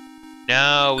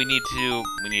 No, we need to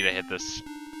hit this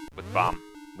with bomb.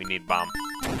 We need bomb.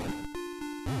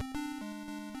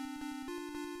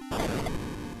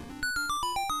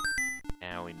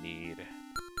 Now we need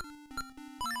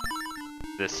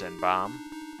this and bomb.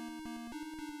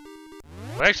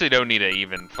 We actually don't need to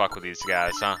even fuck with these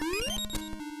guys, huh?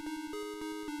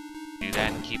 Do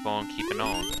that and keep on keeping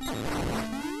on.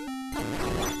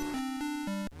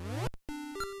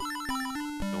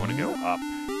 We want to go up.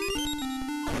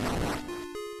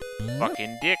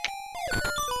 Fucking dick.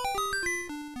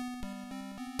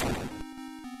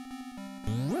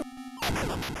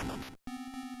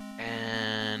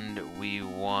 And we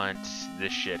want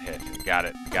this shit hit. Got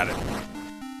it, got it.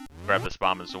 Grab this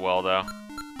bomb as well, though.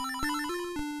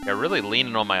 Yeah, really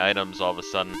leaning on my items all of a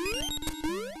sudden.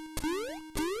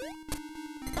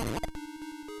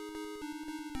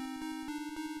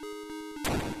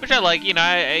 Which I like, you know,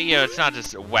 it's not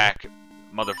just whack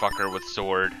motherfucker with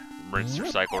sword, rinse,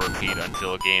 recycle, repeat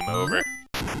until game over.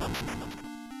 I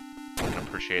can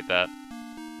appreciate that.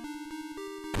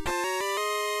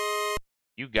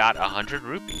 You got 100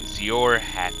 rupees. You're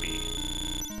happy.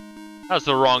 That was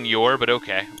the wrong "you're," but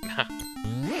okay.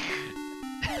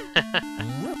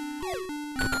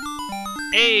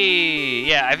 Hey!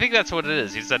 Yeah, I think that's what it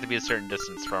is. You just have to be a certain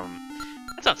distance from him.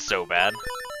 That's not so bad.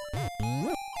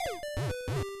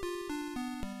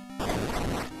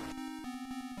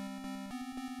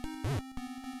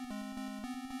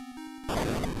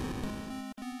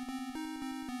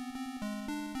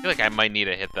 I feel like I might need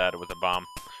to hit that with a bomb.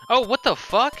 Oh, what the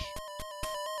fuck?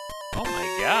 Oh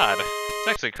my god. It's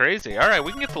actually crazy. Alright,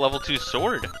 we can get the level 2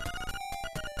 sword.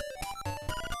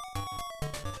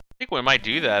 I think we might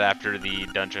do that after the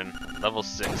dungeon. Level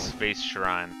 6, Face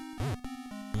Shrine.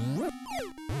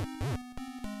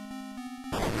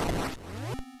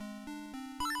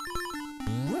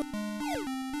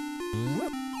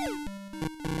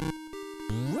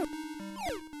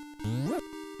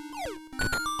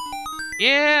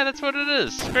 Yeah, that's what it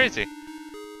is. It's crazy.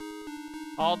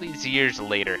 All these years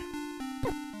later.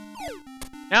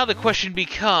 Now the question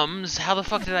becomes, how the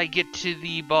fuck did I get to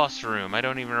the boss room? I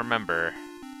don't even remember.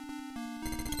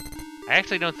 I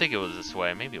actually don't think it was this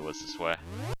way. Maybe it was this way.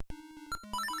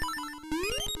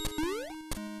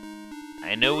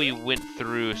 I know we went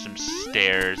through some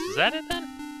stairs. Is that it then?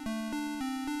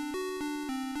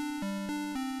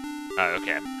 Oh,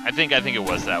 okay. I think it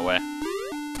was that way.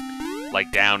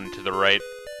 Like down to the right.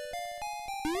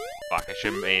 Fuck, I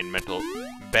should have made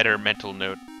better mental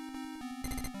note.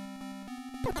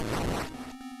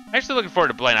 Actually looking forward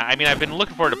to playing. I mean, I've been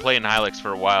looking forward to playing Hylix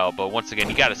for a while, but once again,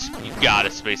 you gotta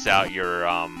space out your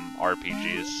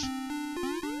RPGs.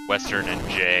 Western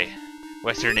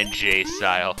and J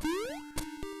style.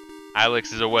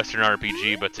 Hylix is a Western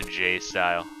RPG, but it's a J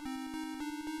style.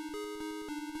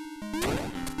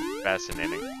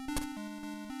 Fascinating.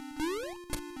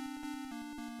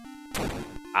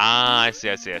 Ah, I see,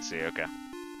 okay.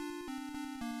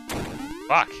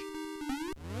 Fuck.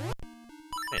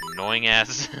 Annoying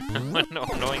ass,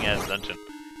 annoying ass dungeon.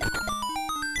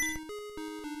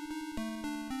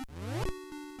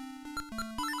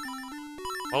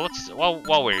 Well,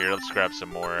 while we're here, let's grab some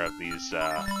more of these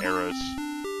arrows.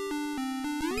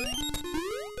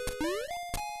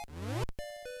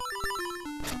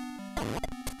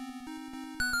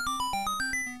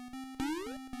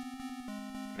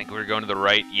 I think we're going to the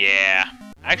right. Yeah.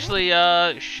 Actually,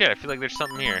 shit. I feel like there's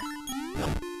something here.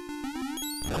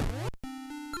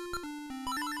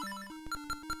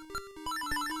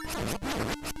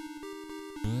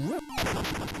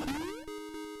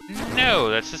 No,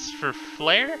 that's just for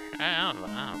flair? I don't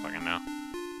fucking know.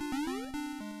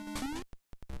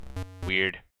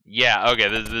 Weird. Yeah, okay,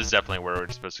 this is definitely where we're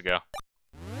supposed to go.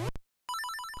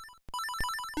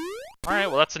 Alright,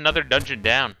 well that's another dungeon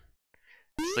down.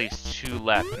 This leaves 2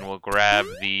 left, and we'll grab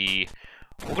the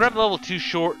level 2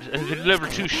 short.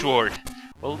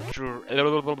 We'll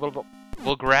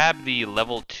grab the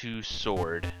level 2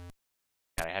 sword.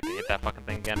 God, I have to hit that fucking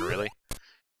thing again, really?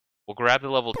 We'll grab the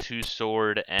level 2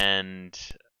 sword and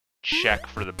check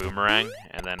for the boomerang,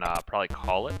 and then probably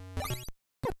call it.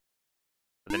 But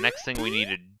the next thing we need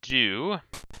to do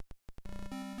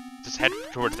is just head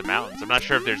towards the mountains. I'm not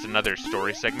sure if there's another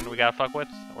story segment we gotta fuck with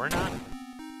or not.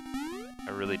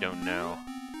 I really don't know.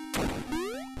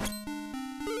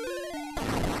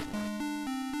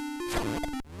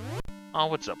 Oh,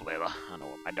 what's up, Layla? I don't know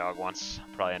what my dog wants.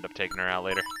 I'll probably end up taking her out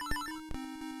later.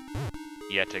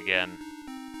 Yet again.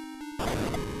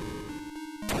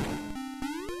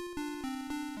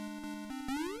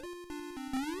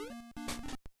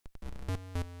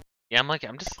 Yeah,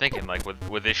 I'm just thinking, like,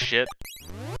 with this shit,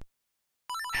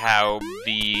 how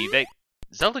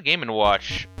Zelda Game &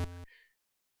 Watch,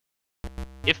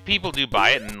 if people do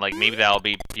buy it, and, like, maybe that'll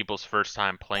be people's first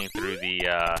time playing through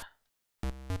the,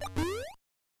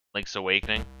 Link's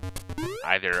Awakening,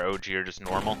 either OG or just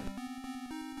normal.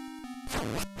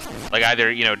 Like,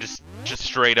 either, you know, just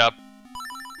straight up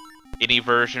any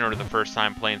version, or the first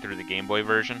time playing through the Game Boy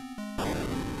version.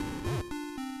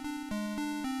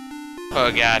 Oh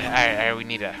god, we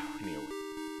need a...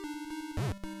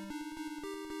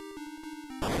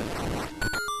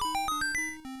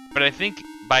 But I think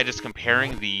by just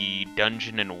comparing the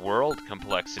dungeon and world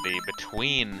complexity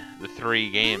between the three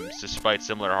games, despite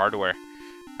similar hardware,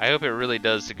 I hope it really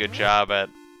does a good job at...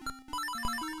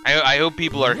 I hope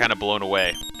people are kind of blown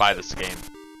away by this game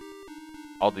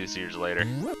all these years later.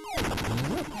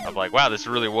 Of like, wow, this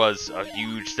really was a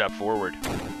huge step forward.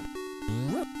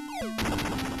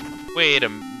 Wait a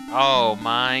m- oh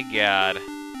my god.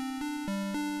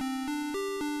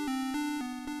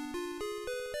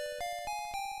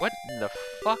 What in the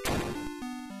fuck?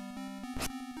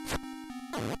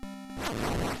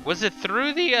 Was it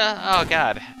through the, oh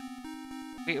god.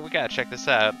 We gotta check this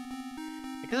out.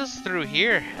 I guess it's through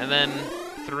here, and then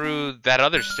through that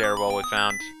other stairwell we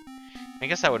found. I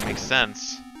guess that would make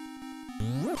sense.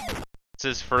 This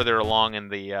is further along in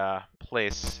the,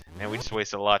 place. Man, we just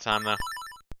wasted a lot of time, though.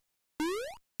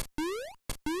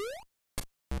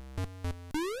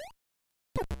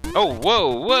 Oh,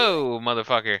 whoa, whoa,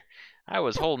 motherfucker. I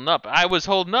was holding up. I was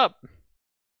holding up.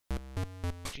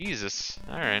 Jesus.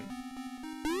 Alright.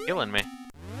 Killing me.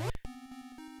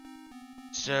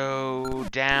 So,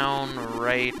 down,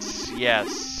 right.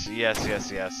 Yes. Yes, yes,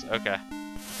 yes. Okay.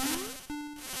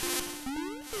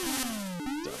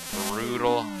 It's a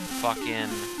brutal fucking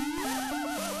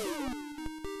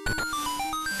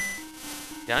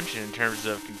dungeon in terms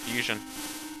of confusion.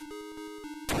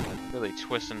 Really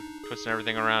twisting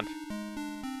everything around.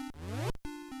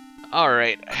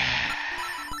 Alright.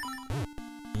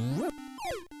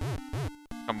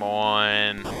 Come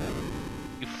on.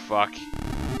 You fuck.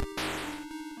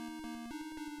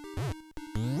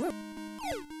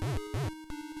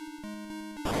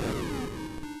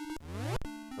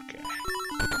 Okay.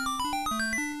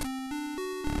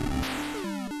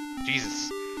 Jesus.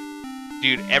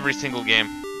 Dude, every single game,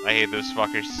 I hate those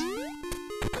fuckers.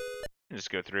 Just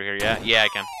go through here, yeah? Yeah, I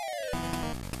can.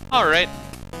 Alright.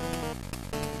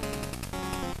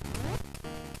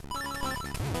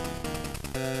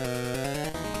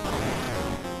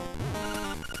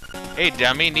 Hey,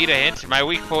 dummy, need a hint? My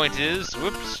weak point is...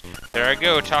 Whoops. There I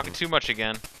go, talking too much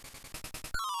again.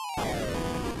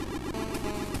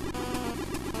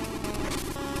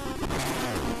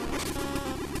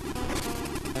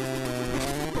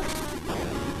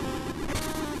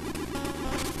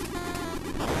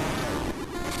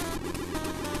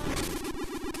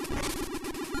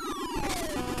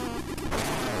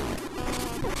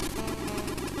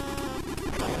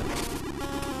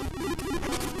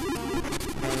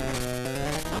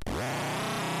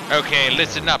 Okay,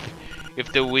 listen up.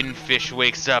 If the windfish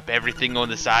wakes up, everything on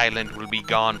this island will be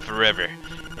gone forever.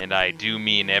 And I do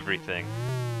mean everything.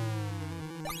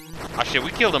 Oh shit,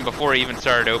 we killed him before he even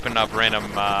started opening up random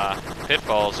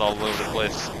pitfalls all over the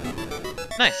place.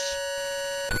 Nice.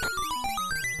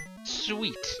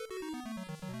 Sweet.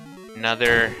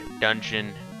 Another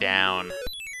dungeon down.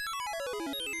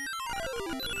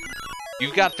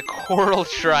 You've got the coral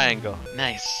triangle.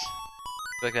 Nice.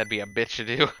 I feel like that'd be a bitch to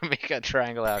do. Make a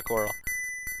triangle out of coral.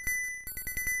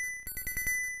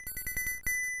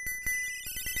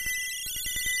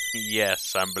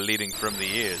 Yes, I'm bleeding from the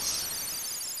ears.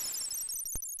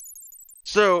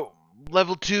 So,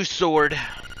 level 2 sword.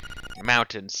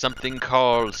 Mountain. Something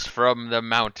calls from the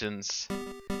mountains.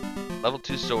 Level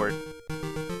 2 sword.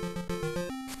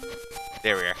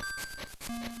 There we are.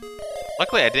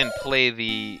 Luckily I didn't play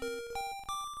the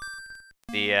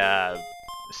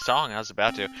song I was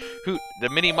about to. Hoot, the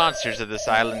many monsters of this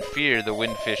island fear the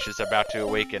windfish is about to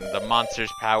awaken. The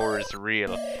monster's power is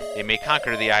real. They may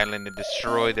conquer the island and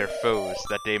destroy their foes.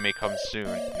 That day may come soon.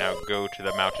 Now go to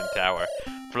the mountain tower.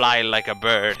 Fly like a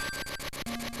bird.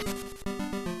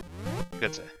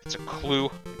 It's a clue.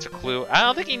 It's a clue. I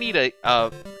don't think you need a I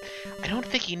don't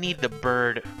think you need the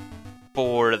bird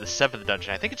for the 7th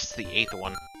dungeon. I think it's just the 8th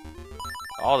one.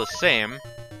 all the same.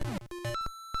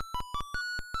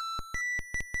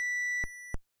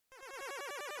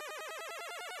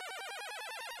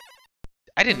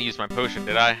 I didn't use my potion,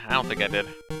 did I? I don't think I did.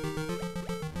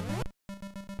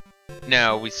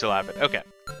 No, we still have it. Okay.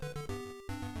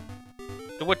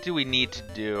 So what do we need to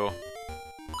do?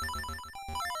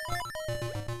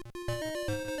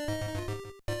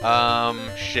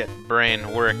 Shit.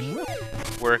 Brain. Work.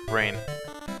 Work, brain.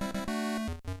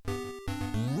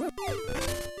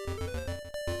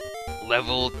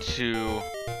 Level 2.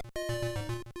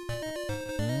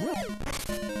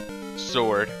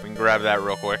 Sword. We can grab that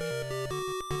real quick.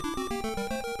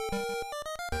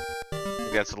 I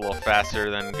think that's a little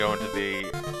faster than going to the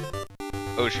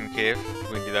ocean cave.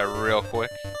 We can do that real quick.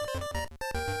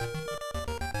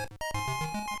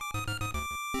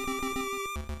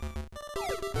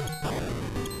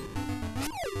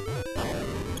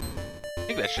 I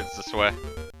think that shit's this way.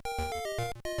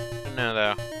 I don't know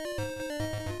though.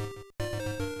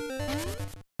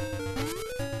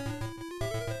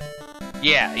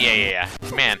 Yeah.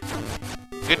 Man,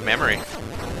 good memory.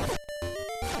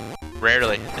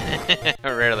 Rarely.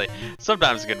 Rarely.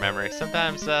 Sometimes good memory.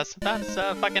 Sometimes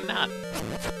fucking not.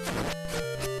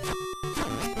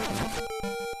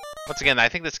 Once again, I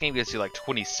think this game gives you like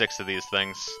 26 of these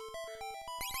things.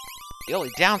 The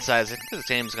only downside is I think this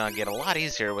game's gonna get a lot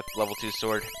easier with level 2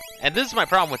 sword. And this is my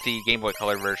problem with the Game Boy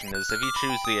Color version, is if you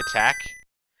choose the attack,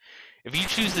 if you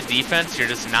choose the defense, you're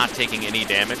just not taking any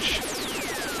damage.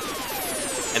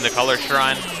 In the Color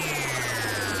Shrine.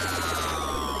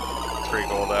 It's pretty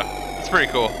cool though. It's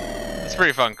pretty cool. It's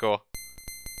pretty fun cool.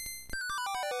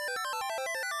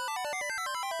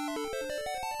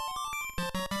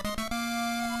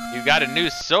 You got a new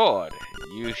sword.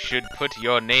 You should put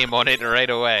your name on it right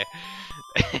away.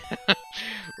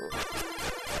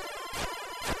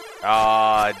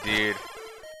 Aw, dude.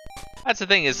 That's the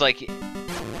thing, is like,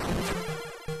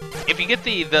 if you get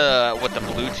the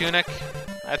blue tunic,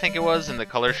 I think it was, in the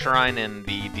Color Shrine in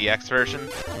the DX version,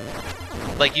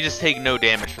 like, you just take no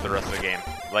damage for the rest of the game.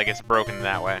 Like, it's broken in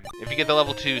that way. If you get the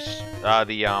level 2,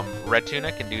 the red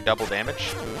tunic and do double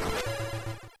damage,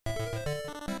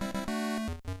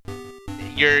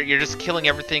 you're just killing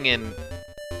everything in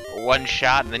one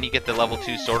shot, and then you get the level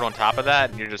 2 sword on top of that,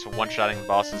 and you're just one-shotting the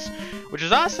bosses. Which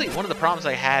is honestly one of the problems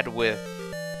I had with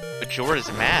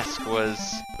Majora's Mask, was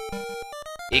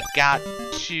it got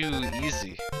too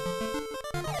easy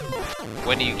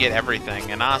when you get everything.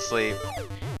 And honestly,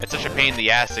 it's such a pain in the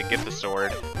ass to get the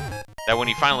sword that when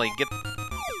you finally get,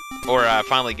 or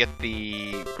finally get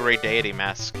the Great Deity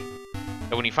Mask,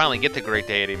 that when you finally get the Great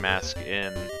Deity Mask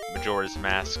in Majora's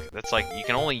Mask, that's like, you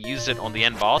can only use it on the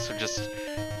end boss, which just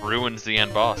ruins the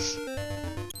end boss.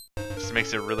 Just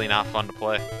makes it really not fun to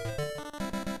play.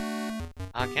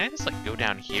 Can I just like go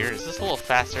down here? Is this a little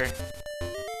faster?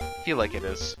 I feel like it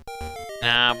is.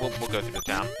 Nah, we'll go through the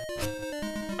town.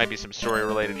 Might be some story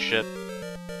related shit.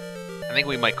 I think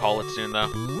we might call it soon though.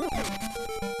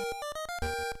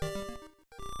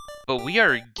 But we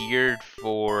are geared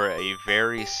for a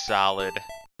very solid...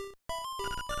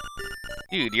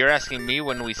 Dude, you're asking me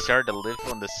when we started to live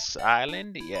on this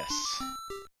island? Yes.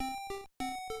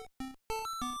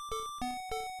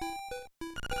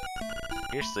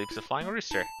 Here sleeps a flying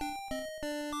rooster.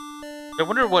 I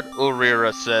wonder what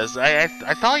Urira says. I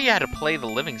thought you had to play the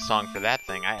living song for that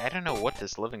thing. I don't know what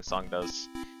this living song does.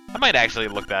 I might actually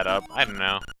look that up. I don't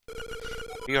know.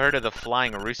 Have you heard of the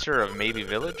flying rooster of Maybe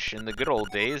Village? In the good old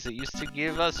days, it used to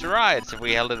give us rides if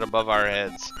we held it above our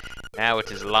heads. Now it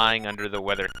is lying under the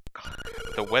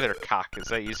weathercock. Is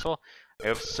that useful? I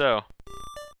hope so.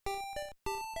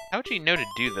 How would you know to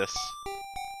do this?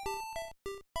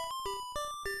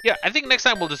 Yeah, I think next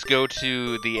time we'll just go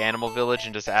to the animal village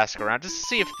and just ask around, just to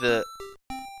see if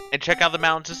and check out the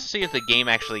mountains, just to see if the game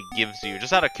actually gives you,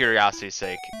 just out of curiosity's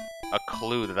sake, a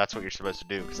clue that that's what you're supposed to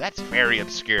do, because that's very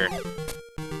obscure.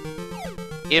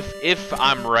 If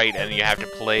I'm right and you have to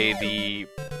play the,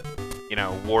 you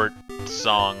know, wart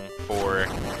song for a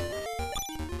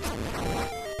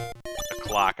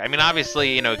clock. I mean,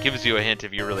 obviously, you know, it gives you a hint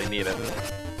if you really need it.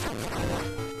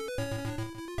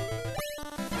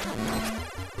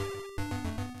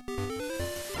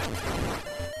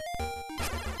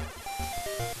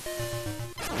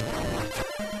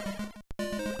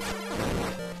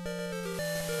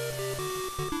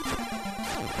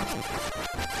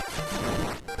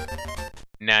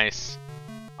 Nice.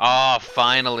 Oh,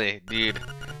 finally, dude.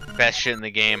 Best shit in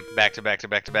the game. Back to back to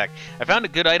back to back. I found a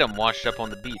good item washed up on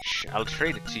the beach. I'll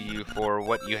trade it to you for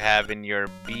what you have in your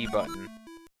B button.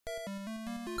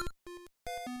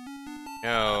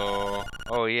 Oh.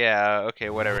 Oh, yeah. Okay,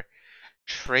 whatever.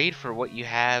 Trade for what you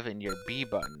have in your B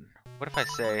button. What if I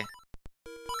say...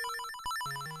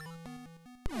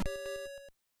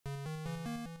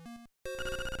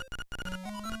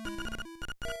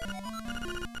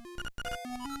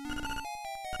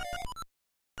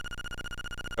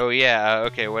 Oh yeah,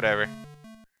 okay, whatever.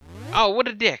 Oh, what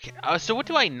a dick. So what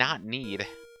do I not need?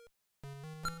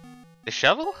 The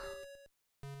shovel?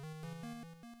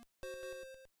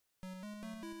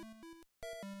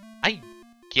 I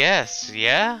guess,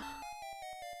 yeah?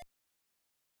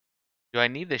 Do I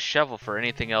need the shovel for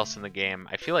anything else in the game?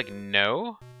 I feel like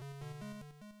no.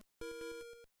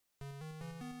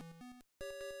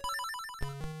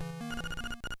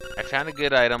 I found a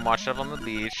good item, washed up on the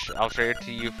beach. I'll trade it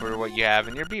to you for what you have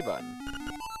in your B button.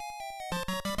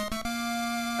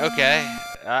 Okay.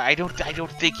 I don't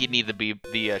think you need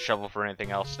the shovel for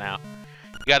anything else now.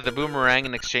 You got the boomerang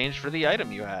in exchange for the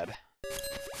item you had.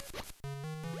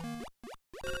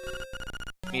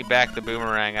 Give me back the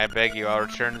boomerang, I beg you. I'll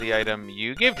return the item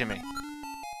you gave to me.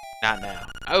 Not now.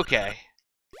 Okay.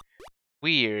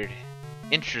 Weird.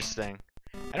 Interesting.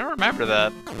 I don't remember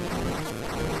that.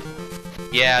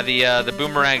 Yeah, the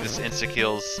boomerang just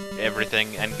insta-kills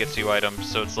everything and gets you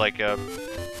items, so it's like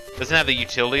doesn't have the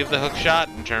utility of the hook shot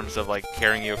in terms of like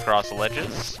carrying you across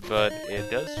ledges, but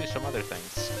it does do some other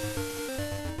things.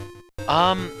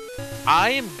 I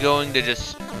am going to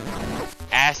just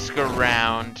ask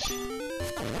around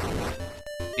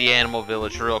the animal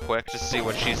village real quick to see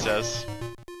what she says.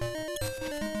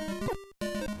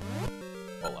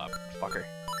 Hold up, fucker.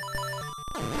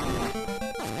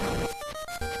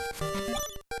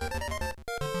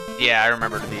 Yeah, I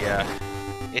remember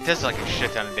it does like a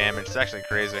shit ton of damage. It's actually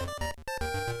crazy.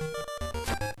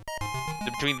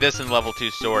 Between this and level 2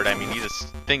 sword, I mean,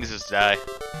 things just die.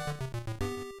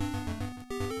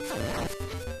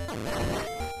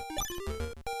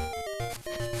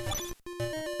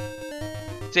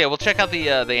 So yeah, we'll check out the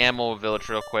animal village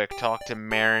real quick, talk to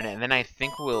Marin, and then I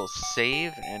think we'll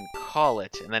save and call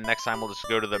it. And then next time we'll just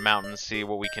go to the mountains, see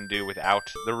what we can do without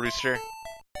the rooster.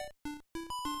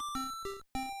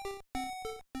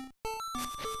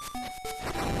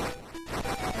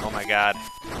 Oh my god.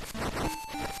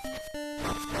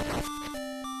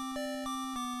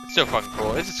 It's so fucking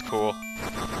cool. This is cool.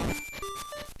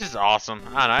 This is awesome.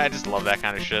 I don't know, I just love that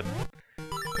kind of shit.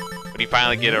 When you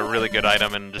finally get a really good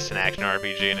item in just an action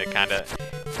RPG and it kind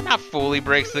of not fully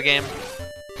breaks the game.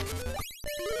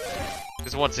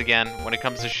 Because once again, when it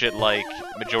comes to shit like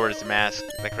Majora's Mask,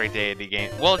 that Great Deity game,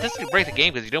 well, it doesn't break the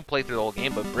game because you don't play through the whole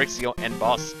game, but it breaks the end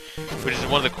boss, which is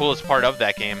one of the coolest part of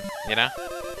that game, you know?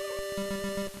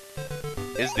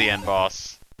 Is the end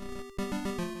boss.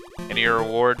 And your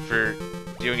reward for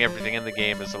doing everything in the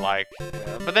game is like...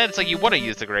 but then it's like you want to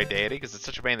use the Great Deity because it's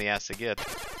such a pain in the ass to get.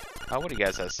 What do you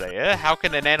guys have to say? How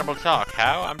can an animal talk?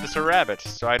 How? I'm just a rabbit,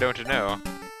 so I don't know.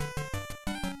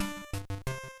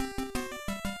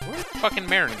 Where'd fucking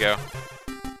Marin go?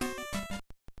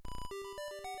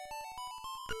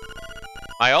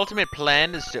 My ultimate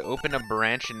plan is to open a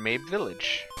branch in Mabe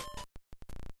Village.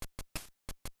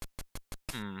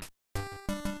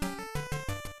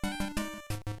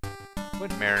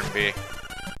 Would Marin be?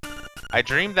 I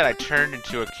dreamed that I turned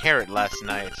into a carrot last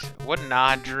night. What an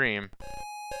odd dream.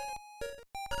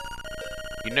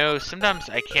 You know, sometimes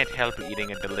I can't help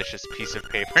eating a delicious piece of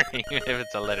paper, even if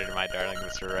it's a letter to my darling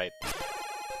Mr. Right.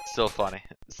 Still funny.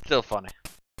 Still funny.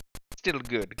 Still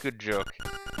good. Good joke.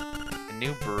 A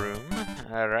new broom.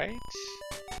 Alright.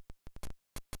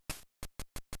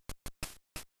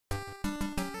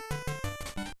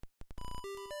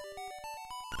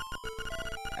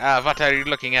 What are you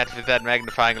looking at with that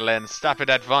magnifying lens? Stop it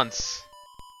at once.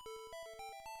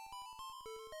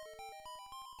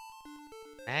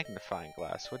 Magnifying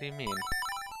glass? What do you mean?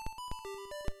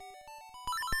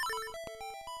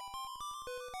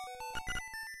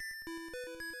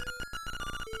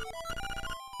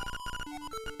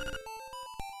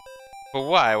 But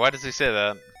why? Why does he say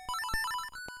that?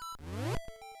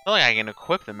 Only I can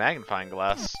equip the magnifying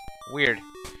glass. Weird.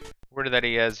 Weird that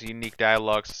he has unique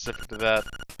dialogue specific to that.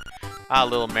 Ah,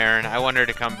 little Marin, I want her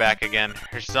to come back again.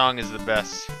 Her song is the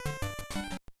best.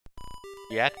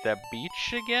 She at the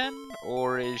beach again?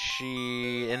 Or is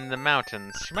she in the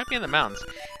mountains? She might be in the mountains.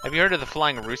 Have you heard of the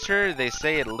flying rooster? They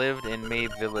say it lived in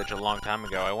Mabe Village a long time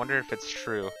ago. I wonder if it's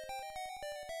true.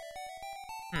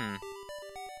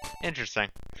 Interesting.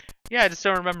 Yeah, I just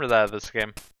don't remember that of this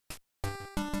game.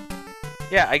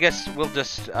 Yeah, I guess we'll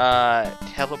just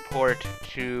teleport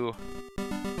to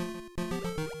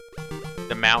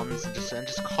the mountains and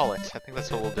just call it. I think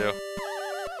that's what we'll do.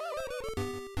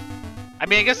 I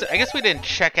mean, I guess we didn't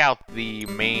check out the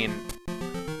main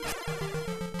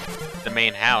the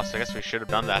main house. I guess we should have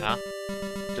done that, huh?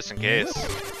 Just in case.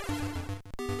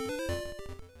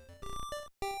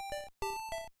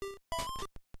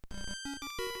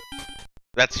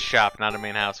 That's a shop, not a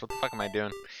main house. What the fuck am I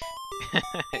doing?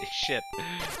 Shit.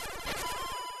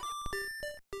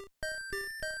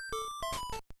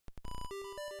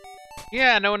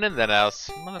 Yeah, no one in that house.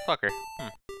 Motherfucker.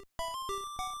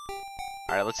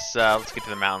 Alright, let's get to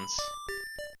the mountains.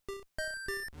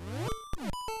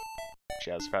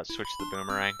 Actually, I was about to switch to the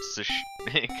boomerang just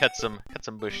to cut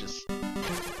some bushes.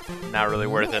 Not really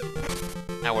worth it.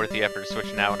 Not worth the effort to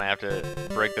switch now when I have to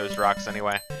break those rocks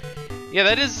anyway. Yeah,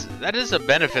 that is a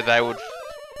benefit that I would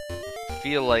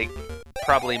feel like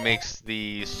probably makes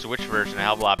the Switch version a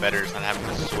hell of a lot better. Is not having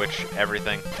to switch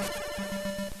everything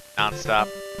non-stop.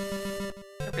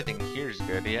 Everything here is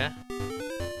good, yeah.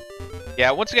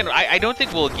 Yeah, once again, I don't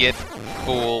think we'll get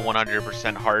full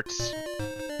 100% hearts.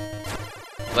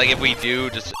 Like, if we do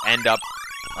just end up...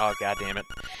 Oh, god damn it.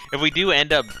 If we do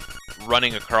end up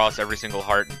running across every single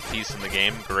heart piece in the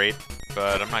game, great.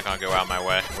 But I'm not gonna go out my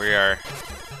way. We're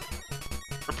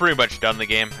pretty much done the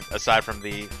game, aside from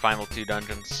the final 2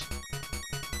 dungeons.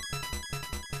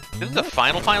 I think the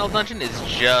final dungeon is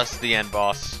just the end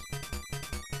boss.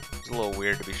 It's a little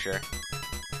weird, to be sure.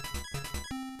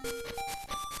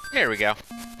 There we go.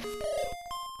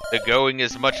 The going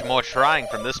is much more trying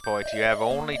from this point. You have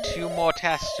only 2 more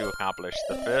tasks to accomplish.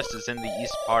 The first is in the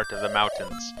east part of the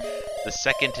mountains. The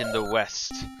second in the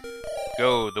west.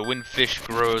 Go, the windfish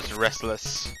grows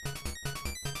restless.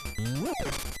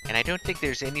 And I don't think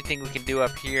there's anything we can do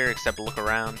up here except look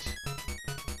around.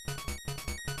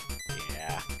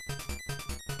 Yeah.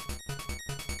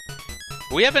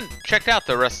 We haven't checked out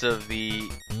the rest of the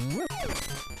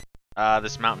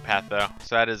this mountain path though,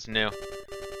 so that is new.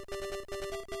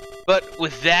 But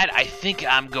with that, I think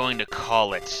I'm going to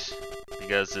call it,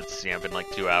 because it's been like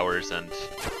 2 hours and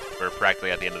we're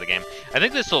practically at the end of the game. I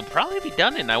think this will probably be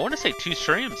done in, I want to say 2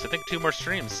 streams. I think 2 more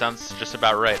streams sounds just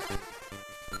about right.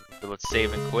 So let's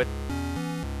save and quit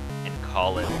and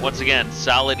call it. Once again,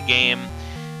 solid game.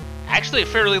 Actually, a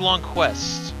fairly long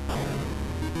quest,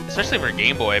 especially for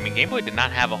Game Boy. I mean, Game Boy did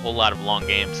not have a whole lot of long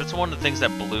games. That's one of the things that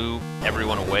blew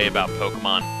everyone away about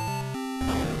Pokemon.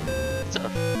 It's a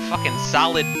fucking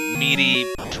solid, meaty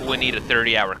 20 to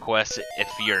 30 hour quest if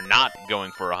you're not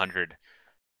going for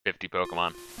 150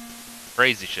 Pokemon.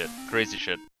 Crazy shit. Crazy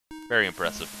shit. Very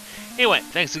impressive. Anyway,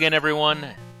 thanks again, everyone.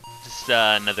 Just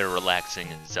another relaxing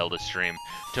Zelda stream.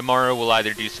 Tomorrow we'll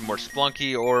either do some more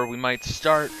Splunky, or we might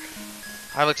start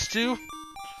Hylics 2,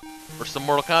 or some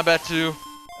Mortal Kombat 2,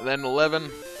 and then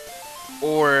 11,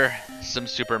 or some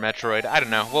Super Metroid. I don't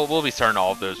know. We'll be starting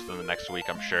all of those within the next week,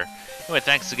 I'm sure. Anyway,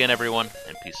 thanks again, everyone,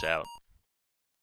 and peace out.